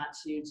from that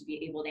to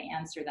be able to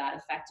answer that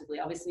effectively.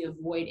 Obviously,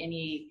 avoid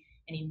any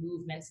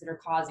movements that are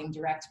causing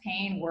direct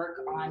pain.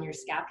 Work on your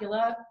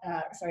scapula,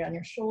 on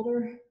your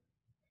shoulder.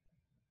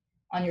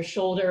 On your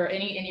shoulder,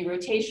 any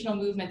rotational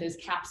movement, those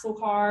capsule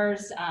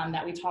cars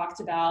that we talked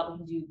about. We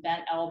can do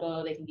bent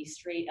elbow, they can be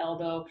straight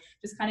elbow,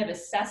 just kind of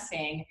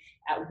assessing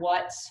at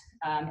what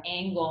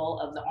angle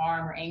of the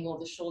arm or angle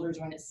of the shoulder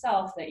joint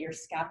itself that your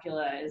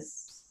scapula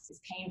is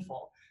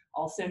painful.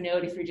 Also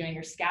note if you're doing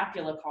your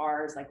scapula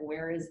cars, like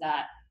where is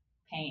that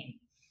pain?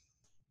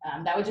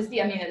 That would just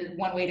be, I mean,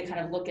 one way to kind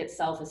of look at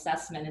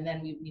self-assessment, and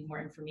then we need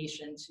more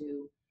information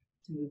to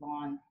move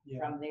on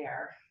from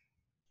there.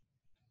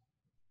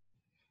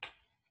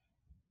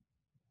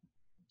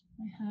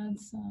 I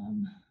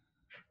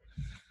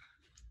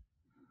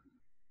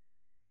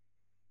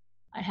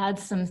had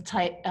some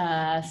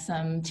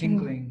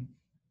tingling,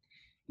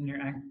 and your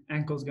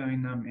ankles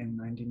going numb in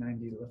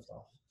 90-90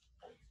 liftoff.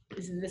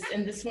 Is this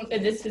in this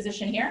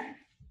position here?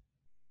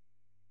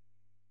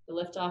 The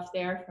lift off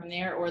there, from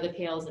there, or the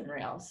pails and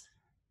rails?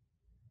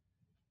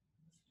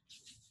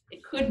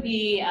 It could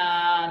be,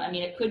 I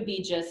mean, it could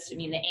be just, I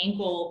mean, the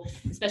ankle,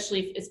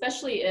 especially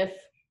if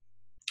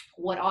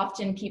what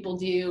often people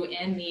do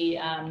in the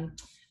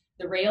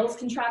rails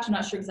contraction,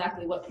 I'm not sure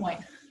exactly what point.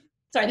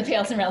 Sorry, the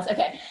pails and rails,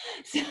 okay.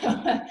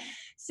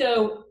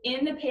 So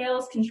in the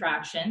pails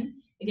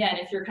contraction, again,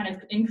 if you're kind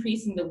of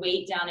increasing the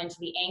weight down into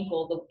the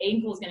ankle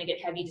is gonna get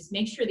heavy. Just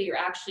make sure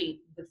that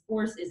the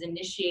force is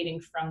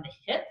initiating from the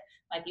hip.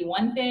 Might be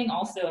one thing.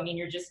 Also, I mean,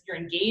 you're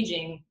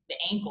engaging the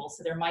ankle,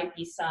 so there might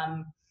be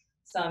some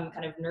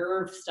kind of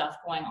nerve stuff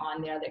going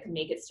on there that can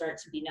make it start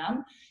to be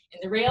numb. In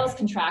the rails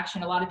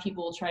contraction, a lot of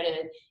people will try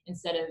to,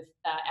 instead of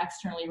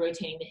externally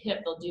rotating the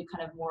hip, they'll do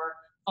kind of more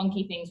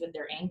funky things with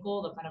their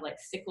ankle. They'll kind of like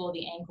sickle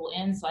the ankle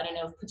in. So I don't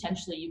know if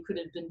potentially you could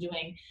have been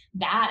doing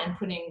that and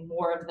putting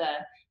more of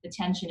the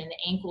tension in the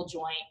ankle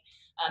joint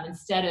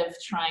instead of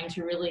trying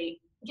to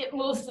really get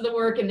most of the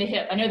work in the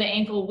hip. I know the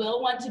ankle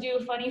will want to do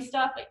funny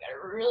stuff, but you gotta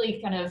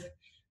really kind of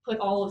put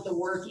all of the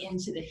work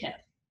into the hip.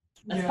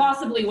 That's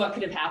possibly what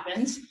could have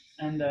happened.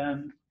 And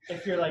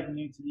if you're like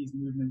new to these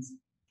movements,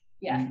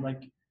 and,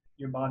 like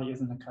your body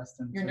isn't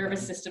accustomed. Your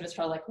nervous system is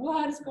probably like,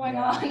 what is going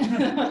on?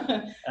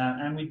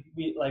 And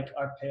we like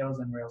our pails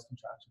and rails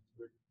contractions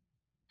were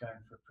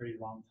going for a pretty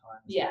long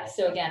time. Yeah.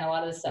 So again, a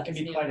lot of the stuff can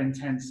be quite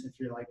intense if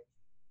you're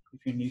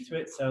new to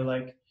it. So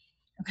like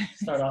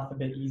start off a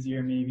bit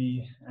easier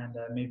maybe, and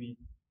maybe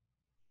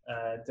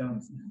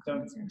don't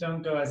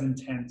go as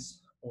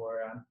intense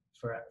or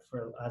for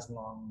as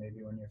long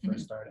maybe when you're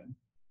first starting.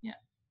 Yeah.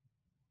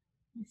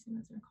 Let me see,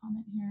 what's our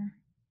comment here?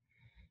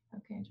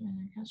 Okay,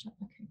 trying to catch up.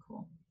 Okay,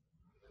 cool.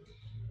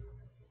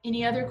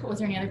 Was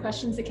there any other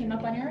questions that came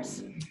up on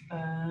yours?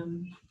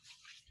 No.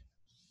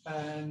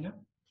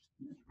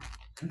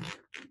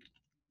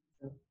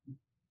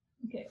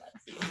 Okay,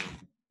 let's see.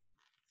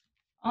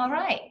 All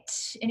right.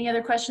 Any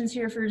other questions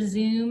here for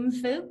Zoom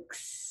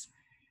folks?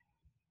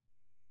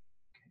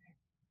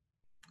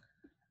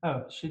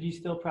 Oh, should you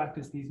still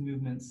practice these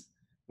movements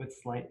with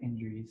slight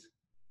injuries?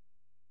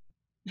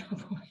 Oh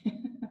boy.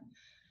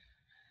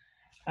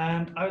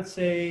 I would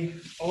say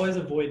always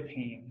avoid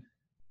pain.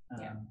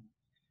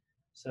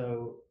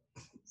 So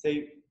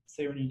say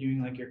when you're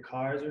doing like your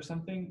cars or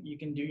something, you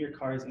can do your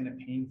cars in a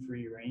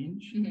pain-free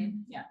range.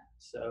 Yeah.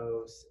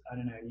 So I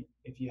don't know,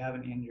 if you have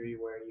an injury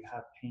where you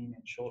have pain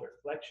in shoulder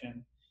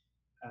flexion,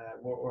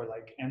 or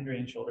like end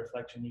range shoulder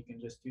flexion, you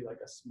can just do like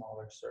a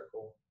smaller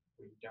circle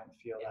where you don't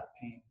feel that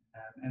pain.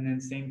 And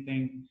then same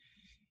thing,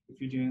 if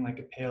you're doing like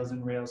a pails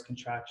and rails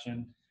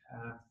contraction,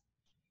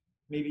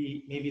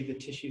 maybe the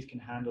tissues can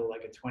handle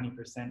like a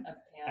 20%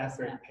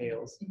 effort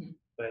pails,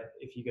 but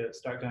if you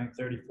start going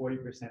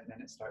 30-40%,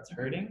 then it starts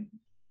hurting.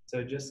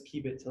 So just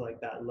keep it to like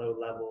that low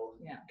level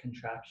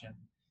contraction.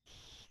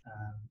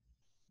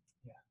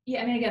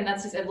 Yeah, I mean, again,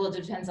 that's just a little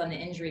depends on the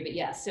injury, but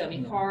yes. So I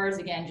mean, cars,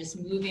 again, just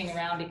moving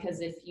around,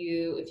 because if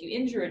you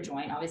injure a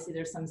joint, obviously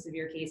there's some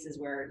severe cases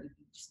where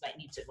you just might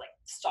need to like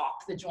stop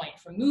the joint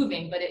from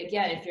moving. But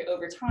again, if you're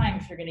over time,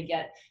 if you're going to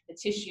get the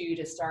tissue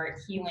to start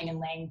healing and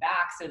laying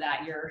back so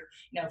that your,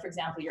 for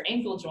example, your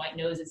ankle joint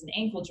knows it's an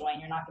ankle joint,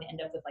 you're not going to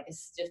end up with like a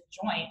stiff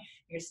joint.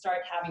 You start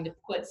having to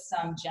put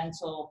some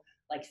gentle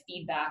like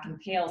feedback and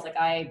pails. Like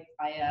I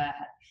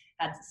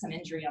had some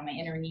injury on my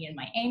inner knee and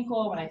my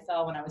ankle when I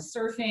fell when I was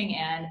surfing,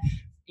 and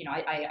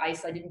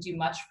I didn't do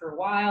much for a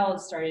while.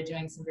 Started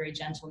doing some very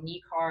gentle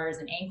knee cars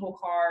and ankle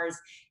cars,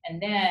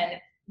 and then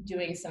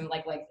doing some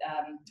like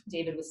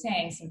David was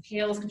saying, some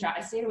pales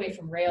contraction. I stayed away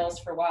from rails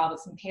for a while, but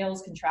some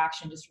pales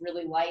contraction, just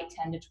really light,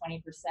 10 to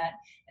 20%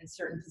 in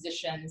certain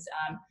positions,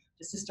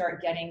 just to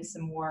start getting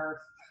some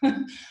more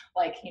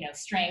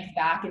strength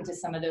back into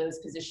some of those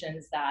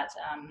positions that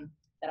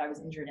I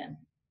was injured in.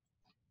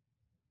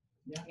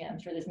 Yeah, I'm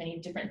sure there's many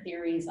different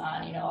theories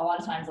on, a lot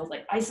of times I was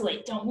like,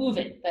 isolate, don't move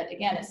it. But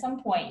again, at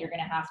some point you're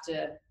going to have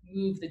to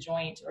move the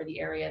joint or the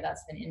area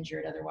that's been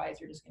injured. Otherwise,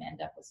 you're just going to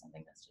end up with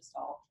something that's just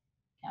all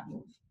can't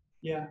move.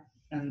 Yeah,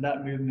 and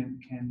that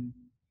movement can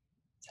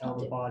tell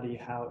the body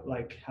how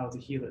to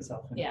heal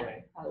itself in a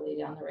way. How to lay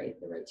down the right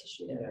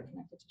tissue there, the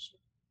connective tissue.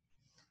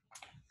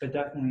 But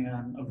definitely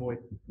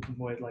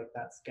avoid like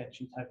that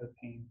sketchy type of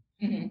pain.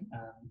 Mm-hmm.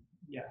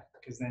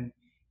 Because then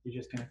you're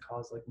just going to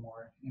cause like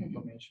more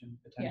inflammation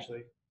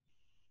potentially.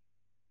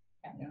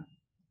 Yeah.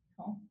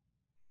 Cool.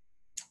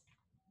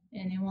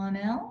 Anyone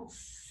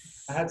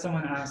else? I had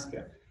someone ask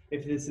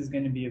if this is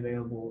going to be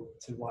available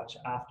to watch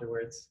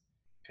afterwards,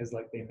 because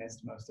like they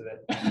missed most of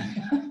it.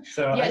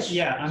 So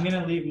I'm going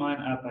to leave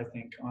mine up, I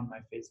think, on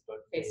my Facebook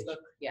page.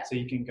 Yeah. So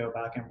you can go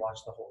back and watch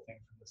the whole thing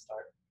from the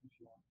start if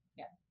you want.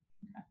 Yeah.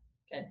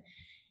 Okay.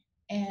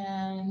 Good.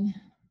 And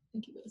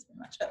thank you guys very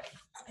much. Oh,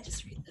 let me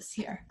just read this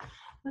here.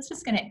 That's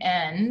just going to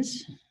end.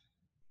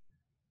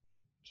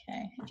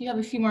 Okay, if you have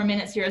a few more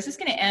minutes here, I was just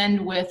going to end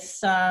with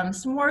some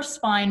more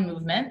spine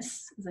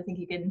movements, because I think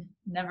you can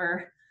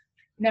never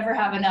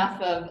have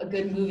enough of a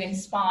good moving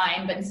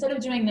spine. But instead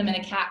of doing them in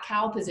a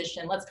cat-cow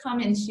position, let's come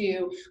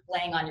into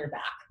laying on your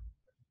back.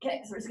 Okay,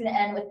 so we're just going to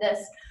end with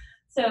this.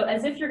 So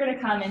as if you're going to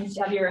come and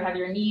have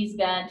your knees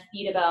bent,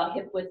 feet about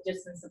hip width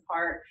distance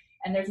apart,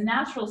 and there's a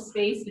natural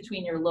space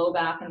between your low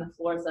back and the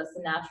floor, so that's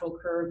the natural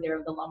curve there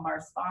of the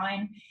lumbar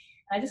spine.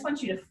 And I just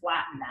want you to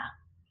flatten that.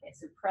 Okay,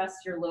 so press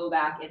your low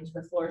back into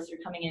the floor, so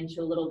you're coming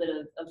into a little bit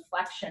of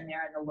flexion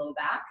there in the low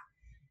back.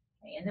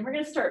 Okay, and then we're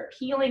going to start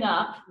peeling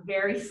up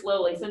very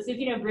slowly. So it's if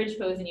you know bridge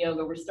pose in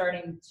yoga, we're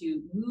starting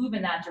to move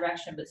in that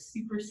direction, but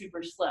super,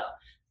 super slow.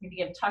 You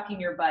think of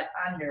tucking your butt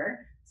under,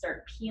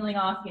 start peeling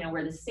off,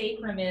 where the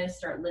sacrum is,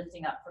 start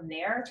lifting up from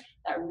there,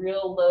 that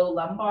real low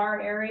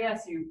lumbar area.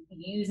 So you're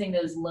using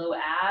those low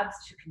abs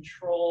to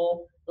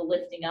control the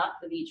lifting up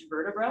of each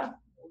vertebra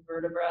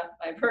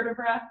by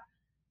vertebra,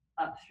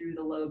 up through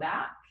the low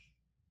back.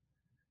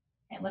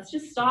 And let's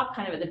just stop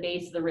kind of at the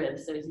base of the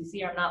ribs. So as you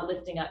see, I'm not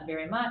lifting up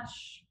very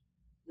much.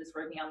 Just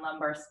working on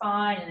lumbar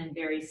spine, and then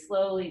very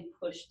slowly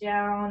push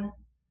down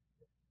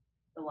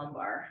the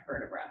lumbar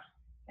vertebra.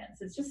 And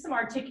so it's just some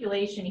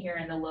articulation here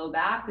in the low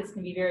back. This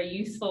can be very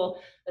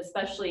useful,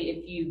 especially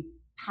if you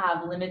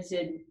have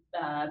limited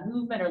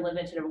movement or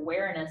limited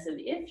awareness of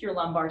if your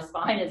lumbar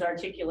spine is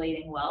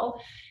articulating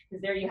well,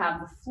 because there you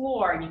have the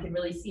floor and you can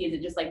really see, is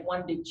it just like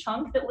one big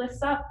chunk that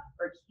lifts up,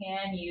 or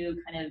can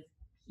you kind of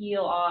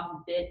peel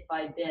off bit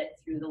by bit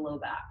through the low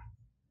back?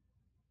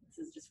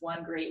 This is just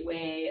one great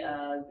way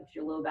of, if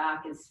your low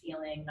back is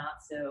feeling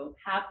not so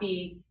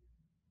happy,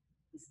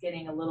 just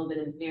getting a little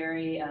bit of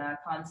very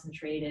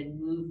concentrated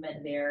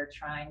movement there,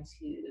 trying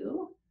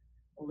to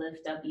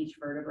lift up each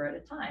vertebra at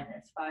a time.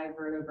 There's 5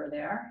 vertebrae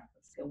there.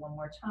 Let's go one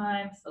more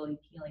time, slowly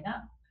peeling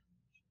up.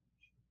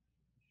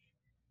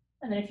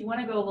 And then if you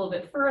want to go a little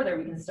bit further,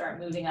 we can start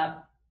moving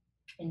up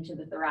into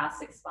the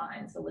thoracic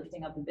spine. So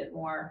lifting up a bit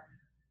more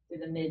through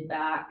the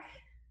mid-back.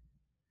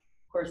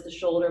 Of course, the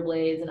shoulder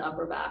blades and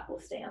upper back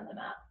will stay on the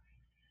mat.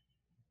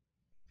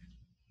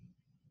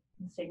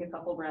 Let's take a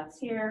couple breaths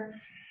here.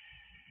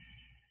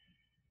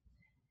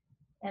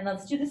 And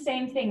let's do the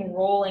same thing,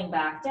 rolling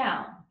back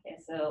down. Okay,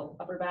 so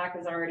upper back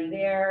is already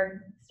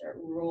there. Start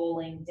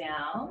rolling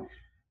down.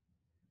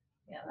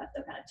 You have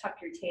to kind of tuck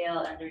your tail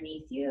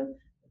underneath you,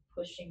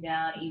 pushing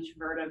down each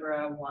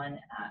vertebra one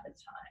at a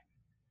time.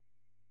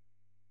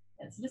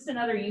 It's just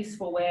another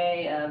useful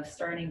way of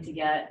starting to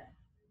get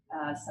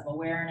some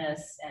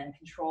awareness and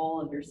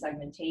control of your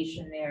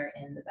segmentation there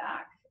in the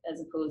back, as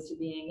opposed to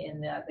being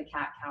in the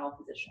cat-cow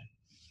position.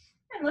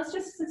 And let's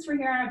just, since we're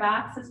here on our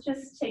backs, let's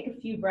just take a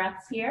few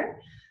breaths here.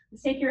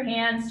 Let's take your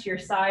hands to your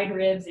side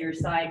ribs or your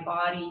side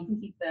body. You can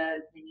keep the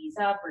knees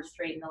up or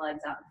straighten the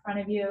legs out in front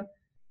of you.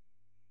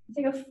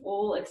 Take a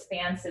full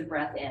expansive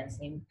breath in. So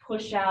you can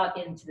push out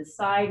into the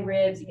side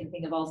ribs. You can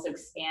think of also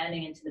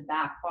expanding into the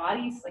back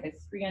body. So like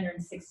a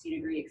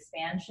 360-degree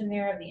expansion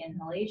there of the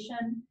inhalation.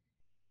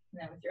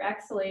 And then with your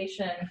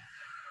exhalation,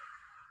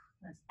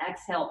 let's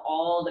exhale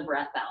all the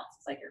breath out. So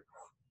it's like you're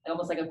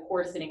almost like a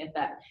corseting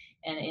effect.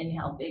 And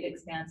inhale, big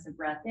expansive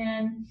breath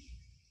in.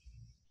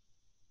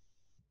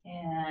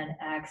 And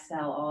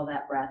exhale all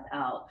that breath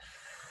out.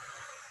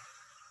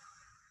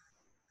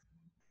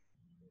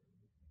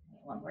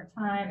 One more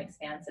time,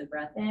 expansive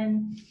breath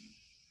in.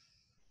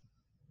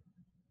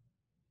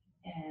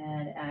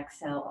 And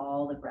exhale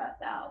all the breath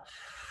out.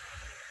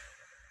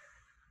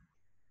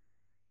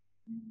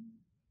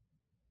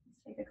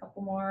 Let's take a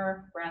couple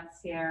more breaths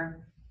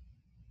here.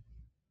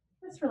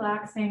 Just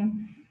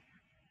relaxing.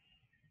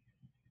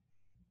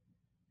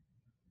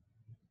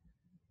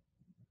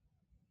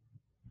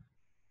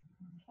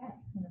 Okay,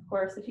 and of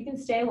course, if you can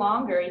stay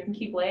longer, you can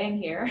keep laying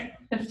here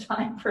if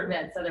time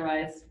permits.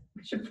 Otherwise,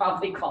 we should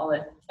probably call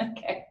it.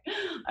 Okay,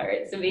 all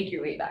right, so make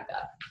your way back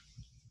up.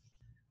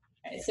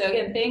 All right, so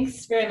again,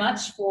 thanks very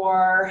much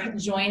for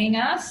joining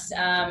us.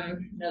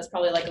 There's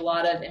probably like a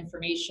lot of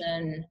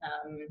information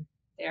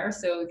there,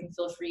 so you can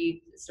feel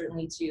free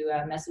certainly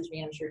to message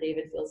me. I'm sure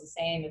David feels the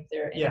same. If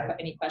there are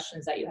any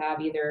questions that you have,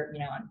 either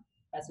on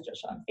message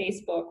us on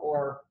Facebook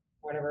or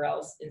whatever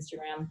else,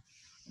 Instagram,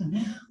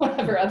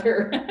 whatever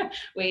other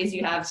ways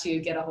you have to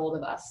get a hold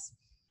of us.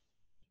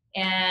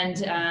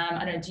 And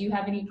I don't know, do you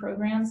have any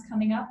programs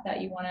coming up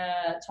that you want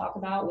to talk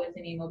about with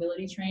any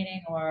mobility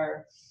training,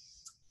 or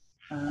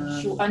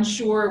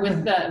unsure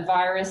with the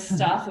virus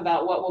stuff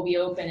about what will be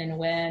open and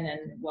when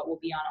and what will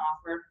be on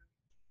offer?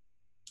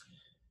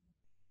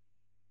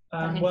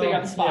 I didn't put you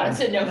on the spot. I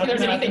didn't know if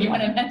there's anything you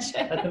want to mention.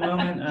 At the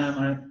moment,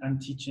 I'm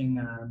teaching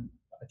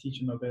I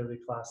teach a mobility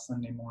class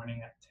Sunday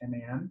morning at 10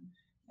 a.m.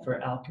 for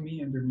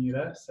Alchemy in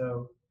Bermuda.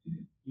 So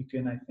you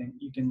can, I think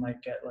you can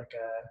like get like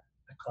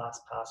a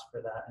class pass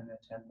for that and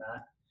attend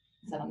that.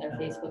 Is that on their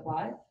Facebook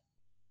Live?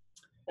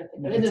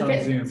 No, it's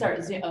on Zoom.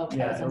 Sorry, Zoom. Oh, okay.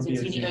 Yeah, So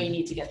you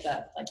need to get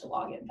the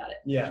login. Got it.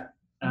 Yeah.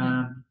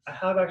 I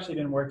have actually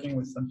been working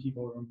with some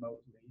people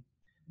remotely,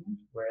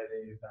 where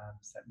they've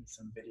sent me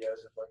some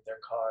videos of like their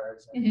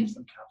cars and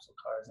some capsule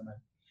cars,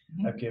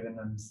 and I've given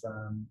them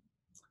some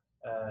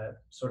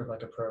sort of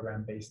like a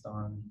program based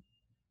on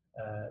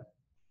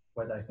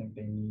what I think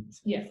they need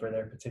for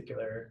their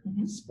particular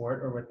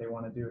sport or what they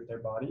want to do with their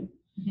body.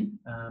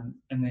 And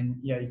then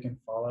you can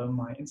follow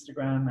my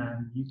Instagram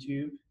and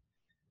YouTube.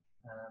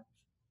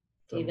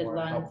 David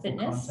Lunn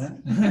Fitness.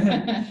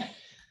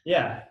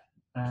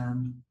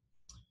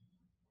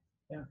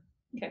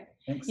 Okay.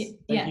 Thanks.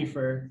 Thank you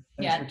for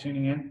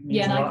tuning in.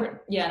 And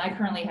I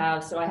currently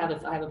have I have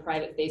a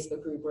private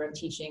Facebook group where I'm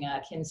teaching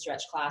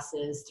Kinstretch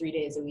classes 3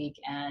 days a week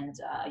and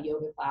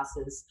yoga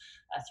classes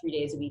 3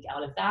 days a week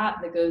out of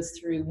that goes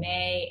through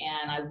May,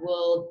 and I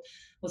will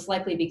most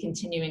likely be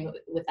continuing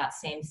with that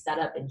same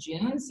setup in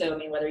June. So I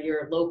mean, whether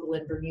you're local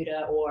in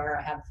Bermuda, or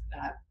I have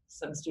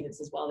some students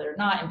as well that are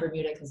not in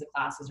Bermuda, because the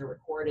classes are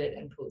recorded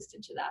and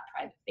posted to that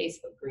private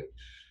Facebook group.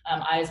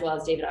 I, as well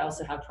as David, I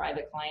also have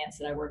private clients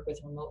that I work with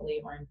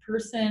remotely or in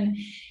person.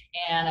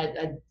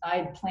 And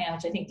I plan,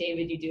 which I think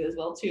David, you do as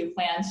well too,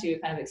 plan to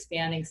kind of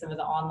expanding some of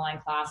the online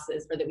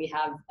classes or that we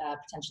have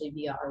potentially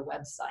via our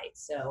website.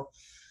 So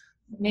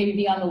maybe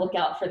be on the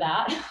lookout for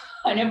that.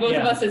 I know both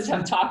of us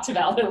have talked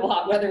about it a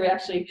lot, whether we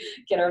actually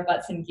get our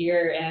butts in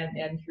gear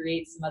and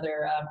create some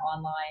other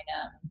online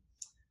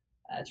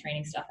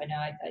training stuff. I know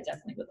I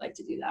definitely would like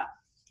to do that.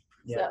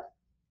 Yeah. So.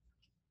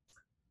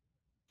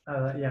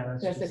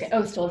 That's okay.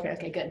 Oh, still okay.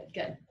 Okay,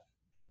 good.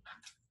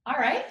 All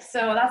right.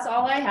 So that's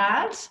all I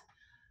had.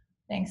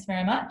 Thanks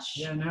very much.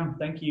 Yeah, no,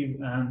 thank you.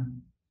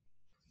 I'm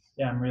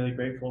really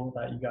grateful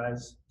that you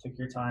guys took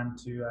your time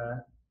to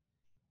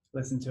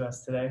listen to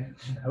us today.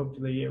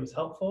 Hopefully it was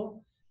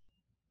helpful.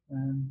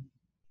 And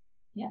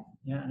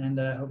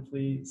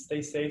hopefully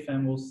stay safe,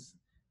 and we'll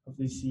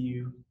hopefully see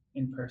you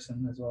in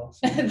person as well.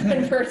 So.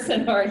 In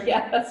person, or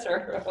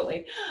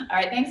hopefully. All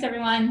right, thanks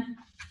everyone.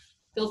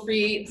 Feel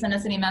free to send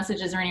us any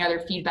messages or any other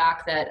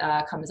feedback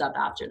that comes up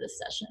after this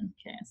session.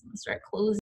 Okay, so I'm gonna start closing.